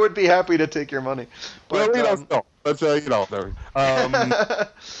 But I would be happy to take your money. But, well, we don't know. But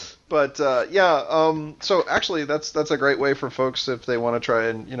But so actually that's a great way for folks if they want to try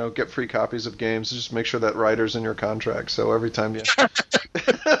and get free copies of games. Just make sure that writer's in your contract. So every time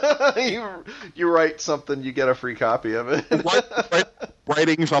you write something, you get a free copy of it.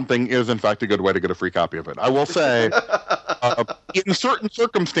 Writing something is in fact a good way to get a free copy of it. I will say, in certain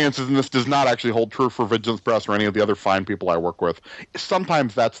circumstances, and this does not actually hold true for Vigilance Press or any of the other fine people I work with,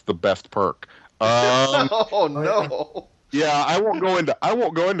 sometimes that's the best perk. Oh no. Yeah, I won't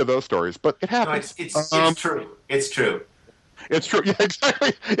go into those stories, but it No, happens. it's true. It's true. It's true. Yeah,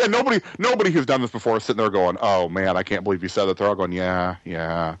 exactly. Yeah, nobody who's done this before is sitting there going, "Oh man, I can't believe you said that." They're all going, "Yeah,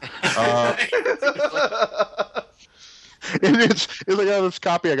 yeah." It's like, oh, this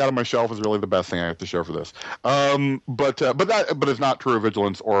copy I got on my shelf is really the best thing I have to show for this. But it's not true of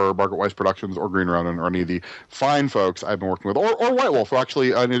Vigilance or Margaret Weiss Productions or Green Ronin or any of the fine folks I've been working with, or White Wolf.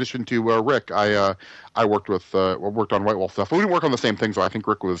 Actually, in addition to Rick, I worked on White Wolf stuff. But we didn't work on the same thing, so I think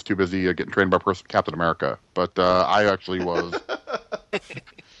Rick was too busy getting trained by Captain America. But I actually was.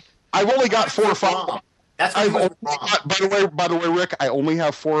 I've only got 4 or 5. By the way, Rick, I only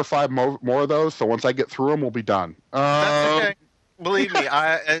have 4 or 5 more of those. So once I get through them, we'll be done. That's okay. Believe me,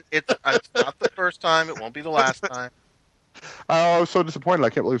 it's not the first time. It won't be the last time. I was so disappointed.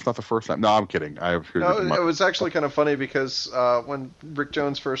 I can't believe it's not the first time. No, I'm kidding. It was actually kind of funny because when Rick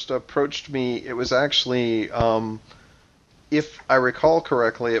Jones first approached me, it was actually, if I recall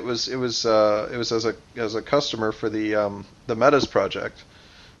correctly, it was as a customer for the Metas project.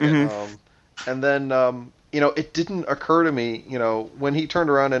 Mm-hmm. And then, it didn't occur to me, when he turned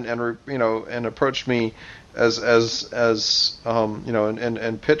around and approached me and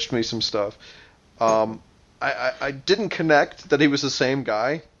pitched me some stuff. I didn't connect that he was the same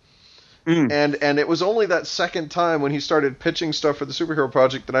guy. And it was only that second time when he started pitching stuff for the superhero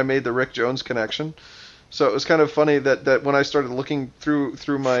project that I made the Rick Jones connection. So it was kind of funny that when I started looking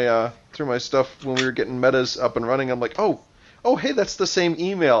through my stuff when we were getting Metas up and running, I'm like, oh, hey, that's the same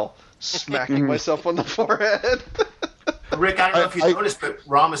email. Smacking myself on the forehead. Rick, I don't know if you noticed, but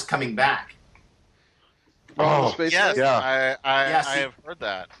Rom is coming back. Oh, yes, yeah. I have heard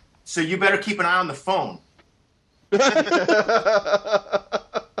that. So you better keep an eye on the phone.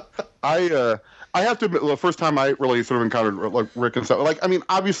 I have to admit, the first time I really sort of encountered like Rick and stuff,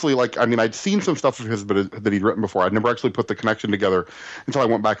 obviously, I'd seen some stuff of his that he'd written before. I'd never actually put the connection together until I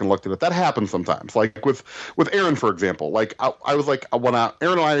went back and looked at it. That happens sometimes. Like with Aaron, for example. Like I was like, when Aaron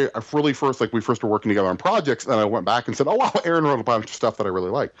and I really first, we first were working together on projects, and I went back and said, oh wow, Aaron wrote a bunch of stuff that I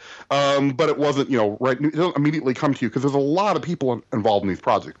really liked. But it wasn't, right. It doesn't immediately come to you because there's a lot of people involved in these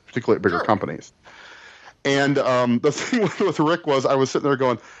projects, particularly at bigger companies. And the thing with Rick was, I was sitting there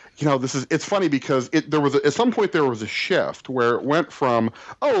going, it's funny because at some point there was a shift where it went from,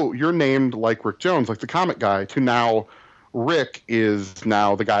 oh, you're named like Rick Jones, like the comic guy, to now Rick is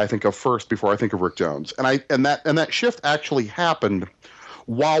now the guy I think of first before I think of Rick Jones. And that shift actually happened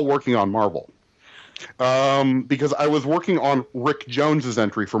while working on Marvel. Because I was working on Rick Jones's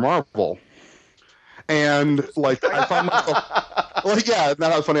entry for Marvel. And I found myself isn't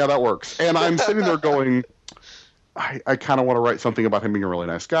that funny how that works? And I'm sitting there going, I kind of want to write something about him being a really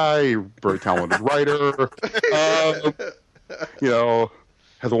nice guy, very talented writer, has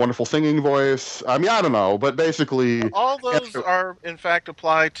a wonderful singing voice. I don't know, but basically, all those are in fact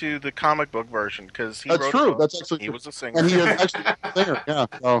apply to the comic book version because that's true. That's actually he was a singer, and he is actually a singer. Yeah.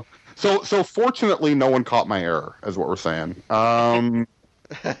 So fortunately, no one caught my error, is what we're saying.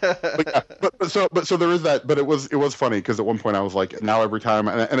 So there is that, but it was funny because at one point I was like, now every time,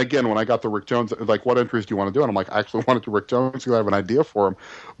 and again when I got the Rick Jones, like, what entries do you want to do? And I'm like, I actually want to do Rick Jones because I have an idea for him,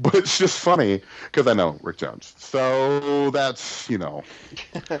 but it's just funny because I know Rick Jones, so that's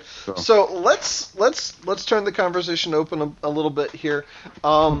So let's turn the conversation open a little bit here.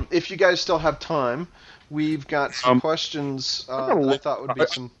 If you guys still have time, we've got some questions. I thought would be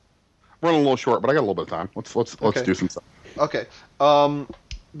some. Running a little short, but I got a little bit of time. Let's do some stuff. Okay.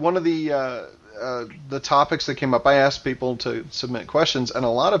 One of the topics that came up, I asked people to submit questions, and a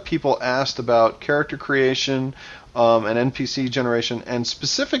lot of people asked about character creation and NPC generation, and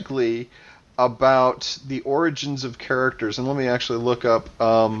specifically about the origins of characters. And let me actually look up,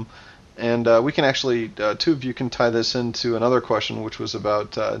 and we can actually, two of you can tie this into another question, which was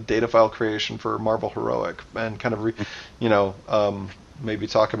about data file creation for Marvel Heroic, and kind of, maybe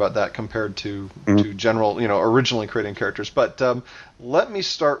talk about that compared to general, originally creating characters. But let me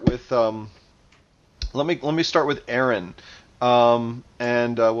start with let me start with Aaron,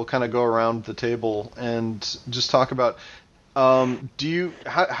 and we'll kind of go around the table and just talk about how do you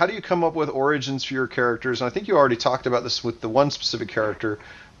come up with origins for your characters? And I think you already talked about this with the one specific character,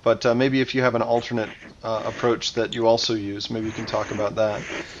 but maybe if you have an alternate approach that you also use, maybe you can talk about that.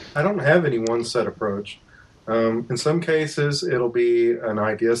 I don't have any one set approach. In some cases, it'll be an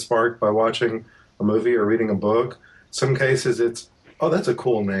idea sparked by watching a movie or reading a book. Some cases, it's, oh, that's a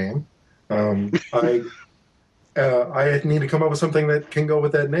cool name. I need to come up with something that can go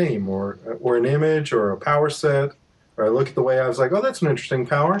with that name, or an image, or a power set, or I look at the way I was like, oh, that's an interesting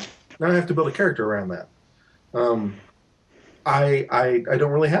power. Now I have to build a character around that. I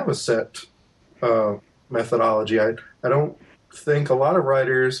don't really have a set methodology. I don't think a lot of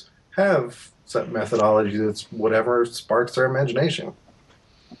writers have set methodology. It's whatever sparks their imagination.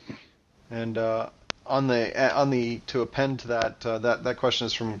 And on the to append to that question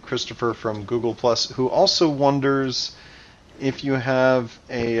is from Christopher from Google Plus, who also wonders if you have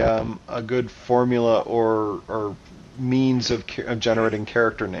a good formula or means of generating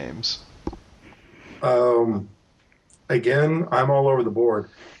character names. Again, I'm all over the board.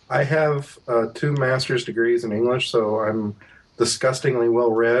 I have 2 master's degrees in English, so I'm disgustingly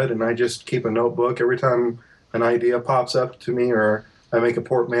well read, and I just keep a notebook every time an idea pops up to me, or I make a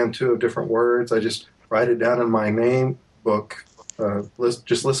portmanteau of different words. I just write it down in my name book, list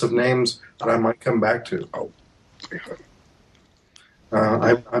of names that I might come back to.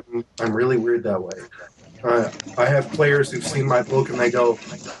 I'm really weird that way. I have players who've seen my book and they go,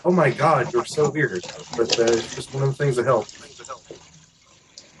 "Oh my God, you're so weird." But it's just one of the things that help.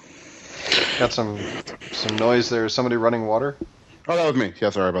 Got some noise there. Is somebody running water? Oh, that was me.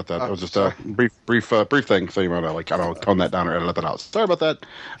 Yeah, sorry about that. It was just a brief thing. So you might I don't know, tone that down or edit that out. Sorry about that.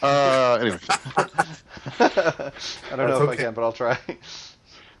 Anyway, I don't know if I can, but I'll try.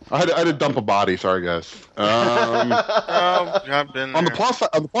 I had to dump a body. Sorry, guys. I've been on the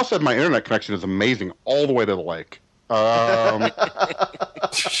plus side, my internet connection is amazing all the way to the lake.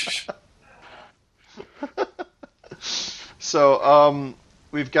 So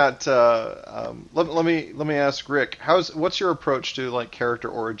we've got. Let me ask Rick. What's your approach to like character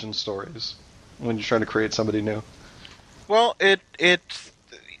origin stories when you're trying to create somebody new? Well, it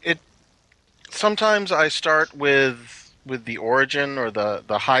sometimes I start with the origin, or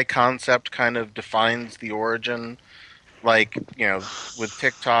the high concept kind of defines the origin. Like, with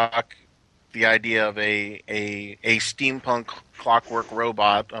TikTok, the idea of a steampunk clockwork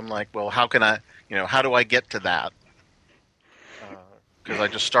robot. I'm like, well, how do I get to that? Because I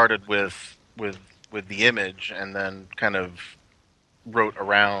just started with the image and then kind of wrote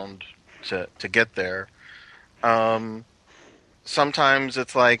around to get there. Sometimes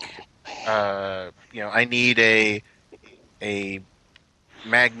it's like, I need a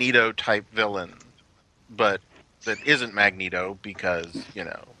Magneto type villain, but that isn't Magneto because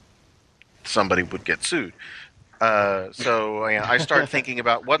somebody would get sued. So I start thinking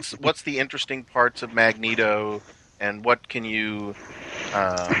about what's the interesting parts of Magneto, and what can you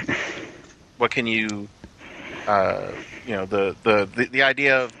the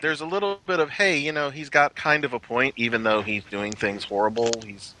idea of there's a little bit of, hey, he's got kind of a point, even though he's doing things horrible.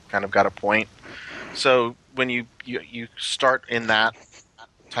 He's kind of got a point. So when you start in that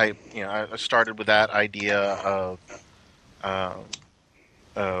type, I started with that idea of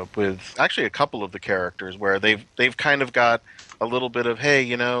with actually a couple of the characters where they've kind of got a little bit of, hey,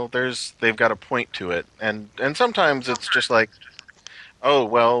 they've got a point to it, and sometimes it's just like, oh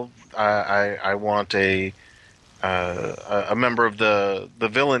well, I want a member of the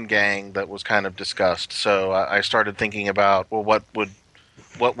villain gang that was kind of discussed, so I started thinking about, well, what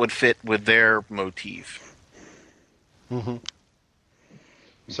would fit with their motif. Mm-hmm.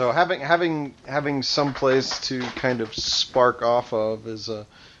 So having some place to kind of spark off of is a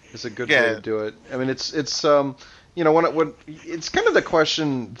good way to do it. I mean, it's when it's kind of the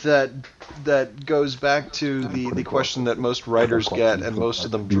question that goes back to the question that most writers get and most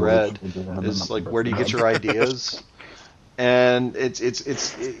of them dread is like, where do you get your ideas? And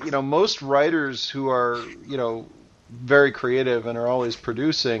it's most writers who are very creative and are always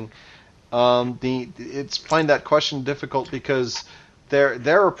producing, find that question difficult because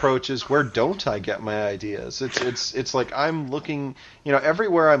their approach is, where don't I get my ideas? It's like I'm looking,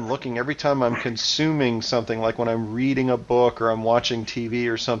 everywhere I'm looking, every time I'm consuming something, like when I'm reading a book or I'm watching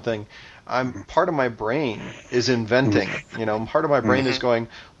TV or something, part of my brain is inventing. Part of my brain is going,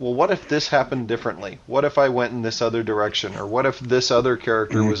 well, what if this happened differently? What if I went in this other direction? Or what if this other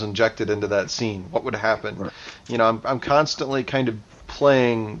character was injected into that scene? What would happen? Right. I'm constantly kind of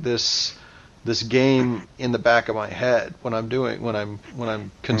playing this game in the back of my head when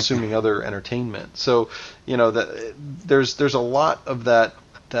I'm consuming other entertainment. So there's a lot of that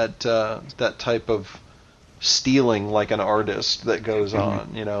type of stealing, like an artist, that goes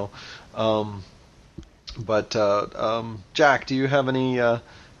on. But Jack, do you have any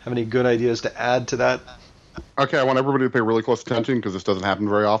good ideas to add to that? Okay, I want everybody to pay really close attention because this doesn't happen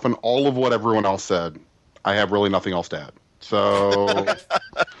very often. All of what everyone else said, I have really nothing else to add. So,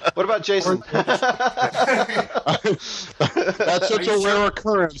 what about Jason? That's such a rare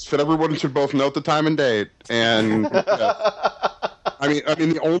occurrence that everyone should both note the time and date. And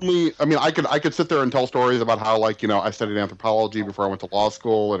I could sit there and tell stories about how, like, I studied anthropology before I went to law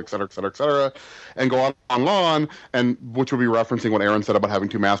school, and et cetera, et cetera, et cetera, and go on and on, and which would be referencing what Aaron said about having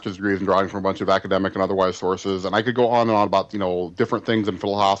 2 master's degrees and drawing from a bunch of academic and otherwise sources, and I could go on and on about, different things and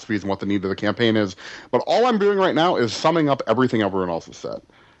philosophies and what the need of the campaign is, but all I'm doing right now is summing up everything everyone else has said.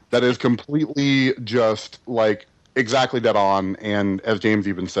 That is completely just, like, exactly dead on, and as James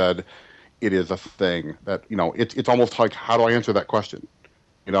even said, it is a thing that, it's almost like, how do I answer that question?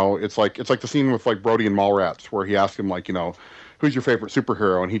 It's like the scene with, like, Brody and Mallrats where he asks him, like, who's your favorite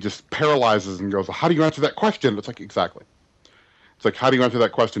superhero? And he just paralyzes and goes, well, how do you answer that question? It's like, exactly. It's like, how do you answer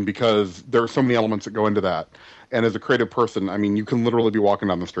that question? Because there are so many elements that go into that. And as a creative person, I mean, you can literally be walking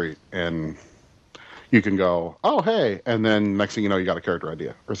down the street and you can go, oh, hey, and then next thing you know, you got a character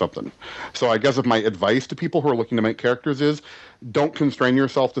idea or something. So I guess if my advice to people who are looking to make characters is, don't constrain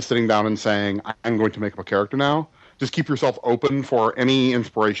yourself to sitting down and saying, I'm going to make up a character now. Just keep yourself open for any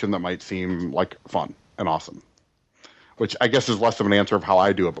inspiration that might seem like fun and awesome. Which I guess is less of an answer of how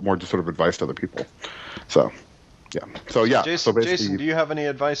I do it, but more just sort of advice to other people. So, yeah. So, yeah. Jason, do you have any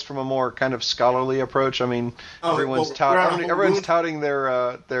advice from a more kind of scholarly approach? I mean, everyone's touting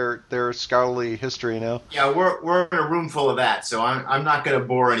their scholarly history now. Yeah, we're in a room full of that, so I'm not going to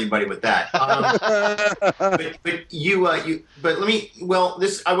bore anybody with that. I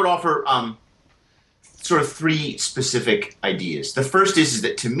would offer sort of 3 specific ideas. The first is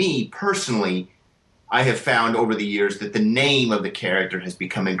that, to me personally, I have found over the years that the name of the character has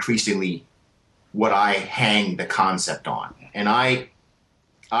become increasingly what I hang the concept on, and I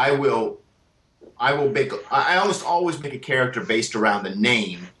almost always make a character based around the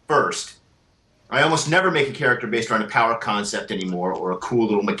name first. I almost never make a character based around a power concept anymore, or a cool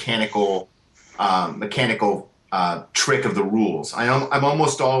little mechanical trick of the rules. I'm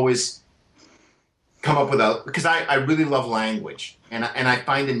almost always come up with because I really love language, and I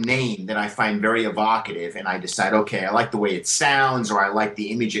find a name that I find very evocative, and I decide, okay, I like the way it sounds, or I like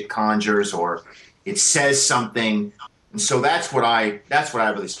the image it conjures, or it says something, and so that's what I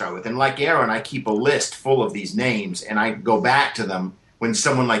really start with. And like Aaron, I keep a list full of these names, and I go back to them when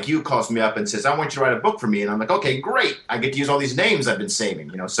someone like you calls me up and says, I want you to write a book for me, and I'm like, okay, great, I get to use all these names I've been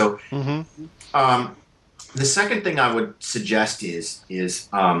saving, So, the second thing I would suggest is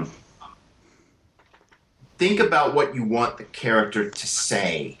think about what you want the character to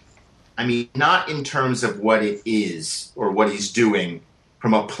say. I mean, not in terms of what it is or what he's doing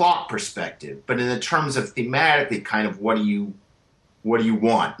from a plot perspective, but in the terms of thematically, kind of what do you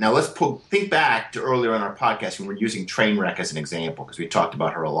want? Now, let's think back to earlier in our podcast when we were using Trainwreck as an example, because we talked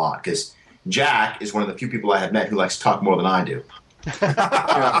about her a lot. Because Jack is one of the few people I have met who likes to talk more than I do.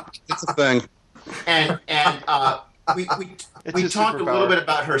 Yeah, it's a thing. And we talked a little bit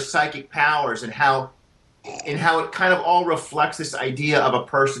about her psychic powers and how it kind of all reflects this idea of a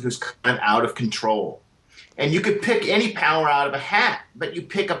person who's kind of out of control. And you could pick any power out of a hat, but you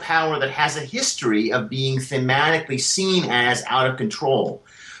pick a power that has a history of being thematically seen as out of control.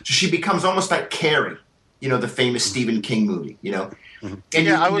 So she becomes almost like Carrie, the famous Stephen King movie, Mm-hmm. And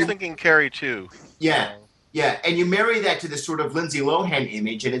I was thinking Carrie too. Yeah, and you marry that to this sort of Lindsay Lohan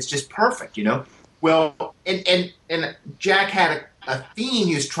image, and it's just perfect, Well, and Jack had a theme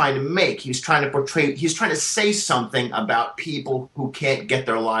he was trying to make. He was trying to portray, he was trying to say something about people who can't get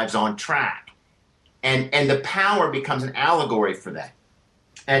their lives on track. And the power becomes an allegory for that.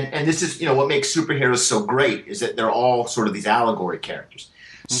 And this is, what makes superheroes so great is that they're all sort of these allegory characters.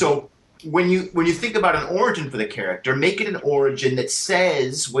 Mm-hmm. So when you think about an origin for the character, make it an origin that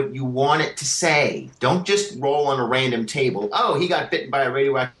says what you want it to say. Don't just roll on a random table. Oh, he got bitten by a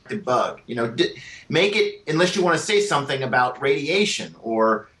radioactive bug. Make it, unless you want to say something about radiation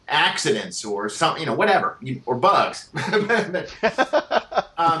or accidents or something, whatever, or bugs. The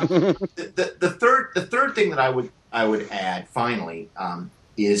third thing that I would add finally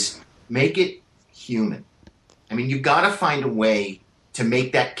is make it human. I mean, you've got to find a way to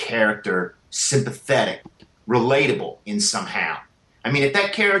make that character sympathetic, relatable in somehow. I mean, if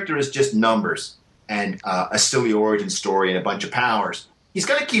that character is just numbers and a silly origin story and a bunch of powers, he's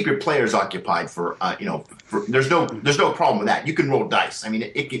going to keep your players occupied for there's no problem with that. You can roll dice. I mean,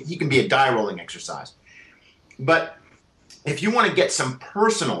 he can be a die rolling exercise. But if you want to get some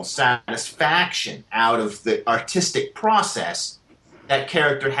personal satisfaction out of the artistic process, that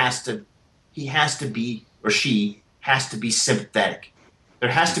character has to be, or she has to be sympathetic. There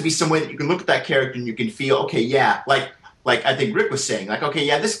has to be some way that you can look at that character and you can feel, okay, yeah, like I think Rick was saying, like, okay,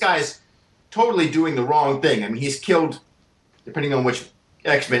 yeah, this guy's totally doing the wrong thing. I mean, he's killed, depending on which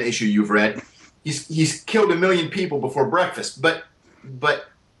X-Men issue you've read, he's killed 1 million people before breakfast. But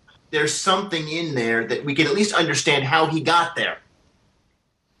there's something in there that we can at least understand how he got there.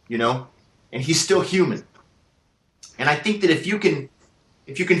 and he's still human. And I think that if you can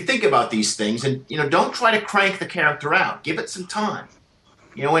think about these things and, don't try to crank the character out, give it some time,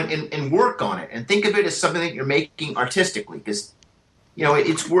 and work on it and think of it as something that you're making artistically because,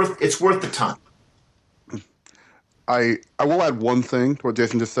 it's worth the time. I will add one thing to what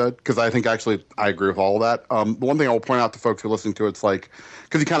Jason just said, because I think actually I agree with all of that. The one thing I will point out to folks who are listening to it's like,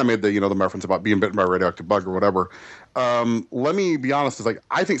 because he kind of made the the reference about being bitten by a radioactive bug or whatever. Let me be honest, is like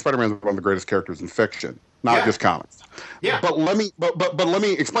I think Spider-Man is one of the greatest characters in fiction, not just comics. Yeah. But let me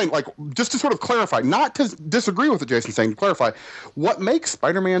explain, like, just to sort of clarify, not to disagree with what Jason's saying, to clarify, what makes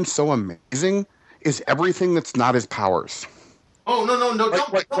Spider-Man so amazing is everything that's not his powers. Oh no!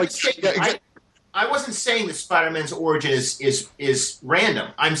 Don't mistake me. Exactly. I wasn't saying that Spider-Man's origin is random.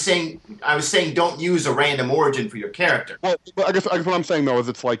 I was saying don't use a random origin for your character. Well, I guess what I'm saying though is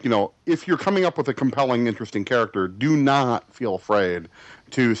it's like, if you're coming up with a compelling, interesting character, do not feel afraid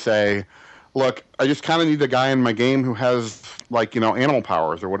to say, look, I just kind of need a guy in my game who has animal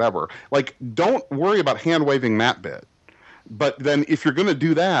powers or whatever. Like, don't worry about hand waving that bit. But then if you're going to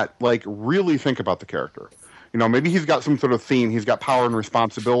do that, really think about the character. Maybe he's got some sort of theme. He's got power and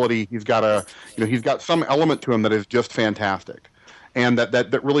responsibility. He's got he's got some element to him that is just fantastic, and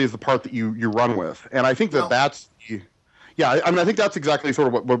that really is the part that you run with. And I think that's I think that's exactly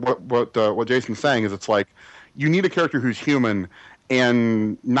sort of what Jason's saying is it's like you need a character who's human,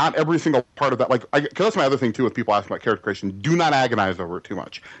 and not every single part of that. Because that's my other thing too with people asking about character creation. Do not agonize over it too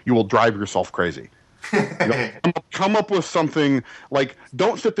much. You will drive yourself crazy. Come up with something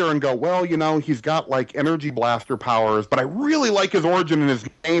don't sit there and go, well, he's got energy blaster powers, but I really like his origin and his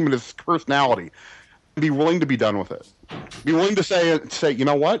name and his personality. Be willing to be done with it. Be willing to say, you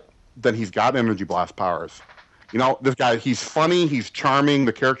know what? Then he's got energy blast powers. This guy, he's funny, he's charming,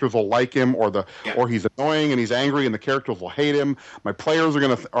 the characters will like him, or he's annoying and he's angry and the characters will hate him. My players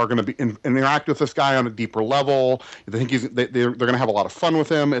are gonna be interact with this guy on a deeper level. They think they're gonna have a lot of fun with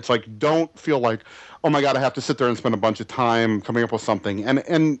him. It's like, don't feel like, oh my God, I have to sit there and spend a bunch of time coming up with something.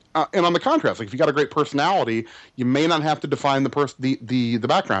 And on the contrast, if you got a great personality, you may not have to define the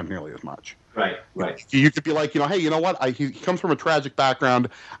background nearly as much. Right. You could be like, hey, you know what? He comes from a tragic background.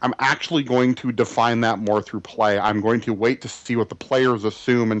 I'm actually going to define that more through play. I'm going to wait to see what the players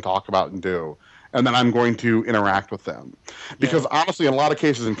assume and talk about and do. And then I'm going to interact with them. Because honestly, in a lot of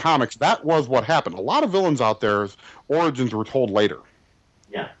cases in comics, that was what happened. A lot of villains out there's origins were told later.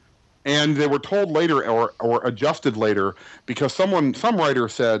 Yeah. And they were told later or adjusted later because some writer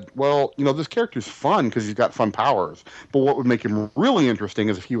said, well, this character's fun because he's got fun powers. But what would make him really interesting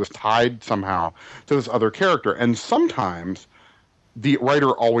is if he was tied somehow to this other character. And sometimes the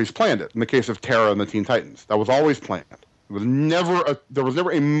writer always planned it. In the case of Terra and the Teen Titans, that was always planned. There was never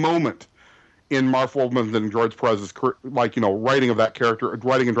a moment in Marv Wolfman's and George Perez's writing of that character,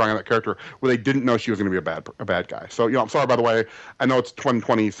 writing and drawing of that character, where they didn't know she was going to be a bad guy. So I'm sorry, by the way. I know it's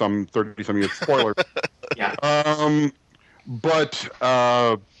 20 some 30 some years spoiler. Yeah. But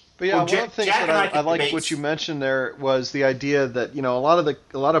yeah, one of the things that I liked what you mentioned there was the idea that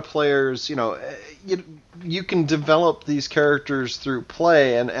a lot of players you can develop these characters through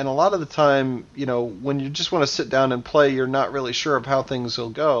play, and a lot of the time when you just want to sit down and play, you're not really sure of how things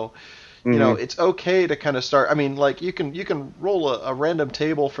will go. It's okay to kind of start. I mean, you can roll a random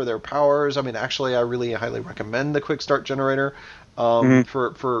table for their powers. I mean, actually, I really highly recommend the quick start generator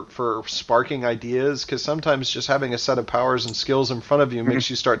for sparking ideas, because sometimes just having a set of powers and skills in front of you makes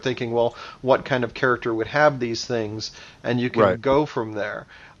you start thinking, well, what kind of character would have these things, and you can go from there.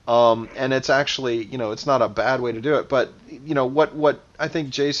 And it's actually, it's not a bad way to do it. But what I think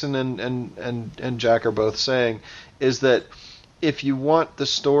Jason and Jack are both saying is that if you want the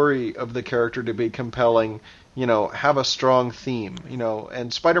story of the character to be compelling, have a strong theme,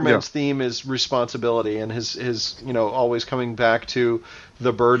 and Spider-Man's theme is responsibility, and his always coming back to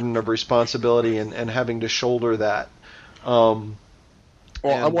the burden of responsibility and having to shoulder that.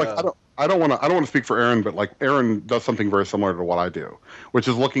 I don't want to speak for Aaron, but Aaron does something very similar to what I do, which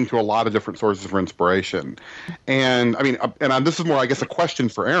is looking to a lot of different sources for inspiration. And I mean, this is more, I guess, a question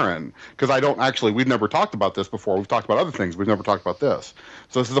for Aaron, because we've never talked about this before. We've talked about other things. We've never talked about this.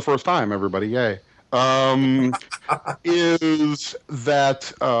 So this is the first time, everybody. Yay. Is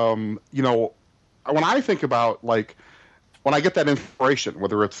that, when I think about when I get that inspiration,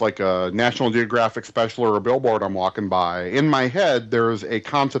 whether it's a National Geographic special or a billboard I'm walking by, in my head there's a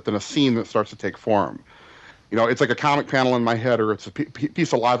concept and a scene that starts to take form. It's like a comic panel in my head, or it's a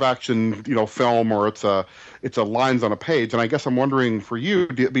piece of live action, film, or it's a lines on a page. And I guess I'm wondering for you,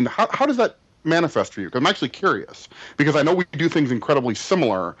 how does that manifest for you? Because I'm actually curious, because I know we do things incredibly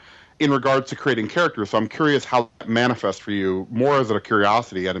similar. in regards to creating characters. So I'm curious how that manifests for you, more as a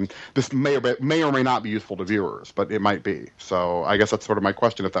curiosity. And this may or may not be useful to viewers, but it might be. So I guess that's sort of my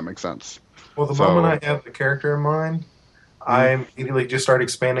question, if that makes sense. Well, the moment I have the character in mind, I immediately just start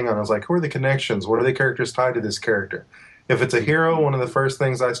expanding on it. I was like, who are the connections? What are the characters tied to this character? If it's a hero, one of the first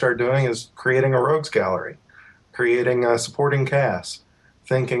things I start doing is creating a rogues gallery, creating a supporting cast,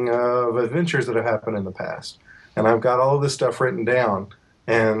 thinking of adventures that have happened in the past. And I've got all of this stuff written down,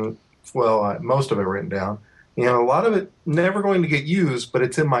 and, well, most of it written down. You know, a lot of it never going to get used, but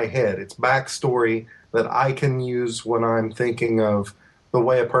it's in my head. It's backstory that I can use when I'm thinking of the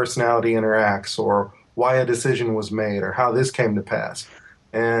way a personality interacts, or why a decision was made, or how this came to pass.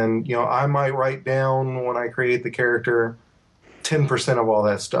 And, you know, I might write down when I create the character 10% of all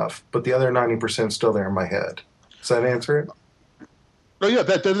that stuff, but the other 90% is still there in my head. Does that answer it? Oh, yeah,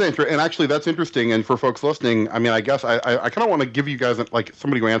 that does answer it. And actually, that's interesting. And for folks listening, I mean, I guess I kind of want to give you guys, like,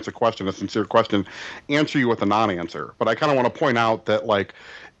 somebody who answers a question, a sincere question, answer you with a non-answer. But I kind of want to point out that, like,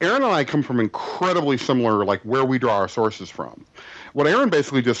 Aaron and I come from incredibly similar, like, where we draw our sources from. What Aaron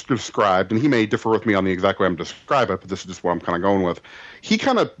basically just described, and he may differ with me on the exact way I'm describing it, but this is just what I'm kind of going with. He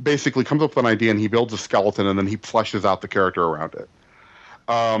kind of basically comes up with an idea, and he builds a skeleton, and then he fleshes out the character around it.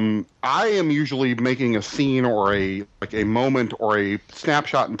 I am usually making a scene or a moment or a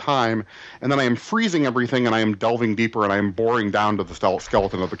snapshot in time, and then I am freezing everything, and I am delving deeper, and I am boring down to the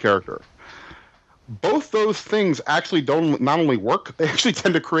skeleton of the character. Both those things actually don't not only work, they actually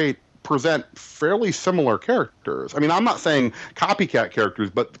tend to present fairly similar characters. I mean, I'm not saying copycat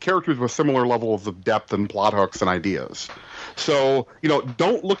characters, but characters with similar levels of depth and plot hooks and ideas. So, you know,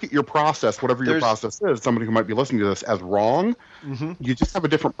 don't look at your process, whatever your process is, somebody who might be listening to this, as wrong. Mm-hmm. You just have a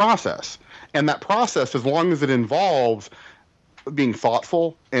different process. And that process, as long as it involves being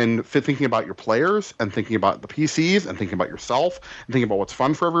thoughtful and thinking about your players and thinking about the PCs and thinking about yourself and thinking about what's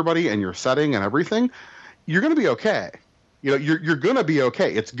fun for everybody and your setting and everything, you're going to be okay. You know, you're going to be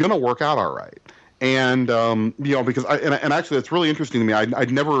okay. It's going to work out all right. And, you know, because and actually it's really interesting to me.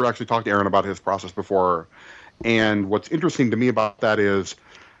 I'd never actually talked to Aaron about his process before. And what's interesting to me about that is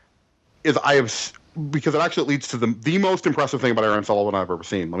I have, because it actually leads to the most impressive thing about Aaron Sullivan I've ever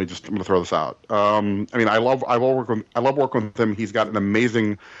seen. I'm going to throw this out. I mean, I love working with him. He's got an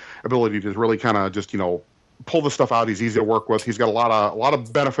amazing ability to really kind of just, you know, pull the stuff out. He's easy to work with. He's got a lot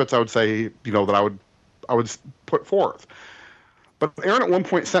of benefits, I would say, you know, that I would put forth. But Aaron at one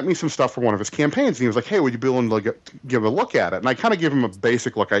point sent me some stuff for one of his campaigns, and he was like, hey, would you be willing to give a look at it? And I kind of gave him a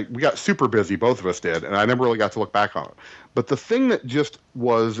basic look. We got super busy, both of us did, and I never really got to look back on it. But the thing that just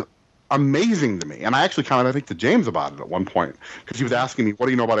was amazing to me, and I actually kind of think to James about it at one point, because he was asking me, what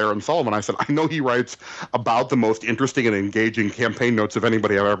do you know about Aaron Sullivan? I said, I know he writes about the most interesting and engaging campaign notes of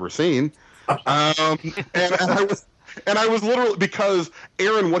anybody I've ever seen. And I was literally, because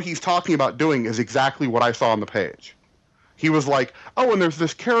Aaron, what he's talking about doing is exactly what I saw on the page. He was like, oh, and there's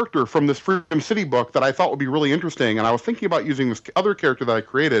this character from this Freedom City book that I thought would be really interesting, and I was thinking about using this other character that I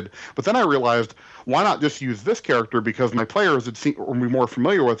created, but then I realized, why not just use this character, because my players would be more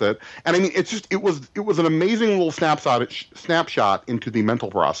familiar with it. And I mean, it was an amazing little snapshot into the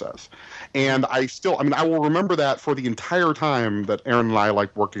mental process. And I will remember that for the entire time that Aaron and I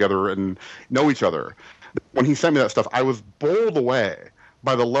work together and know each other. When he sent me that stuff, I was bowled away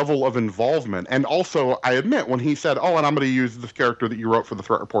by the level of involvement. And also, I admit, when he said, oh, and I'm going to use this character that you wrote for the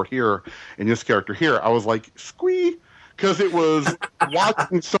threat report here and this character here, I was like, squee, because it was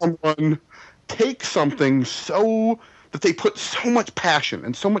watching someone take something so that they put so much passion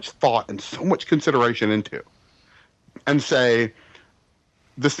and so much thought and so much consideration into and say,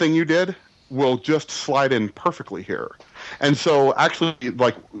 this thing you did will just slide in perfectly here. And so actually,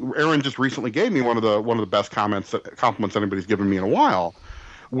 Aaron just recently gave me one of the best compliments anybody's given me in a while,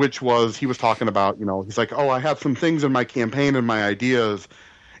 which was, he was talking about, you know, he's like, oh, I have some things in my campaign and my ideas,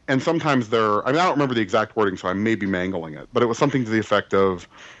 and sometimes I don't remember the exact wording, so I may be mangling it, but it was something to the effect of,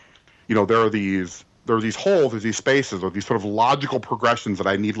 you know, there are these holes, there's these spaces, or these sort of logical progressions that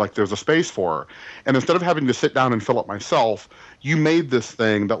I need, there's a space for. And instead of having to sit down and fill it myself, you made this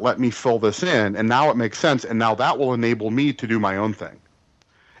thing that let me fill this in, and now it makes sense, and now that will enable me to do my own thing.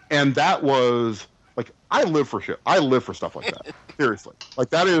 And that was, I live for shit. I live for stuff like that. Seriously.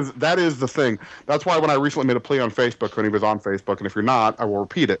 That is the thing. That's why when I recently made a plea on Facebook, when he was on Facebook, and if you're not, I will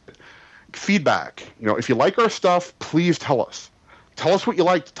repeat it. Feedback. You know, if you like our stuff, please tell us. Tell us what you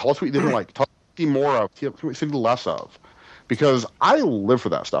liked. Tell us what you didn't like. Tell us what you see more of. Tell us what you see less of. Because I live for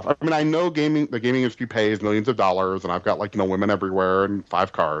that stuff. I mean, I know the gaming industry pays millions of dollars, and I've got, women everywhere and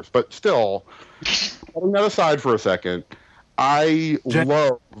 5 cars. But still, putting that aside for a second, I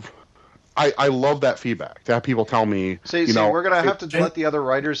I love that feedback to have people tell me. See, we're gonna have to let the other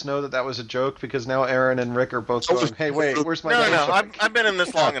writers know that was a joke, because now Aaron and Rick are both going, "Hey, wait, where's my?" No. I've been in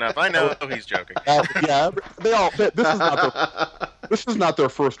this long enough. I know he's joking. Yeah, this is not their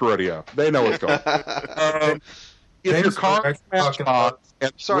first rodeo. They know what's going on. If your car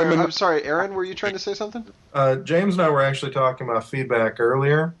I'm sorry, Aaron, were you trying to say something? James and I were actually talking about feedback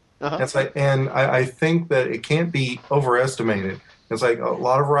earlier. And I think that it can't be overestimated. It's like a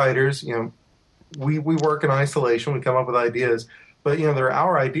lot of writers, we work in isolation, we come up with ideas, but they're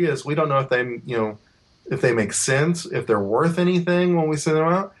our ideas. We don't know if they make sense, if they're worth anything when we send them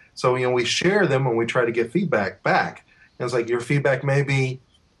out. So we share them and we try to get feedback back. And it's like your feedback may be,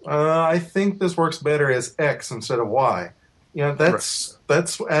 I think this works better as X instead of Y. That's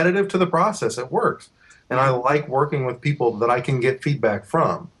additive to the process. It works, and I like working with people that I can get feedback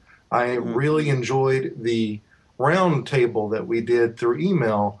from. I really enjoyed the roundtable that we did through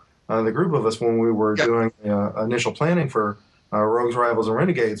email, the group of us, when we were doing initial planning for Rogues, Rivals, and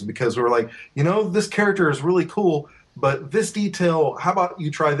Renegades, because we were like, this character is really cool, but this detail, how about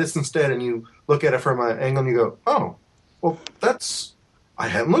you try this instead? And you look at it from an angle and you go, oh, well, I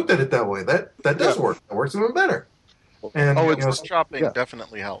hadn't looked at it that way. That does work. That works even better. And shopping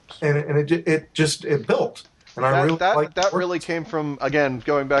definitely helps. And it built. And that really came from, again,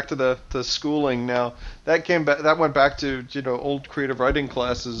 going back to the schooling now. That went back to old creative writing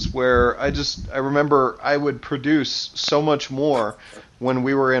classes, where I remember I would produce so much more when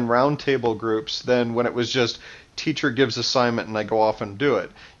we were in roundtable groups than when it was just teacher gives assignment and I go off and do it.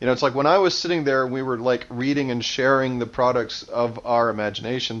 It's like when I was sitting there, we were like reading and sharing the products of our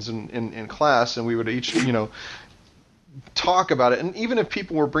imaginations in class, and we would each talk about it. And even if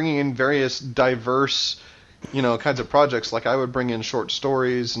people were bringing in various diverse kinds of projects, like I would bring in short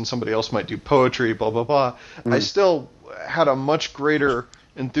stories and somebody else might do poetry, blah, blah, blah. I still had a much greater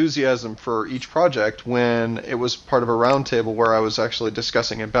enthusiasm for each project when it was part of a roundtable where I was actually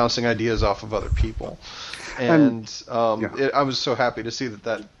discussing and bouncing ideas off of other people. And I was so happy to see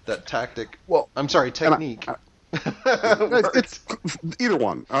that tactic. Well, I'm sorry, technique. It's either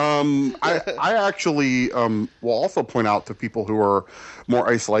one. I actually will also point out to people who are more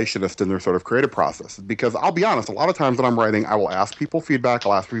isolationist in their sort of creative process, because I'll be honest, a lot of times when I'm writing, I will ask people feedback,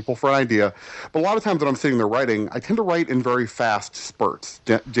 I'll ask people for an idea, but a lot of times when I'm sitting there writing, I tend to write in very fast spurts.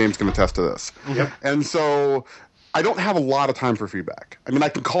 James can attest to this. Yep. And so I don't have a lot of time for feedback. I mean, I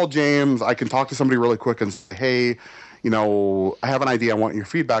can call James, I can talk to somebody really quick and say, hey, I have an idea, I want your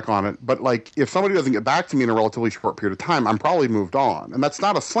feedback on it. But, if somebody doesn't get back to me in a relatively short period of time, I'm probably moved on. And that's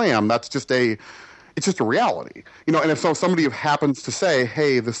not a slam, that's just it's just a reality. And if somebody happens to say,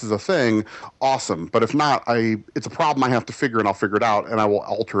 hey, this is a thing, awesome. But if not, it's a problem I have to figure, and I'll figure it out, and I will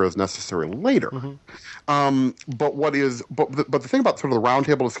alter as necessary later. But the thing about sort of the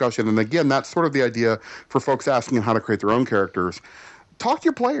roundtable discussion, and again, that's sort of the idea for folks asking how to create their own characters, talk to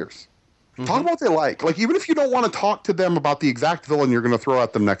your players. Talk about what they like. Even if you don't want to talk to them about the exact villain you're going to throw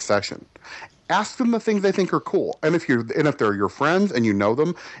at them next session, ask them the things they think are cool. And if they're your friends and you know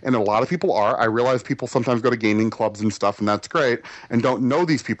them, and a lot of people are, I realize people sometimes go to gaming clubs and stuff, and that's great, and don't know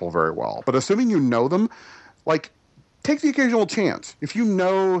these people very well. But assuming you know them, take the occasional chance. If you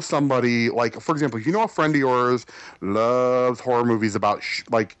know somebody, for example, if you know a friend of yours loves horror movies about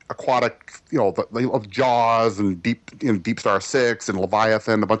aquatic, they love Jaws and Deep Star 6 and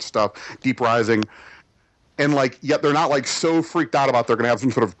Leviathan, a bunch of stuff, Deep Rising, and yet they're not so freaked out about they're going to have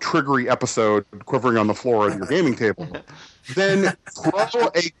some sort of triggery episode quivering on the floor at your gaming table, then throw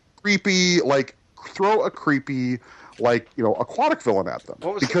a creepy aquatic villain at them.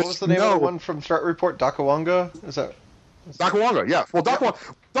 What was the name of the one from Threat Report? Dakawanga? Is that? Dakawanga, yeah. Well,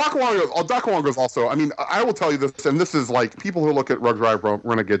 Dakawanga is also, I will tell you this, and this is people who look at Rogues, Rivals,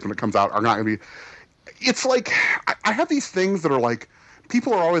 Renegades when it comes out are not going to be, it's I have these things that are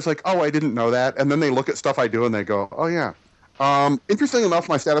people are always oh, I didn't know that, and then they look at stuff I do and they go, oh yeah. Interesting enough,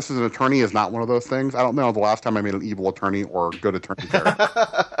 my status as an attorney is not one of those things. I don't know the last time I made an evil attorney or good attorney character.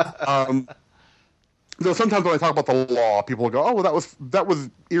 Though sometimes when I talk about the law, people will go, oh, well, that was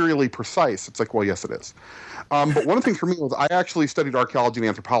eerily precise. It's well, yes, it is. But one of the things for me was I actually studied archaeology and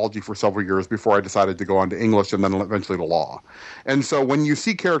anthropology for several years before I decided to go on to English and then eventually to law. And so when you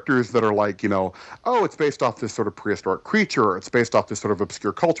see characters that are oh, it's based off this sort of prehistoric creature, or it's based off this sort of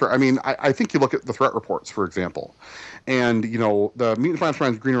obscure culture, I think you look at the threat reports, for example. And, the Mutant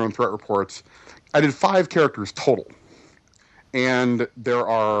Plants Green Room threat reports, I did 5 characters total. And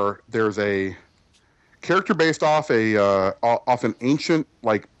there's a character based off an ancient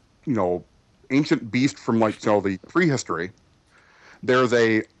ancient beast from the prehistory. There's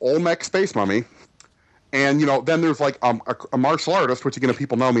a Olmec space mummy, And, then there's like a martial artist, which again, if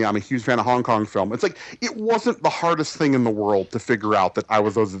people know me, I'm a huge fan of Hong Kong film. It's like, it wasn't the hardest thing in the world to figure out that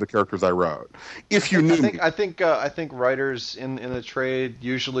those are the characters I wrote. If you knew me. I think writers in the trade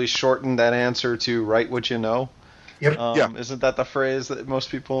usually shorten that answer to write what you know. Yep. Isn't that the phrase that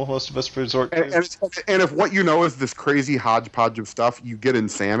most of us resort to? And if what you know is this crazy hodgepodge of stuff, you get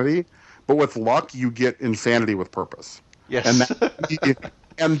insanity. But with luck, you get insanity with purpose. Yes.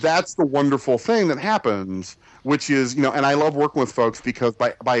 And that's the wonderful thing that happens, which is, and I love working with folks because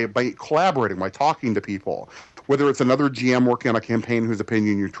by collaborating, by talking to people, whether it's another GM working on a campaign whose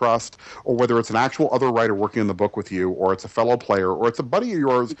opinion you trust, or whether it's an actual other writer working on the book with you, or it's a fellow player, or it's a buddy of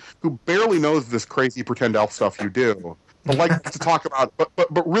yours who barely knows this crazy pretend elf stuff you do, but likes to talk about,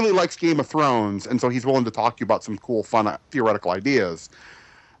 but really likes Game of Thrones, and so he's willing to talk to you about some cool, fun, theoretical ideas.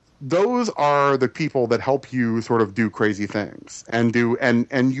 Those are the people that help you sort of do crazy things and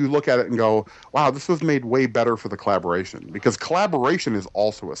you look at it and go, wow, this was made way better for the collaboration, because collaboration is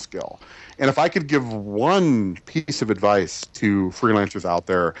also a skill. And if I could give one piece of advice to freelancers out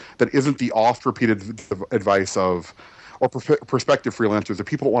there that isn't the oft-repeated advice of, or prospective freelancers, or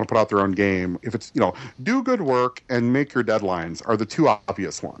people that want to put out their own game, if it's, do good work and make your deadlines are the two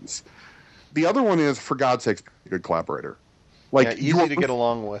obvious ones. The other one is, for God's sakes, be a good collaborator. Easy to get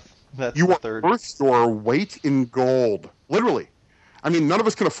along with. That's you the are third. worth your weight in gold. Literally. I mean, none of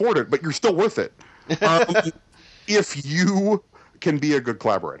us can afford it, but you're still worth it. If you can be a good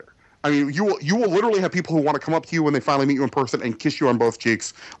collaborator. I mean, you will literally have people who want to come up to you when they finally meet you in person and kiss you on both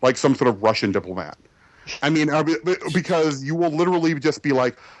cheeks like some sort of Russian diplomat. I mean, because you will literally just be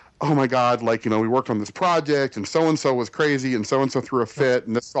like, oh my God, we worked on this project and so was crazy and so threw a fit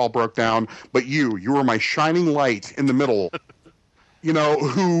and this all broke down. But you were my shining light in the middle,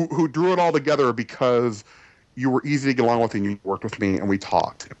 who drew it all together because you were easy to get along with and you worked with me and we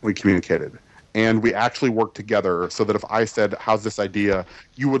talked, we communicated. And we actually worked together so that if I said, how's this idea,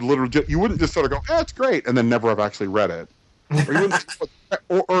 you wouldn't just sort of go, it's great, and then never have actually read it. Or you wouldn't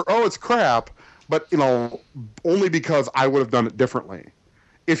or oh, it's crap, but, only because I would have done it differently.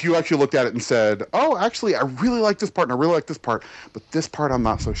 If you actually looked at it and said, oh, actually, I really like this part and I really like this part, but this part I'm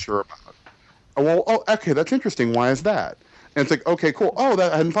not so sure about. Okay, that's interesting. Why is that? And it's like, okay, cool. Oh,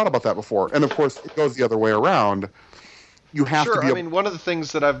 I hadn't thought about that before. And, of course, it goes the other way around. You have to be I mean, one of the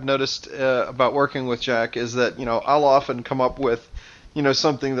things that I've noticed about working with Jack is that, I'll often come up with,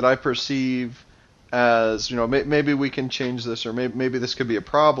 something that I perceive as, maybe we can change this, or maybe this could be a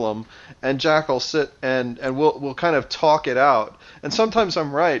problem, and Jack will sit and we'll kind of talk it out. And sometimes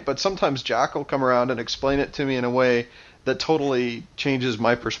I'm right, but sometimes Jack will come around and explain it to me in a way that totally changes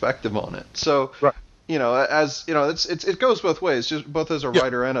my perspective on it. So, right. It goes both ways, just both as a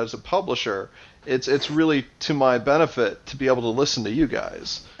writer and as a publisher. It's really to my benefit to be able to listen to you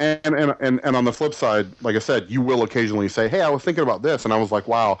guys. And on the flip side, like I said, you will occasionally say, hey, I was thinking about this, and I was like,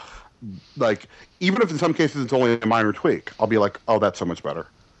 wow, even if in some cases it's only a minor tweak, I'll be like, oh, that's so much better.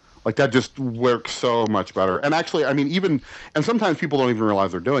 That just works so much better. And actually, I mean, and sometimes people don't even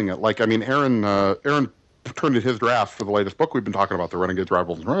realize they're doing it. Aaron turned in his draft for the latest book we've been talking about, The Renegades,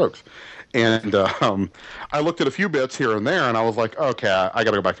 Rivals, and Rogues. And I looked at a few bits here and there, and I was like, okay, I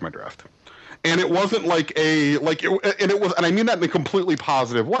got to go back to my draft. And it wasn't and I mean that in a completely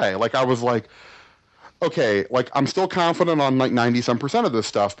positive way. I was like, okay, I'm still confident on 90% of this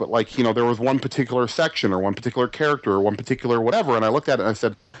stuff, but there was one particular section or one particular character or one particular whatever, and I looked at it and I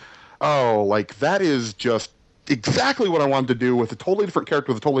said, oh, that is just exactly what I wanted to do with a totally different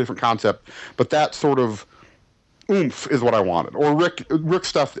character with a totally different concept, but that sort of oomph is what I wanted. Or Rick's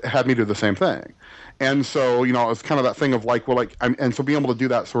stuff had me do the same thing. And so, it's kind of that thing of and so being able to do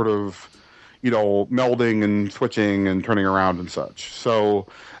that sort of, melding and switching and turning around and such. So,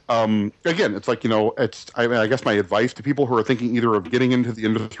 again, it's I guess my advice to people who are thinking either of getting into the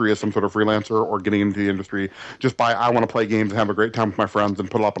industry as some sort of freelancer or getting into the industry just I want to play games and have a great time with my friends and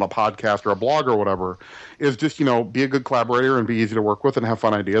put it up on a podcast or a blog or whatever, is just, be a good collaborator and be easy to work with and have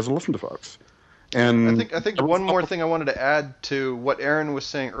fun ideas and listen to folks. And I think one more thing I wanted to add to what Aaron was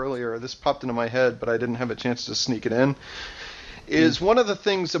saying earlier, this popped into my head, but I didn't have a chance to sneak it in, is one of the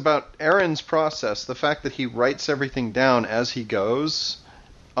things about Aaron's process, the fact that he writes everything down as he goes,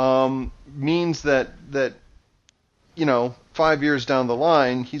 means that 5 years down the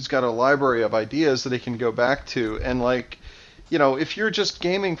line, he's got a library of ideas that he can go back to. And if you're just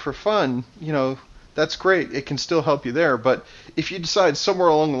gaming for fun, that's great. It can still help you there. But if you decide somewhere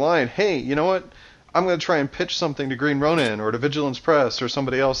along the line, hey, you know what? I'm going to try and pitch something to Green Ronin or to Vigilance Press or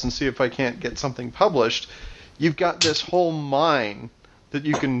somebody else and see if I can't get something published, you've got this whole mine that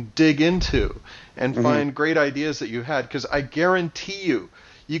you can dig into and find great ideas that you had. Because I guarantee you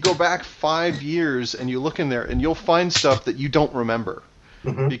you go back 5 years and you look in there and you'll find stuff that you don't remember.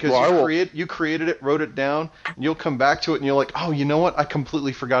 Mm-hmm. Because you created it, wrote it down, and you'll come back to it and you're like, oh, you know what? I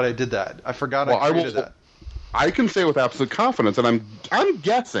completely forgot I did that. I forgot I created that. I can say with absolute confidence, and I'm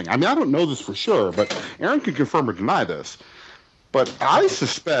guessing. I mean, I don't know this for sure, but Aaron can confirm or deny this. But I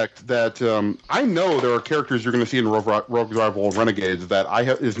suspect that I know there are characters you're going to see in Rogue Rival and Renegades that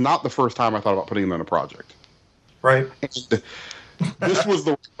is not the first time I thought about putting them in a project. Right. And this was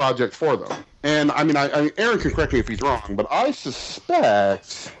the project for them. And I mean, Aaron can correct me if he's wrong, but I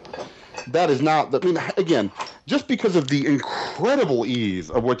suspect that is not. I mean, again, just because of the incredible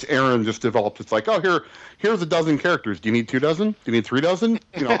ease of which Aaron just developed, it's like, oh, here's a dozen characters. Do you need 2 dozen? Do you need 3 dozen?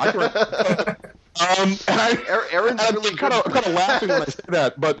 You know, I can. Aaron's really kind of laughing when I say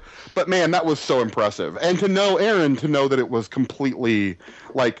that, but man, that was so impressive. And to know Aaron, to know that it was completely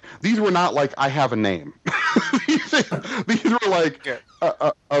like these were not like I have a name. these were like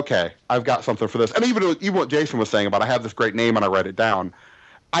okay, I've got something for this. And even what Jason was saying about I have this great name and I write it down.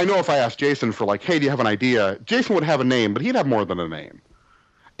 I know if I asked Jason for like, hey, do you have an idea? Jason would have a name, but he'd have more than a name.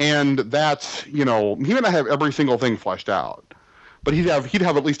 And that's, you know, he may not have every single thing fleshed out, but he'd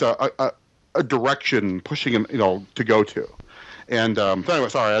have at least a direction pushing him, you know, to go to. And so anyway,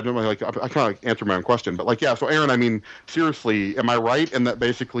 sorry, I kind of answered my own question, but like, yeah. So Aaron, I mean, seriously, am I right in that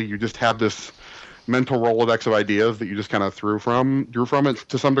basically you just have this mental Rolodex of ideas that you just kind of drew from it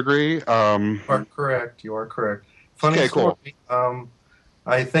to some degree? You are correct. You are correct. Funny story. Cool.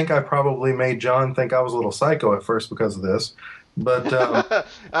 I think I probably made John think I was a little psycho at first because of this, but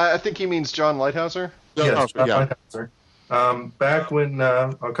I think he means John Lighthouser. Yes, John Lighthouser. Back when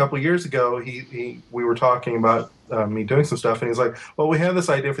a couple of years ago, we were talking about me doing some stuff, and he's like, "Well, we have this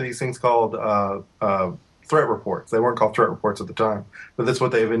idea for these things called threat reports. They weren't called threat reports at the time, but that's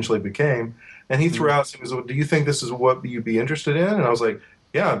what they eventually became." And he threw out, he was, "Do you think this is what you'd be interested in?" And I was like,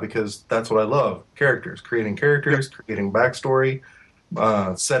 "Yeah, because that's what I love: creating characters, creating backstory."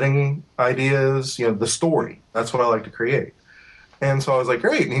 Setting ideas, you know, the story. That's what I like to create. And so I was like,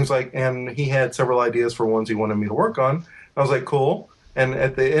 great. And he was like, and he had several ideas for ones he wanted me to work on. I was like, cool. And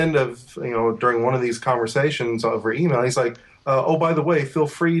at the end of, you know, during one of these conversations over email, he's like, oh, by the way, feel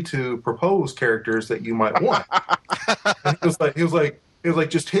free to propose characters that you might want. And he was like,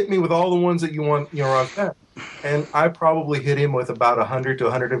 just hit me with all the ones that you want, you know, around that. And I probably hit him with about 100 to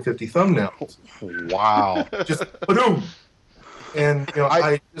 150 thumbnails. Wow. Just boom. And you know,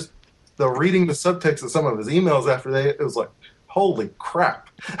 I just reading the subtext of some of his emails after that, it was like, holy crap!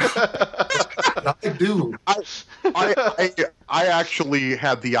 I actually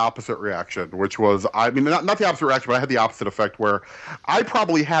had the opposite reaction, which was, I mean, not the opposite reaction, but I had the opposite effect where I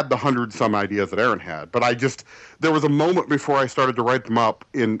probably had the 100-some ideas that Aaron had, but there was a moment before I started to write them up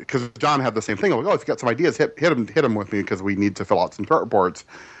because John had the same thing. I was like, oh, if you got some ideas, hit him with me because we need to fill out some threat reports.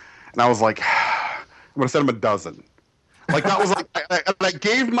 And I was like, I'm going to send him a dozen. Like that was like, I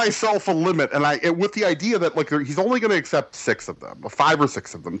gave myself a limit, and with the idea that like he's only going to accept 6 of them, 5 or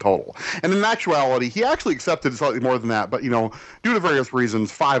 6 of them total. And in actuality, he actually accepted slightly more than that, but you know, due to various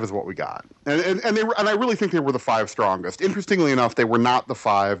reasons, 5 is what we got. And I really think they were the 5 strongest. Interestingly enough, they were not the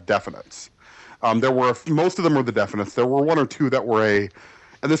 5 definites. Most of them were the definites. There were 1 or 2 that were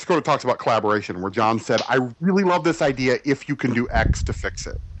and this sort of talks about collaboration, where John said, I really love this idea if you can do X to fix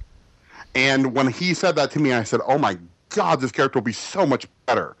it. And when he said that to me, I said, oh my God, this character will be so much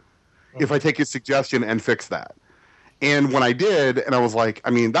better if I take his suggestion and fix that. And when I did, and I was like, I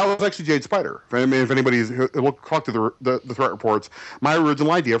mean, that was actually Jade Spider. I mean, if anybody's talked to the threat reports, my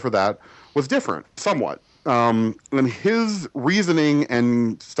original idea for that was different, somewhat. And his reasoning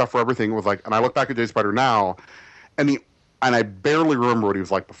and stuff for everything was like, and I look back at Jade Spider now, and I barely remember what he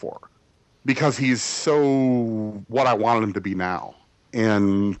was like before, because he's so what I wanted him to be now.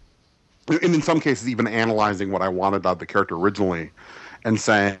 And in some cases, even analyzing what I wanted out of the character originally and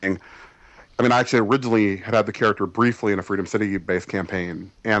saying, I mean, I actually originally had the character briefly in a Freedom City-based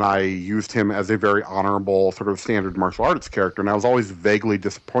campaign, and I used him as a very honorable sort of standard martial arts character, and I was always vaguely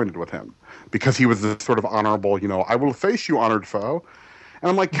disappointed with him because he was this sort of honorable, you know, I will face you, honored foe. And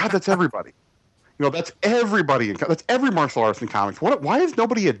I'm like, God, that's everybody. You know, that's everybody. That's every martial artist in comics. Why is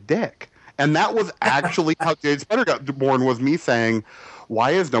nobody a dick? And that was actually how Jade Spider got born, was me saying,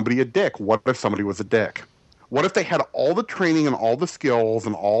 why is nobody a dick? What if somebody was a dick? What if they had all the training and all the skills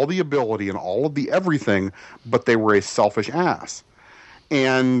and all the ability and all of the everything, but they were a selfish ass?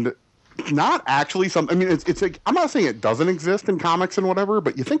 And not actually I mean, it's like, I'm not saying it doesn't exist in comics and whatever,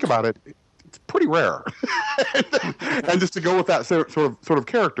 but you think about it, it's pretty rare. And just to go with that sort of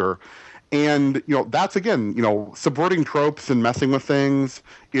character. And, you know, that's, again, you know, subverting tropes and messing with things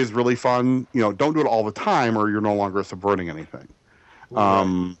is really fun. You know, don't do it all the time or you're no longer subverting anything.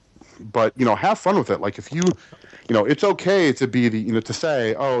 But have fun with it. Like if it's okay to be to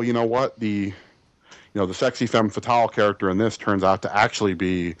say, oh, you know what, the sexy femme fatale character in this turns out to actually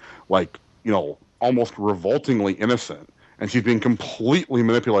be like, almost revoltingly innocent, and she's being completely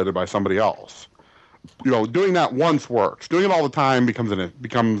manipulated by somebody else. Doing that once works. Doing it all the time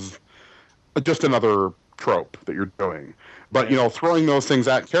becomes just another trope that you're doing. But throwing those things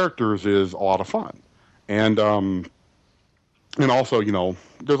at characters is a lot of fun, and also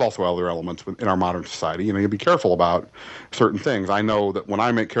there's also other elements in our modern society. You be careful about certain things. I know that when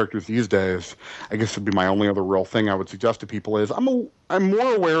I make characters these days, I guess it'd be my only other real thing I would suggest to people is I'm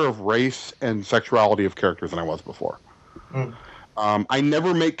more aware of race and sexuality of characters than I was before. I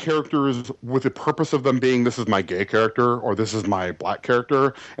never make characters with the purpose of them being this is my gay character or this is my black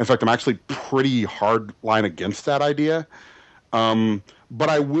character. In fact, I'm actually pretty hard line against that idea. But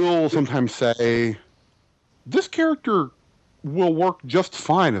I will sometimes say this character will work just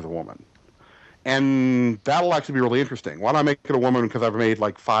fine as a woman. And that'll actually be really interesting. Why don't I make it a woman because I've made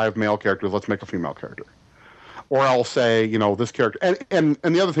like 5 male characters, let's make a female character. Or I'll say, this character... And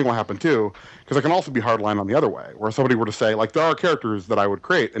the other thing will happen, too, because I can also be hardline on the other way, where somebody were to say, like, there are characters that I would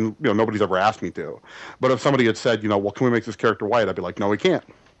create, and, nobody's ever asked me to. But if somebody had said, well, can we make this character white? I'd be like, no, we can't.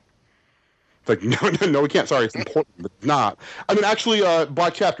 It's like, no, we can't. Sorry, it's important, but it's not. I mean, actually,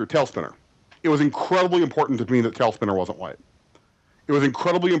 Black Chapter, Tailspinner. It was incredibly important to me that Tailspinner wasn't white. It was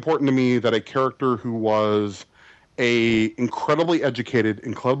incredibly important to me that a character who was a incredibly educated,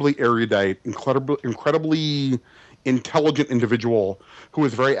 incredibly erudite, incredibly intelligent individual who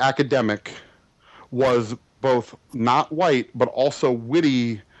was very academic was both not white but also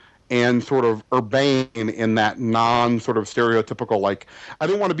witty and sort of urbane in that non-sort of stereotypical, like, I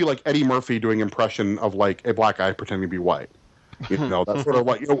didn't want to be like Eddie Murphy doing impression of like a black guy pretending to be white. That's sort of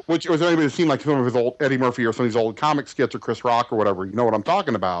like, which was anybody that seemed like some of his old Eddie Murphy or some of his old comic skits or Chris Rock or whatever, you know what I'm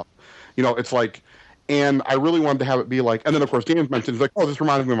talking about. It's like, and I really wanted to have it be like, and then of course James mentioned, he's like, oh, this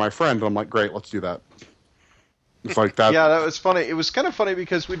reminds me of my friend. And I'm like, great, let's do that. It's like that. Yeah, that was funny. It was kind of funny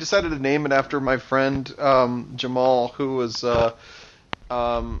because we decided to name it after my friend Jamal, who was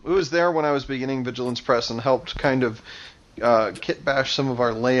there when I was beginning Vigilance Press and helped kind of kit bash some of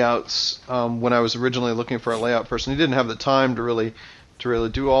our layouts when I was originally looking for a layout person. He didn't have the time to really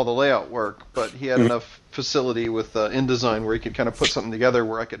do all the layout work, but he had enough facility with InDesign where he could kind of put something together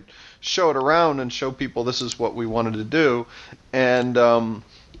where I could show it around and show people this is what we wanted to do. And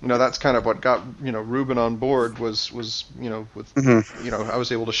that's kind of what got Ruben on board was with I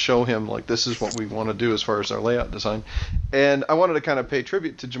was able to show him like this is what we want to do as far as our layout design. And I wanted to kind of pay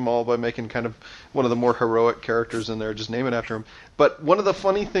tribute to Jamal by making kind of one of the more heroic characters in there, just name it after him. But one of the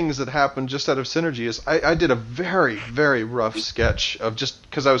funny things that happened just out of synergy is I did a very, very rough sketch of just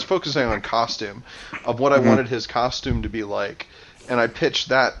because I was focusing on costume of what I wanted his costume to be like, and I pitched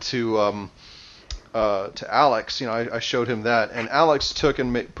that to Alex. I showed him that, and Alex took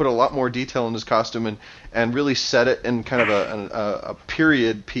and put a lot more detail in his costume and really set it in kind of a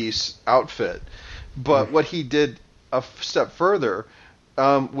period piece outfit. But what he did a step further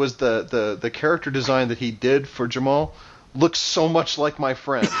was the character design that he did for Jamal looks so much like my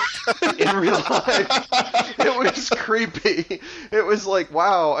friend in real life. It was creepy. It was like,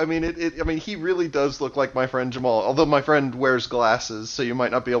 wow. I mean, he really does look like my friend Jamal. Although my friend wears glasses, so you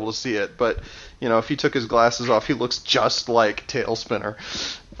might not be able to see it. But if he took his glasses off, he looks just like Tailspinner.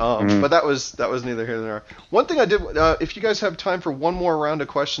 But that was neither here nor there. One thing I did, if you guys have time for one more round of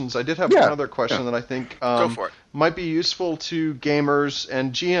questions, I did have one other question that I think Go for it. might be useful to gamers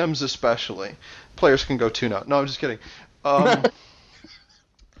and GMs especially. Players can go too now. No, I'm just kidding. And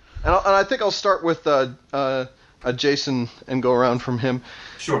I think I'll start with Jason and go around from him.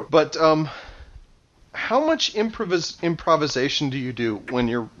 Sure. But how much improvisation do you do when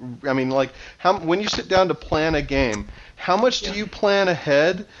you're? I mean, like, when you sit down to plan a game, how much do you plan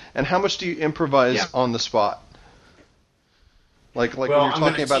ahead, and how much do you improvise on the spot? Like when you're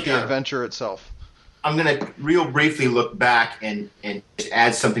talking about the adventure itself. I'm going to real briefly look back and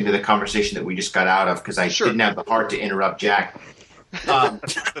add something to the conversation that we just got out of because I didn't have the heart to interrupt Jack. Well,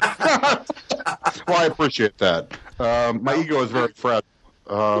 I appreciate that. My ego is very fragile.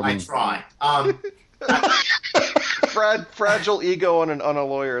 I try. Fragile ego on a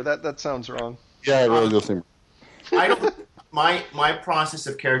lawyer. That sounds wrong. Yeah, it really does seem. I don't. My process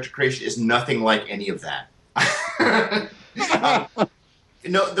of character creation is nothing like any of that.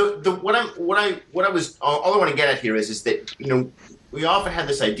 No, all I want to get at here is that we often had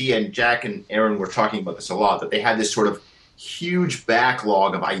this idea, and Jack and Aaron were talking about this a lot, that they had this sort of huge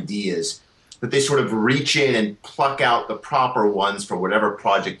backlog of ideas that they sort of reach in and pluck out the proper ones for whatever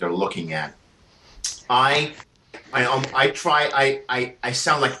project they're looking at. I I try. I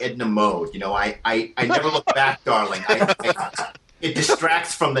sound like Edna Mode. You know, I never look back, darling. It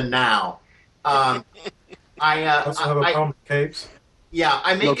distracts from the now. Also have a problem with capes. Yeah,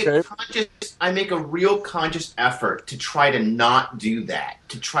 I make Okay. I make a real conscious effort to try to not do that.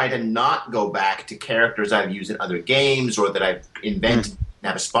 To try to not go back to characters I've used in other games or that I've invented and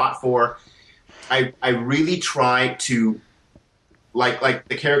have a spot for. I really try to, like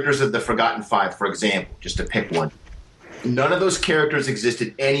the characters of the Forgotten Five, for example, just to pick one. None of those characters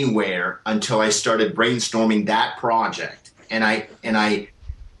existed anywhere until I started brainstorming that project, and I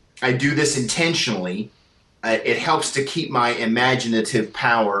do this intentionally. It helps to keep my imaginative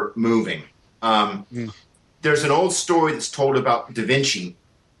power moving. There's an old story that's told about Da Vinci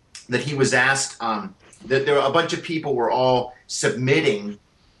that he was asked that there were a bunch of people were all submitting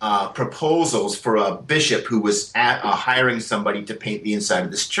proposals for a bishop who was hiring somebody to paint the inside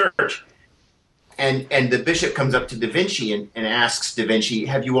of this church. And the bishop comes up to Da Vinci and asks Da Vinci,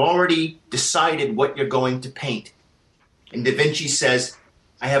 have you already decided what you're going to paint? And Da Vinci says,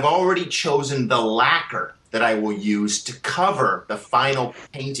 I have already chosen the lacquer that I will use to cover the final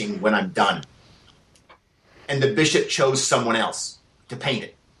painting when I'm done. And the bishop chose someone else to paint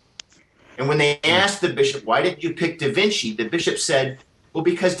it. And when they asked the bishop, why did you pick Da Vinci? The bishop said, well,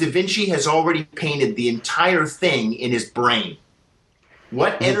 because Da Vinci has already painted the entire thing in his brain.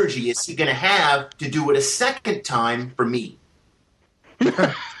 What energy is he going to have to do it a second time for me?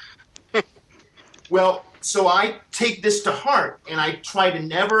 Well, so I take this to heart, and I try to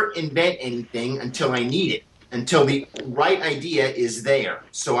never invent anything until I need it, until the right idea is there.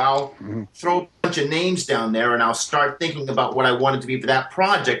 So I'll throw a bunch of names down there, and I'll start thinking about what I want it to be for that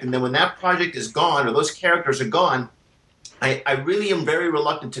project. And then when that project is gone, or those characters are gone, I really am very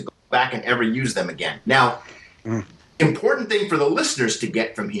reluctant to go back and ever use them again. Now, important thing for the listeners to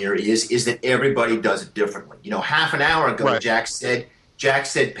get from here is that everybody does it differently. You know, half an hour ago, Right. Jack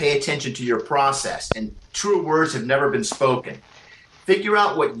said, pay attention to your process. And truer words have never been spoken. Figure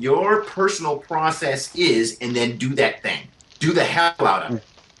out what your personal process is and then do that thing. Do the hell out of it,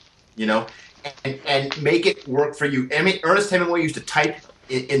 you know, and make it work for you. I mean, Ernest Hemingway used to type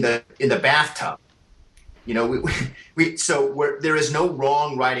in the bathtub. You know, there is no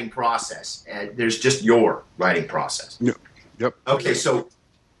wrong writing process. There's just your writing process. Yep. Okay, so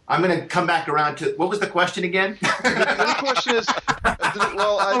I'm going to come back around to what was the question again? The question is,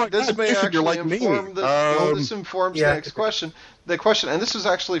 this may Jason, actually you're like me. inform this informs the next question. The question, and this was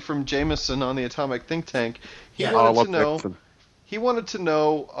actually from Jameson on the Atomic Think Tank. He wanted to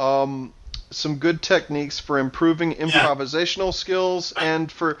know some good techniques for improving improvisational skills,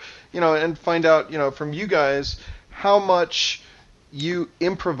 and for and find out from you guys how much you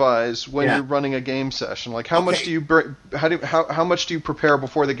improvise when you're running a game session. Like how much do you how much do you prepare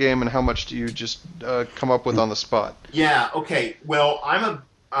before the game, and how much do you just come up with on the spot? Yeah. Okay. Well, I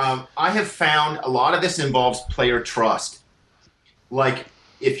have found a lot of this involves player trust. Like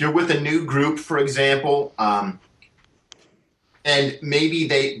if you're with a new group, for example, and maybe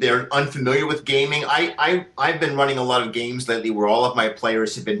they're unfamiliar with gaming. I've been running a lot of games lately where all of my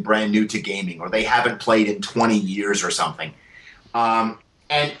players have been brand new to gaming, or they haven't played in 20 years or something. And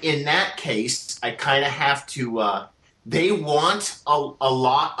in that case, I kind of have to. They want a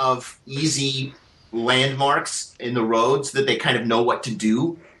lot of easy landmarks in the roads that they kind of know what to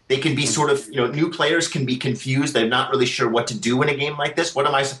do. They can be sort of, new players can be confused. They're not really sure what to do in a game like this. What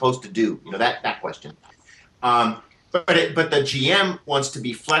am I supposed to do? That question. But the GM wants to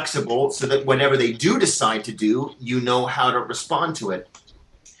be flexible so that whenever they do decide to do, you know how to respond to it.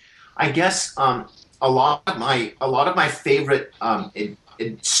 I guess a lot of my favorite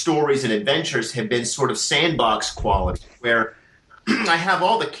stories and adventures have been sort of sandbox quality, where I have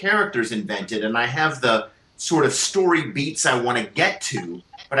all the characters invented and I have the sort of story beats I want to get to,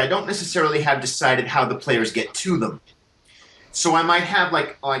 but I don't necessarily have decided how the players get to them. So I might have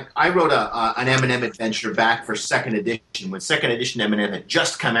like I wrote an M&M adventure back for second edition when second edition M&M had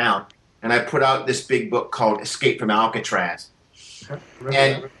just come out, and I put out this big book called Escape from Alcatraz.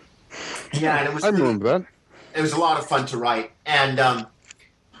 And it was I remember that. It was a lot of fun to write, and I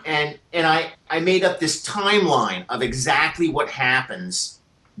made up this timeline of exactly what happens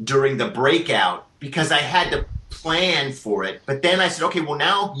during the breakout because I had to plan for it. But then I said, okay, well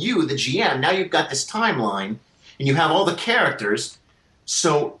now you, the GM, now you've got this timeline. And you have all the characters,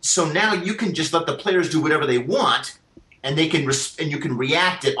 so now you can just let the players do whatever they want, and they can and you can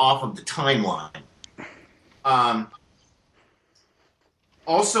react it off of the timeline.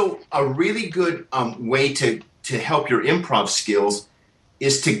 Also, a really good way to help your improv skills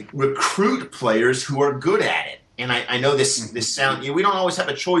is to recruit players who are good at it. And I know this sound. We don't always have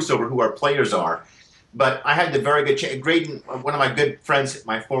a choice over who our players are, But I had the very good chance. Graydon, one of my good friends,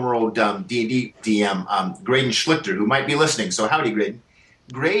 my former old D&D DM, Graydon Schlichter, who might be listening. So howdy, Graydon.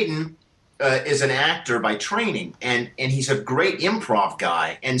 Graydon is an actor by training, and he's a great improv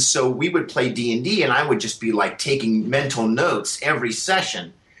guy. And so we would play D&D, and I would just be like taking mental notes every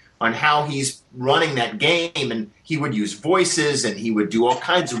session on how he's running that game, and he would use voices, and he would do all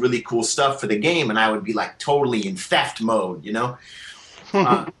kinds of really cool stuff for the game, and I would be like totally in theft mode, you know?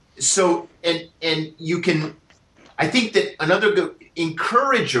 So, and you can, I think that another good,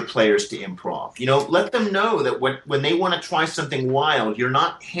 encourage your players to improv. You know, let them know that when they want to try something wild, you're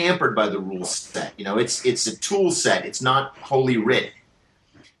not hampered by the rule set. You know, it's a tool set. It's not holy writ.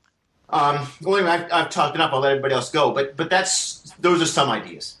 Well, anyway, I've talked enough. I'll let everybody else go. But those are some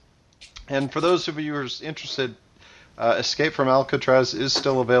ideas. And for those of you who are interested, Escape from Alcatraz is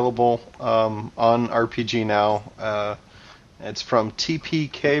still available on RPG Now. It's from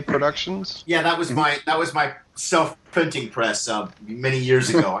TPK Productions. Yeah, that was my self-printing press many years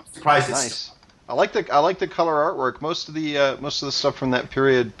ago. I'm surprised it's nice. I like the color artwork. Most of the stuff from that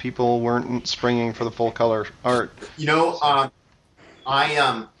period, people weren't springing for the full color art. You know,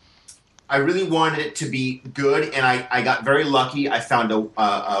 I really wanted it to be good, and I got very lucky. I found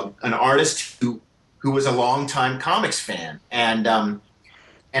an artist who was a longtime comics fan, and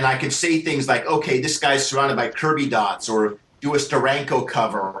I could say things like, "Okay, this guy's surrounded by Kirby dots," or do a Steranko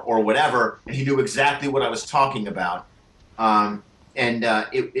cover or whatever, and he knew exactly what I was talking about.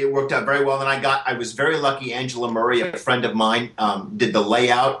 It worked out very well. And I was very lucky. Angela Murray, a friend of mine, did the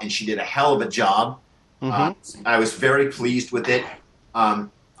layout, and she did a hell of a job. Mm-hmm. I was very pleased with it.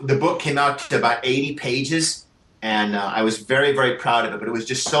 The book came out to about 80 pages, and I was very, very proud of it, but it was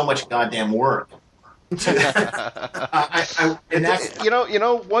just so much goddamn work. Once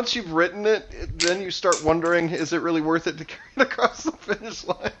you've written it, then you start wondering, is it really worth it to carry it across the finish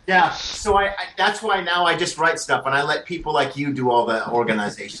line? Yeah, so I that's why now I just write stuff, and I let people like you do all the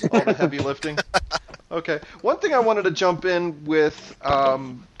organization. All the heavy lifting? Okay. One thing I wanted to jump in with,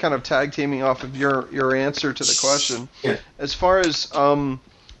 kind of tag teaming off of your answer to the question, yeah. As far as,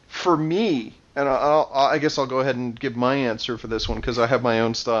 for me, and I guess I'll go ahead and give my answer for this one, because I have my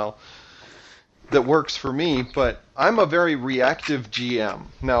own style that works for me, but I'm a very reactive GM.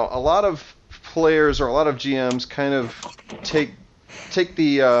 Now, a lot of players or a lot of GMs kind of take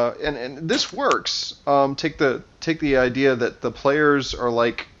the and this works. Take the idea that the players are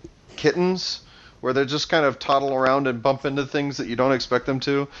like kittens, where they just kind of toddle around and bump into things that you don't expect them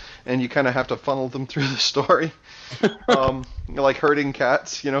to, and you kind of have to funnel them through the story, like herding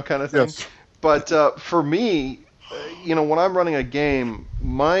cats, kind of thing. Yes. But for me, when I'm running a game,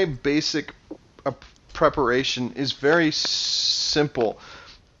 my basic preparation is very simple.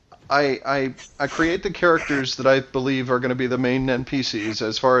 I create the characters that I believe are going to be the main NPCs,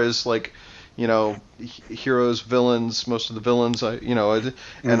 as far as heroes, villains, most of the villains,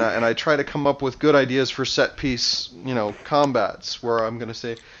 and I try to come up with good ideas for set piece, combats where I'm going to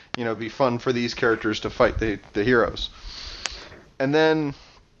say, be fun for these characters to fight the heroes. And then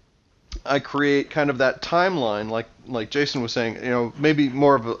I create kind of that timeline, like Jason was saying, maybe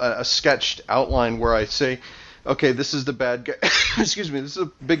more of a sketched outline where I say, okay, this is the bad guy. Excuse me. This is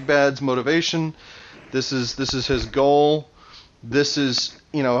a big bad's motivation. This is his goal. This is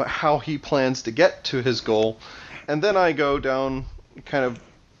how he plans to get to his goal, and then I go down kind of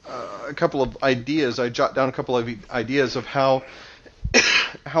a couple of ideas. I jot down a couple of ideas of how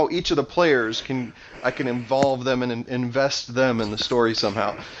each of the players I can involve them and invest them in the story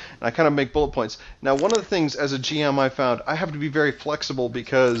somehow. And I kind of make bullet points. Now, one of the things as a GM I found, I have to be very flexible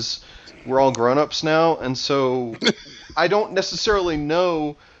because we're all grown-ups now, and so I don't necessarily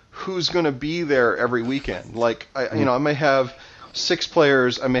know who's going to be there every weekend. Like, I may have 6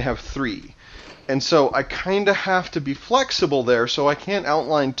 players, I may have 3. And so I kind of have to be flexible there, so I can't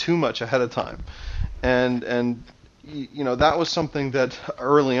outline too much ahead of time. And that was something that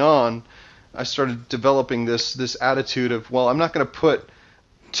early on I started developing this attitude of, well, I'm not going to put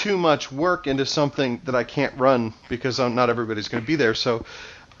too much work into something that I can't run because not everybody's going to be there. So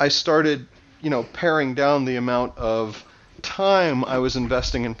I started, paring down the amount of time I was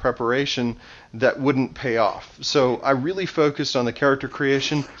investing in preparation that wouldn't pay off. So I really focused on the character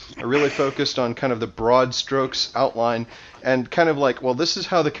creation. I really focused on kind of the broad strokes outline and kind of like, well, this is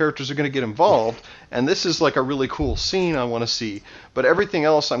how the characters are going to get involved, and this is like a really cool scene I want to see. But everything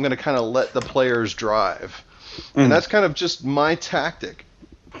else I'm going to kind of let the players drive. And that's kind of just my tactic.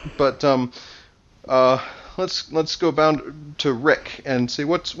 But let's go down to Rick and see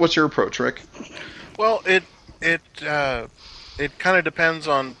what's your approach, Rick? Well, it kind of depends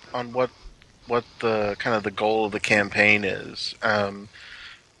on what the kind of the goal of the campaign is.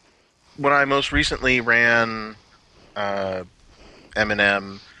 when I most recently ran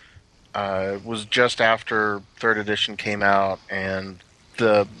M&M, was just after third edition came out, and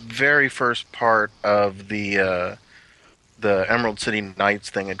the very first part of the Emerald City Knights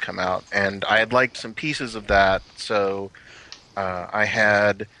thing had come out, and I had liked some pieces of that, so I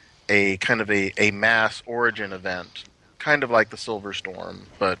had a kind of a mass origin event, kind of like the Silver Storm,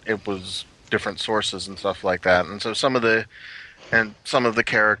 but it was different sources and stuff like that. And so some of the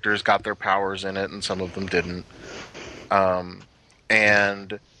characters got their powers in it, and some of them didn't.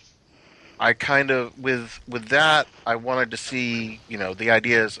 And I kind of with that, I wanted to see, the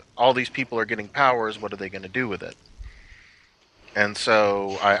idea is all these people are getting powers. What are they going to do with it? And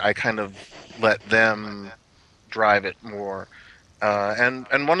so I kind of let them drive it more.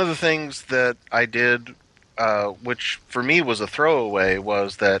 And one of the things that I did, which for me was a throwaway,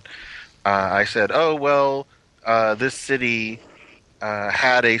 was that I said, "Oh well, this city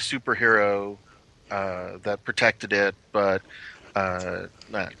had a superhero that protected it, but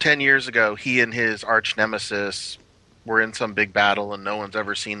 10 years ago, he and his arch nemesis were in some big battle, and no one's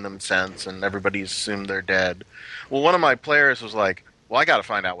ever seen them since, and everybody's assumed they're dead." Well, one of my players was like, "Well, I got to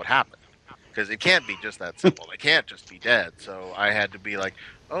find out what happened." Because it can't be just that simple. They can't just be dead. So I had to be like,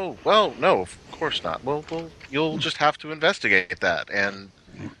 "Oh, well, no, of course not. Well, you'll just have to investigate that." And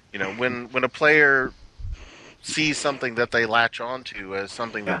when a player sees something that they latch onto as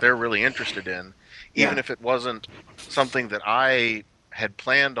something that they're really interested in, even if it wasn't something that I had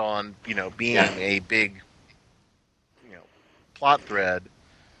planned on, being a big, plot thread,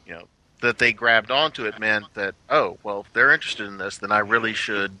 that they grabbed onto, it meant that, oh, well, if they're interested in this, then I really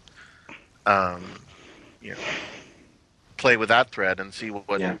should you know, play with that thread and see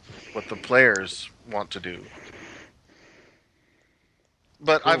what the players want to do.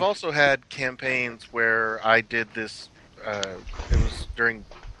 But I've also had campaigns where I did this. It was during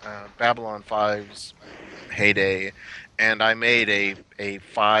Babylon 5's heyday, and I made a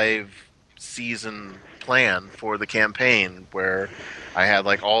 5-season plan for the campaign where I had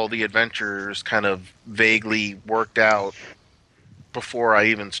like all the adventures kind of vaguely worked out before I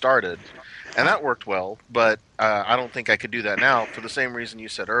even started. And that worked well, but I don't think I could do that now for the same reason you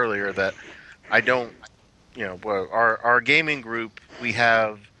said earlier, that I don't, our gaming group, we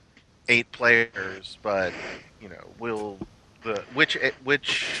have 8 players, but,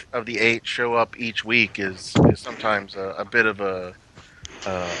 which of the 8 show up each week is sometimes a bit of a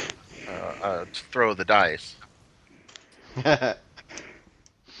throw of the dice.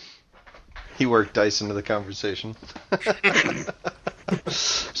 He worked dice into the conversation.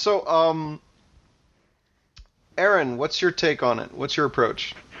 So, Aaron, what's your take on it? What's your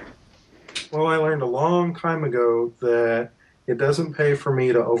approach? Well, I learned a long time ago that it doesn't pay for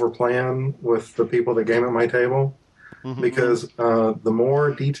me to overplan with the people that game at my table, because the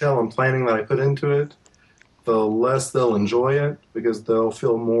more detail and planning that I put into it, the less they'll enjoy it, because they'll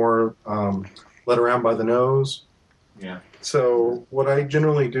feel more led around by the nose. Yeah. So what I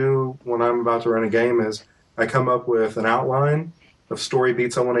generally do when I'm about to run a game is I come up with an outline of story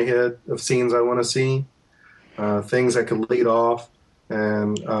beats I want to hit, of scenes I want to see, things that could lead off,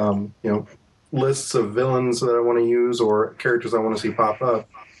 and lists of villains that I want to use or characters I want to see pop up.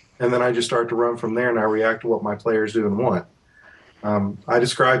 And then I just start to run from there, and I react to what my players do and want. I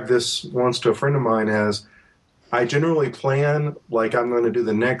described this once to a friend of mine as, I generally plan like I'm going to do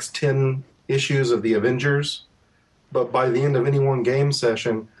the next 10 issues of the Avengers, but by the end of any one game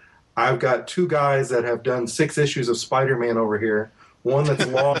session, I've got 2 guys that have done 6 issues of Spider-Man over here, one that's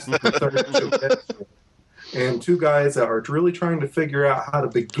lost in the 3rd issue of Deadpool, and 2 guys that are really trying to figure out how to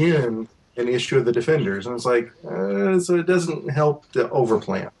begin an issue of the Defenders. And it's like, so it doesn't help to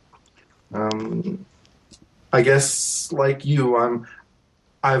overplan. I guess, like you,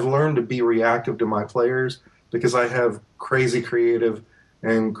 I've learned to be reactive to my players because I have crazy creative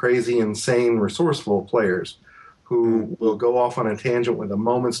and crazy insane resourceful players who will go off on a tangent with a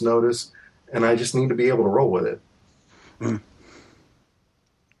moment's notice, and I just need to be able to roll with it.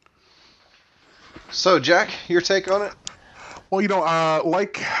 So, Jack, your take on it? Well, a lot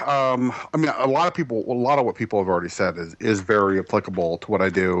of what people have already said is very applicable to what I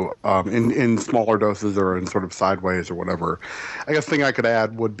do in smaller doses or in sort of sideways or whatever. I guess the thing I could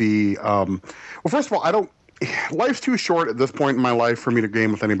add would be, first of all, life's too short at this point in my life for me to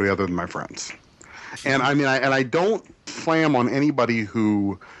game with anybody other than my friends. And I don't slam on anybody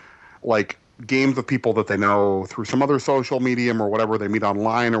who games with people that they know through some other social medium or whatever, they meet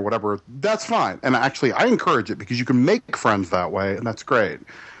online or whatever. That's fine. And actually, I encourage it because you can make friends that way, and that's great.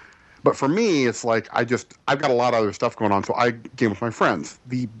 But for me, it's like I've got a lot of other stuff going on, so I game with my friends.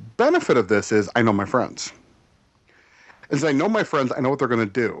 The benefit of this is I know my friends. is I know my friends, I know what they're going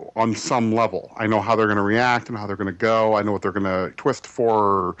to do on some level. I know how they're going to react and how they're going to go. I know what they're going to twist for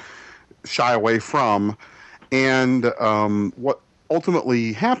or shy away from. And what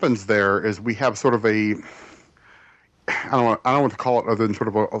ultimately happens there is we have sort of a, I don't know what to call it other than sort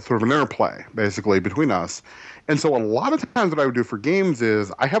of an interplay, basically, between us. And so a lot of times what I would do for games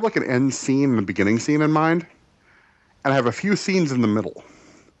is I have like an end scene and a beginning scene in mind, and I have a few scenes in the middle.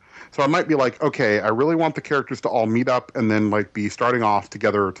 So I might be like, okay, I really want the characters to all meet up and then like be starting off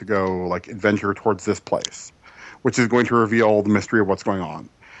together to go like adventure towards this place, which is going to reveal the mystery of what's going on.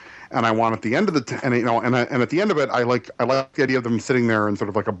 And I want at the end of and at the end of it, I like the idea of them sitting there in sort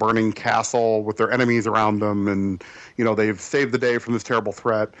of like a burning castle with their enemies around them, and they've saved the day from this terrible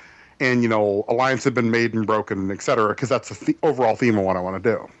threat, and alliance have been made and broken, et cetera, because that's the overall theme of what I want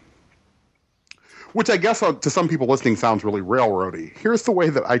to do. Which I guess to some people listening sounds really railroady. Here's the way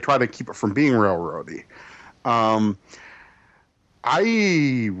that I try to keep it from being railroady. I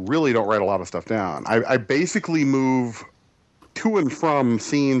really don't write a lot of stuff down. I basically move to and from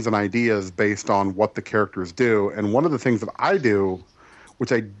scenes and ideas based on what the characters do. And one of the things that I do,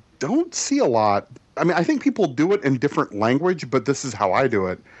 which I don't see a lot, I mean, I think people do it in different language, but this is how I do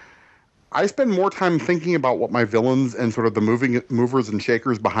it. I spend more time thinking about what my villains and sort of the movers and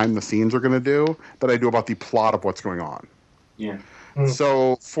shakers behind the scenes are going to do than I do about the plot of what's going on. Yeah.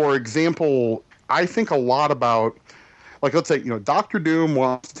 So, for example, I think a lot about, like, let's say, Doctor Doom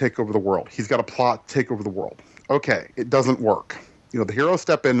wants to take over the world. He's got a plot to take over the world. Okay, it doesn't work. The heroes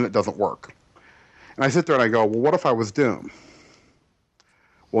step in and it doesn't work. And I sit there and I go, well, what if I was Doom?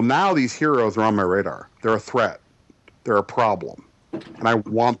 Well, now these heroes are on my radar. They're a threat. They're a problem. And I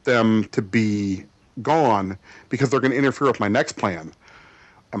want them to be gone because they're going to interfere with my next plan.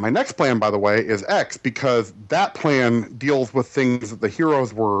 And my next plan, by the way, is X, because that plan deals with things that the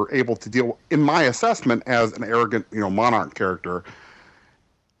heroes were able to deal with. In my assessment as an arrogant, monarch character,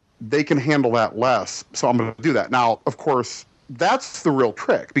 they can handle that less, so I'm going to do that. Now, of course, that's the real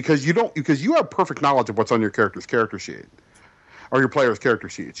trick, because you have perfect knowledge of what's on your character's character sheet, or your player's character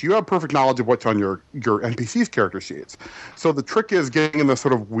sheets. You have perfect knowledge of what's on your NPC's character sheets. So the trick is getting in this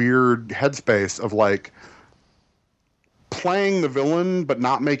sort of weird headspace of like playing the villain, but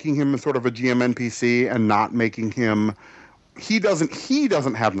not making him sort of a GM NPC and not making him. He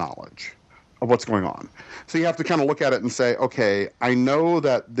doesn't have knowledge of what's going on. So you have to kind of look at it and say, okay, I know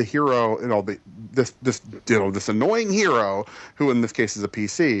that the hero, this annoying hero, who in this case is a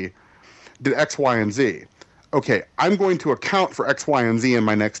PC, did X, Y, and Z. Okay, I'm going to account for X, Y, and Z in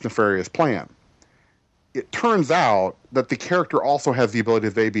my next nefarious plan. It turns out that the character also has the ability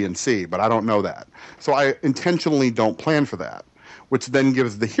of A, B, and C, but I don't know that. So I intentionally don't plan for that, which then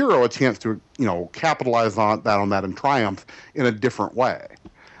gives the hero a chance to, capitalize on that and triumph in a different way.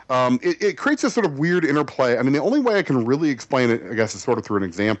 It creates a sort of weird interplay. I mean, the only way I can really explain it, I guess, is sort of through an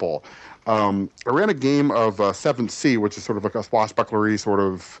example. I ran a game of 7th Sea, which is sort of like a swashbucklery sort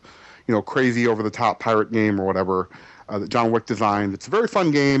of, crazy over-the-top pirate game or whatever that John Wick designed. It's a very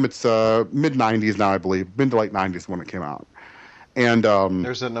fun game. It's mid-'90s now, I believe. Mid to late 90s when it came out. And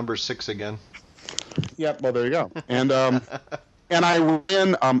there's that number 6 again. Yeah, well, there you go. And and I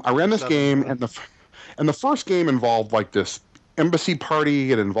ran this game, and the first game involved like this embassy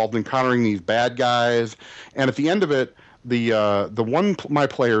party. It involved encountering these bad guys, and at the end of it, the one of my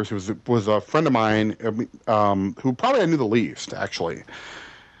players who was a friend of mine, who probably I knew the least actually.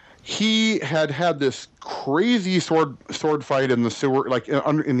 He had this crazy sword fight in the sewer, like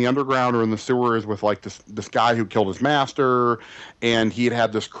in the underground or in the sewers with like this guy who killed his master, and he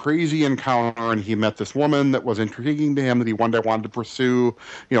had this crazy encounter, and he met this woman that was intriguing to him that he one day wanted to pursue.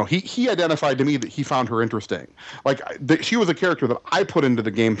 He identified to me that he found her interesting. Like she was a character that I put into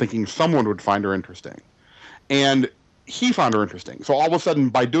the game thinking someone would find her interesting, and he found her interesting. So all of a sudden,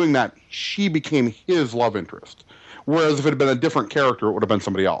 by doing that, she became his love interest. Whereas if it had been a different character, it would have been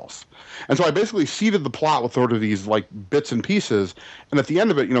somebody else. And so I basically seeded the plot with sort of these like bits and pieces. And at the end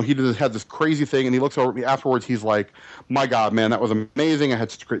of it, he had this crazy thing, and he looks over at me afterwards. He's like, "My God, man, that was amazing. I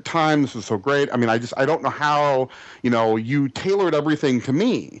had such a great time. This was so great. I mean, I don't know how, you tailored everything to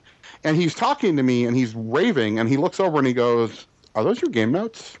me." And he's talking to me, and he's raving, and he looks over and he goes, "Are those your game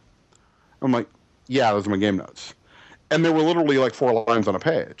notes?" I'm like, "Yeah, those are my game notes." And there were literally like 4 lines on a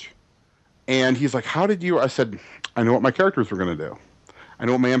page. And he's like, "How did you?" I said, "I know what my characters were going to do. I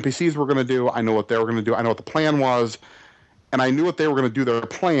know what my NPCs were going to do. I know what they were going to do. I know what the plan was. And I knew what they were going to do, their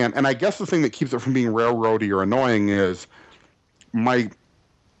plan." And I guess the thing that keeps it from being railroady or annoying is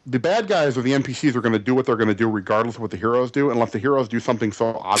the bad guys or the NPCs are going to do what they're going to do regardless of what the heroes do, unless the heroes do something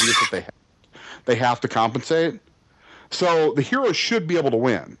so obvious that they have to compensate. So the heroes should be able to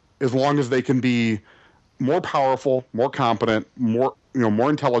win as long as they can be more powerful, more competent, more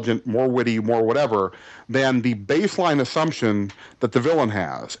intelligent, more witty, more whatever than the baseline assumption that the villain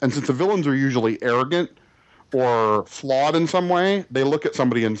has. And since the villains are usually arrogant or flawed in some way, they look at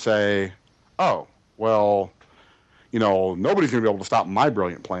somebody and say, "Oh, well, nobody's going to be able to stop my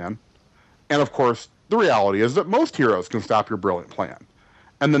brilliant plan." And of course, the reality is that most heroes can stop your brilliant plan.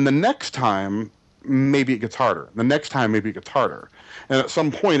 And then the next time, maybe it gets harder. The next time, maybe it gets harder. And at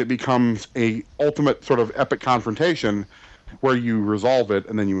some point, it becomes a ultimate sort of epic confrontation where you resolve it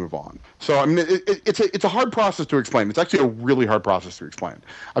and then you move on. So, I mean, it's a hard process to explain. It's actually a really hard process to explain.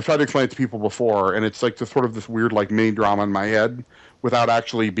 I've tried to explain it to people before, and it's like this weird like mini drama in my head without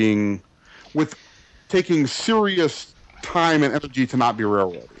actually taking serious time and energy to not be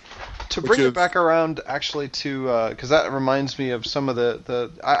railroaded. To bring it back around, actually, to because that reminds me of some of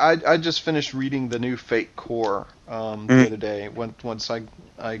I just finished reading the new Fate Core the other day once I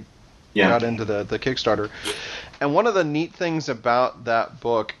got into the Kickstarter, and one of the neat things about that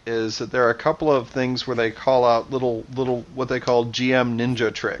book is that there are a couple of things where they call out little what they call GM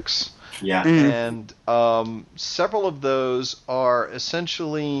ninja tricks. Yeah, and several of those are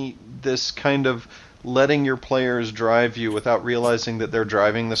essentially this kind of letting your players drive you without realizing that they're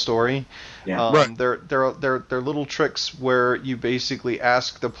driving the story. Yeah. Right. They're little tricks where you basically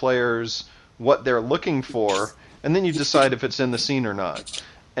ask the players what they're looking for, and then you decide if it's in the scene or not.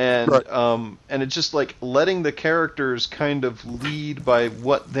 And right. And it's just like letting the characters kind of lead by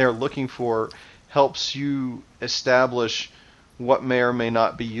what they're looking for helps you establish what may or may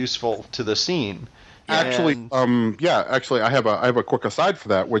not be useful to the scene. Actually, I have a quick aside for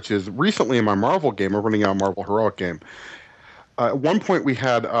that, which is recently in my Marvel game, we're running out a Marvel Heroic game. At one point we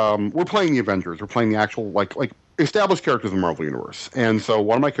had, we're playing the Avengers, we're playing the actual, like established characters in the Marvel Universe. And so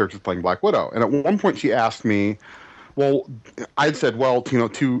one of my characters is playing Black Widow. And at one point she asked me, I'd said,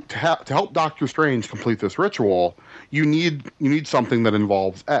 to help Doctor Strange complete this ritual, you need something that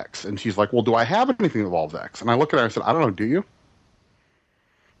involves X. And she's like, well, do I have anything that involves X? And I look at her and I said, I don't know, do you?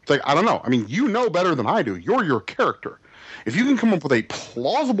 It's like, I don't know. I mean, you know better than I do. You're your character. If you can come up with a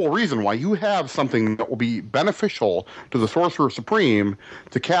plausible reason why you have something that will be beneficial to the Sorcerer Supreme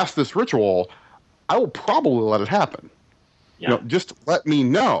to cast this ritual, I will probably let it happen. Yeah. Just let me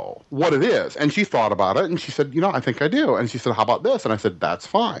know what it is. And she thought about it, and she said, I think I do. And she said, how about this? And I said, that's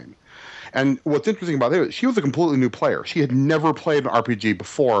fine. And what's interesting about it is she was a completely new player. She had never played an RPG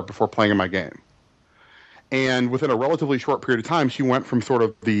before playing in my game. And within a relatively short period of time, she went from sort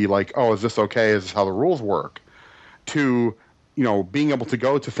of the like, oh, is this okay? Is this how the rules work? To, being able to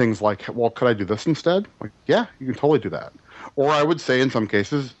go to things like, well, could I do this instead? Like, yeah, you can totally do that. Or I would say in some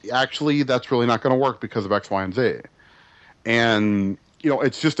cases, actually, that's really not going to work because of X, Y, and Z. And,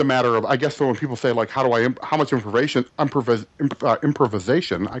 it's just a matter of, I guess, when people say, like, how much improvisation, I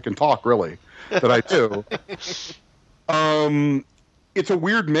can talk, really, that I do. It's a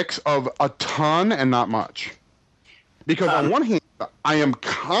weird mix of a ton and not much. Because on one hand, I am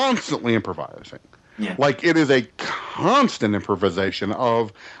constantly improvising. Yeah. Like, it is a constant improvisation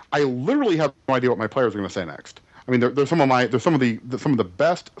of, I literally have no idea what my players are going to say next. I mean, they're some of the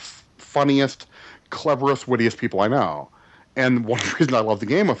best, funniest, cleverest, wittiest people I know. And one of the reasons I love the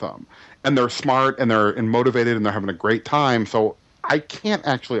game with them. And they're smart, and they're motivated, and they're having a great time. So I can't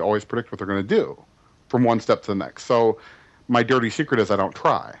actually always predict what they're going to do from one step to the next. So my dirty secret is I don't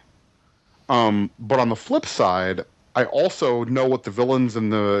try. But on the flip side, I also know what the villains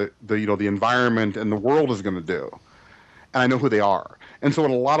and the environment and the world is going to do. And I know who they are. And so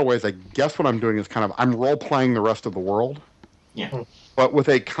in a lot of ways, I guess what I'm doing is kind of, I'm role-playing the rest of the world. Yeah. But with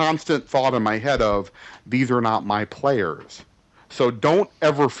a constant thought in my head of, these are not my players. So don't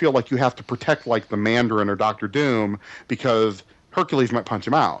ever feel like you have to protect like the Mandarin or Doctor Doom because Hercules might punch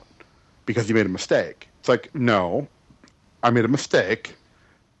him out because he made a mistake. It's like, no, I made a mistake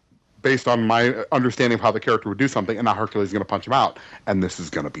based on my understanding of how the character would do something, and now Hercules is going to punch him out, and this is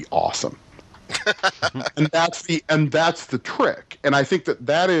going to be awesome. and that's the trick. And I think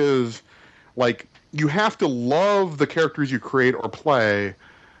that is like, you have to love the characters you create or play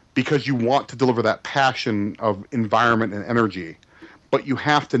because you want to deliver that passion of environment and energy. But you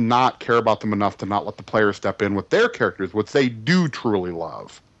have to not care about them enough to not let the players step in with their characters, which they do truly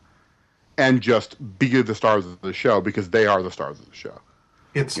love, and just be the stars of the show because they are the stars of the show.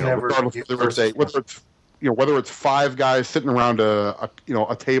 It's never whether it's five guys sitting around a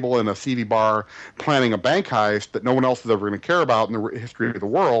table in a seedy bar planning a bank heist that no one else is ever going to care about in the history of the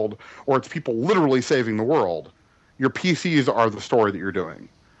world, or it's people literally saving the world. Your PCs are the story that you're doing.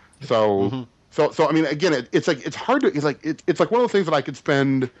 So, so I mean, again, it's hard to it's like one of those things that I could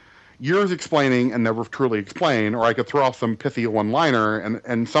spend years explaining and never truly explain, or I could throw off some pithy one-liner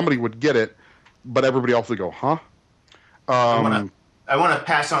and somebody would get it but everybody else would go, huh? I want to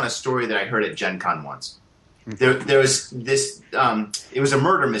pass on a story that I heard at Gen Con once. There was this. It was a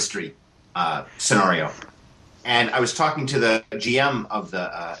murder mystery scenario, and I was talking to the GM of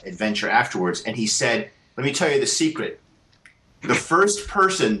the adventure afterwards, and he said, "Let me tell you the secret. The first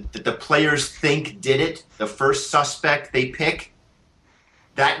person that the players think did it, the first suspect they pick,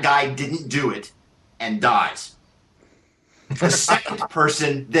 that guy didn't do it and dies. The second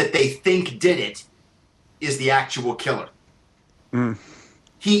person that they think did it is the actual killer."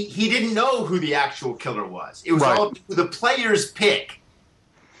 He didn't know who the actual killer was. It was all who the players pick.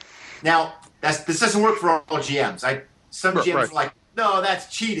 Now, this doesn't work for all GMs. Some GMs are like, no,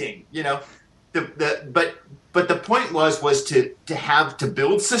 that's cheating. You know, but the point was to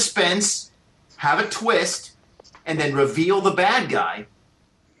build suspense, have a twist, and then reveal the bad guy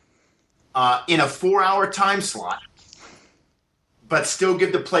in a 4-hour time slot, but still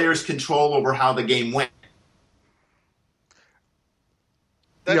give the players control over how the game went.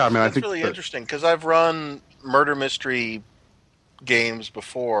 That's really interesting because I've run murder mystery games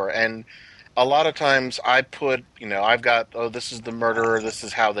before, and a lot of times I put, I've got, this is the murderer, this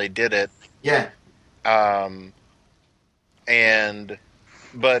is how they did it. Yeah.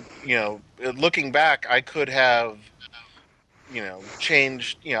 But looking back, I could have,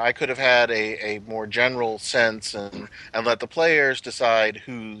 changed, I could have had a more general sense and let the players decide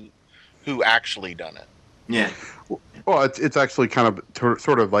who actually done it. Yeah. Well, it's actually kind of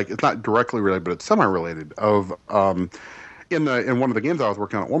sort of like, it's not directly related, but it's semi-related. In one of the games I was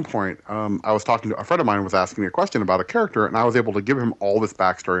working on at one point, I was talking to a friend of mine was asking me a question about a character, and I was able to give him all this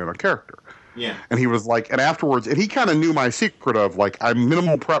backstory on a character. Yeah. And he was like, and afterwards, and he kind of knew my secret of like, I'm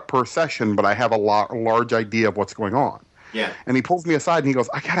minimal prep per session, but I have a large idea of what's going on. Yeah. And he pulls me aside and he goes,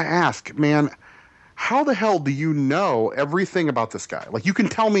 I gotta ask, man, how the hell do you know everything about this guy? Like, you can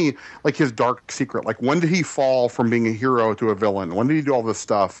tell me like his dark secret. Like, when did he fall from being a hero to a villain? When did he do all this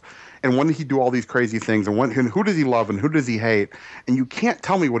stuff? And when did he do all these crazy things? And who does he love and who does he hate? And you can't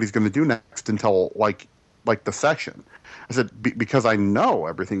tell me what he's going to do next until like the session. I said, because I know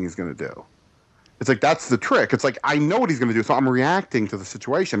everything he's going to do. It's like, that's the trick. It's like, I know what he's going to do, so I'm reacting to the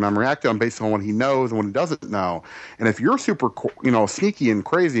situation. I'm reacting based on what he knows and what he doesn't know. And if you're super, sneaky and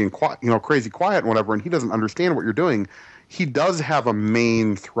crazy and crazy quiet and whatever, and he doesn't understand what you're doing, he does have a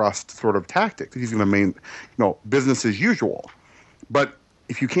main thrust sort of tactic. He's going to business as usual. But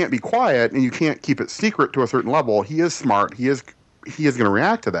if you can't be quiet and you can't keep it secret to a certain level, he is smart. He is going to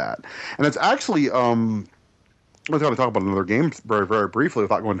react to that. And it's actually, I was going to talk about another game very, very briefly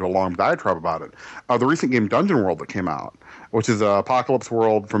without going into a long diatribe about it. The recent game Dungeon World that came out, which is an apocalypse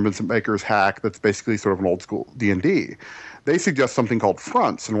world from Vincent Baker's hack that's basically sort of an old school D&D. They suggest something called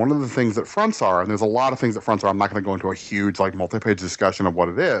fronts, and one of the things that fronts are, and there's a lot of things that fronts are, I'm not going to go into a huge multi-page discussion of what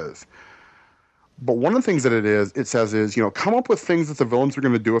it is. But one of the things that it says is, come up with things that the villains are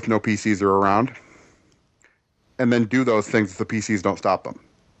going to do if no PCs are around, and then do those things if the PCs don't stop them,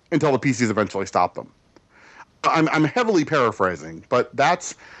 until the PCs eventually stop them. I'm heavily paraphrasing, but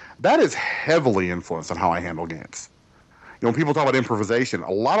that is heavily influenced on how I handle games. When people talk about improvisation,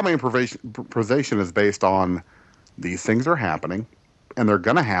 a lot of my improvisation is based on these things are happening, and they're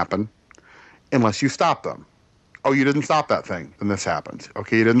going to happen unless you stop them. Oh, you didn't stop that thing, then this happens.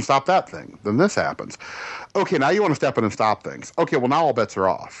 Okay, you didn't stop that thing, then this happens. Okay, now you want to step in and stop things. Okay, well, now all bets are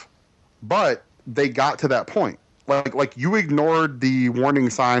off. But they got to that point. Like you ignored the warning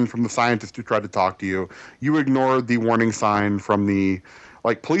sign from the scientist who tried to talk to you. You ignored the warning sign from the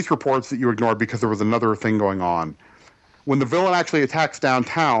police reports that you ignored because there was another thing going on. When the villain actually attacks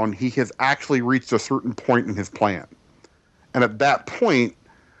downtown, he has actually reached a certain point in his plan. And at that point,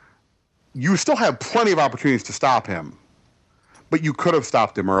 you still have plenty of opportunities to stop him, but you could have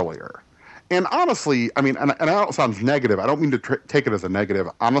stopped him earlier. And honestly, I mean, and I know it sounds negative. I don't mean to take it as a negative.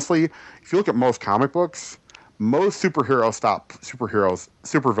 Honestly, if you look at most comic books, most superheroes stop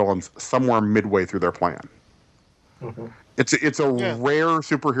supervillains somewhere midway through their plan. Mm-hmm. It's a rare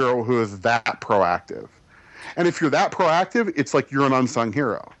superhero who is that proactive. And if you're that proactive, it's like you're an unsung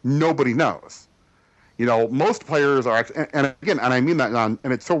hero. Nobody knows. Most players are, and again, and I mean that,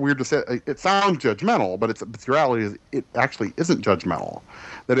 and it's so weird to say, it sounds judgmental, but the reality is it actually isn't judgmental.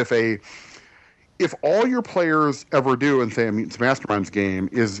 That if all your players ever do in, say, a Mutants Masterminds game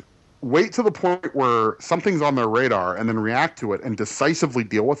is wait to the point where something's on their radar and then react to it and decisively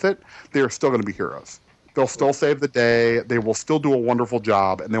deal with it, they're still going to be heroes. They'll still save the day. They will still do a wonderful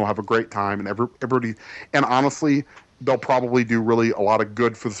job, and they'll have a great time. And everybody, and honestly, they'll probably do really a lot of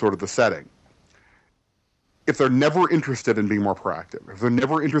good for sort of the setting. If they're never interested in being more proactive, if they're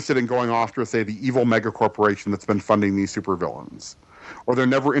never interested in going after, say, the evil mega corporation that's been funding these supervillains, or they're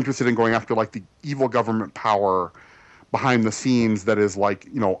never interested in going after like the evil government power behind the scenes that is like,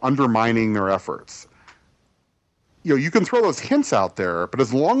 undermining their efforts. You can throw those hints out there, but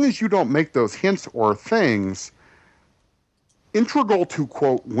as long as you don't make those hints or things integral to,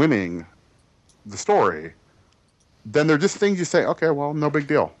 quote, winning the story, then they're just things you say, okay, well, no big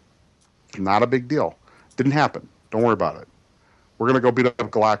deal. Not a big deal. Didn't happen. Don't worry about it. We're going to go beat up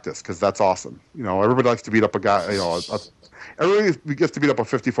Galactus because that's awesome. Everybody likes to beat up a guy, everybody gets to beat up a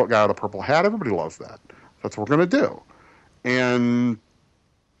 50-foot guy with a purple hat. Everybody loves that. That's what we're going to do. And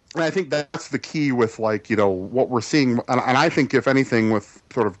I think that's the key with, like, what we're seeing. And I think, if anything, with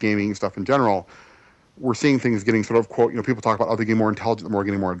sort of gaming stuff in general, we're seeing things getting sort of, quote, people talk about, they're getting more intelligent, the more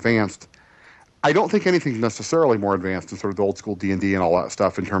getting more advanced. I don't think anything's necessarily more advanced than sort of the old school D&D and all that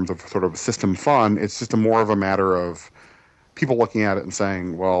stuff in terms of sort of system fun. It's just more of a matter of people looking at it and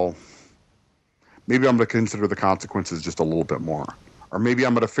saying, well, maybe I'm going to consider the consequences just a little bit more. Or maybe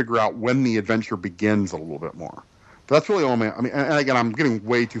I'm going to figure out when the adventure begins a little bit more. But that's really only, and again, I'm getting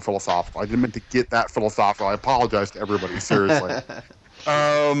way too philosophical. I didn't mean to get that philosophical. I apologize to everybody, seriously.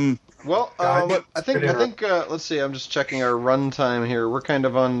 But I think let's see. I'm just checking our runtime here. We're kind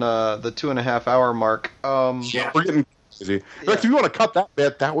of on the 2.5 hour mark. We're getting crazy. Yeah. If you want to cut that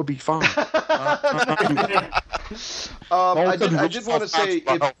bit, that would be fine. I did want to say,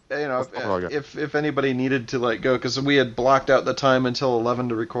 if anybody needed to go, because we had blocked out the time until 11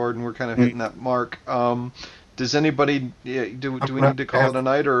 to record, and we're kind of hitting that mark. Does anybody do we need to call it a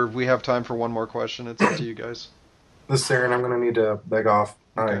night, or we have time for one more question? It's up to you guys. This is Aaron. I'm going to need to beg off.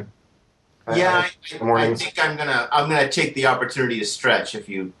 Okay. I think I'm gonna take the opportunity to stretch, if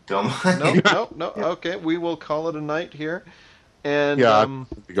you don't mind. No. Okay, we will call it a night here. And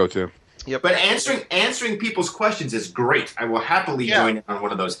go to. Yep. But answering people's questions is great. I will happily join in on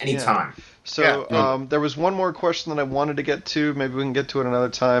one of those anytime. Yeah. So there was one more question that I wanted to get to. Maybe we can get to it another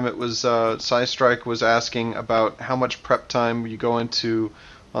time. It was Strike was asking about how much prep time you go into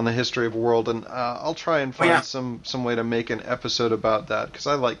on the history of the world, and I'll try and find some way to make an episode about that, because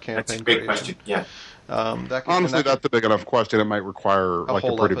I like campaign That's a great creation. question. Yeah. Honestly, that's a big enough question. It might require a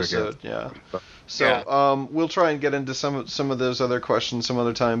whole pretty episode, big episode. Yeah. So we'll try and get into some of those other questions some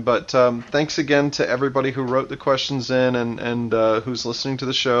other time. But thanks again to everybody who wrote the questions in and who's listening to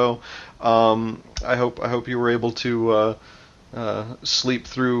the show. I hope you were able to sleep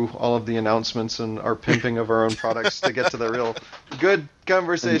through all of the announcements and our pimping of our own products to get to the real good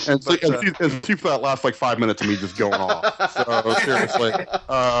conversation. And see for that last 5 minutes of me just going off. So seriously.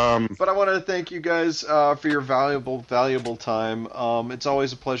 But I wanted to thank you guys for your valuable time. It's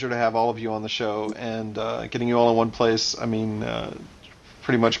always a pleasure to have all of you on the show, and getting you all in one place,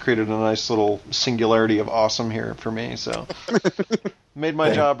 pretty much created a nice little singularity of awesome here for me. So made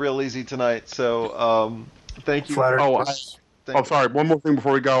my job real easy tonight. So thank you. Sorry. One more thing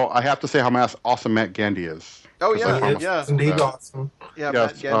before we go. I have to say how awesome Matt Gandy is. Oh, yeah. Indeed awesome. Yeah,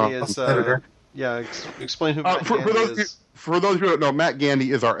 Matt Gandy is... editor. Explain who Matt Gandy is. For those who don't know, Matt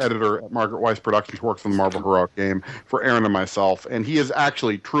Gandy is our editor at Margaret Weiss Productions, who works on the Marvel Heroic game for Aaron and myself, and he is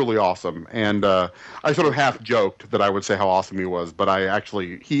actually truly awesome. And I sort of half joked that I would say how awesome he was, but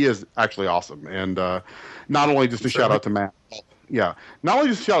he is actually awesome. And not only just a shout out to Matt... Yeah, not only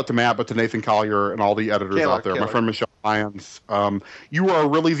just shout out to Matt, but to Nathan Collier and all the editors out there. My friend Michelle Lyons. You are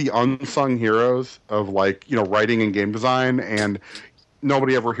really the unsung heroes of writing and game design, and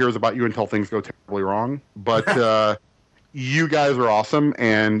nobody ever hears about you until things go terribly wrong. But you guys are awesome,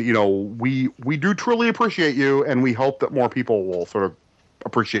 and we do truly appreciate you, and we hope that more people will sort of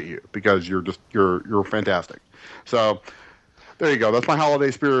appreciate you, because you're fantastic. So. There you go. That's my holiday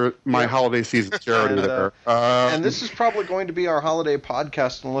spirit, holiday season charity there. And this is probably going to be our holiday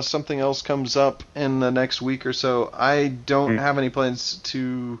podcast unless something else comes up in the next week or so. I don't have any plans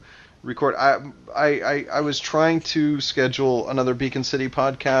to record. I was trying to schedule another Beacon City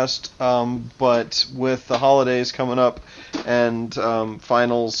podcast, but with the holidays coming up and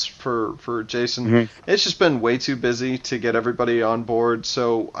finals for Jason, it's just been way too busy to get everybody on board.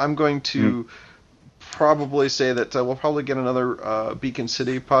 So I'm going to... probably say that we'll probably get another Beacon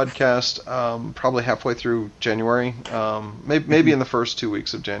City podcast probably halfway through January, maybe in the first 2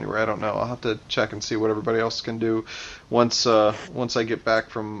 weeks of January. I don't know. I'll have to check and see what everybody else can do once I get back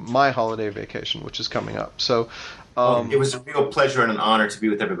from my holiday vacation, which is coming up. So it was a real pleasure and an honor to be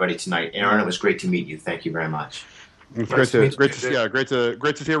with everybody tonight. Aaron, it was great to meet you. Thank you very much. It's great to see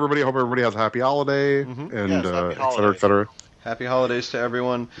everybody. I hope everybody has a happy holiday and et cetera, et cetera. Happy holidays to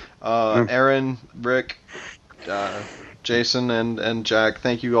everyone. Aaron, Rick, Jason and Jack,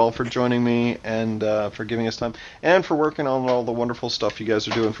 thank you all for joining me and for giving us time and for working on all the wonderful stuff you guys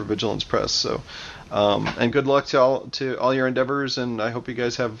are doing for Vigilance Press. So, and good luck to all your endeavors, and I hope you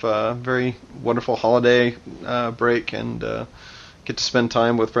guys have a very wonderful holiday break and get to spend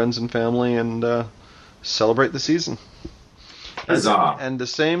time with friends and family and celebrate the season. Huzzah. And the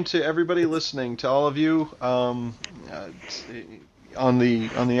same to everybody listening, to all of you. On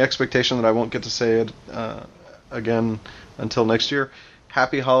the expectation that I won't get to say it again until next year.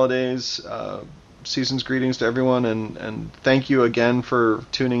 Happy holidays, season's greetings to everyone, and thank you again for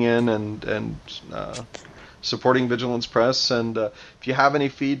tuning in and supporting Vigilance Press. And if you have any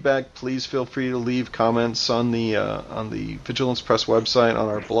feedback, please feel free to leave comments on the Vigilance Press website, on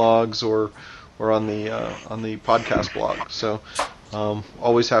our blogs, or on the podcast blog. So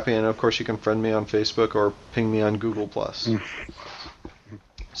always happy, and of course you can friend me on Facebook or ping me on Google+.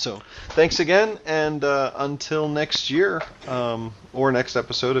 So, thanks again, and until next year, or next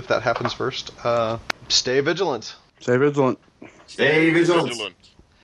episode, if that happens first, stay vigilant. Stay vigilant. Stay vigilant. Vigilant.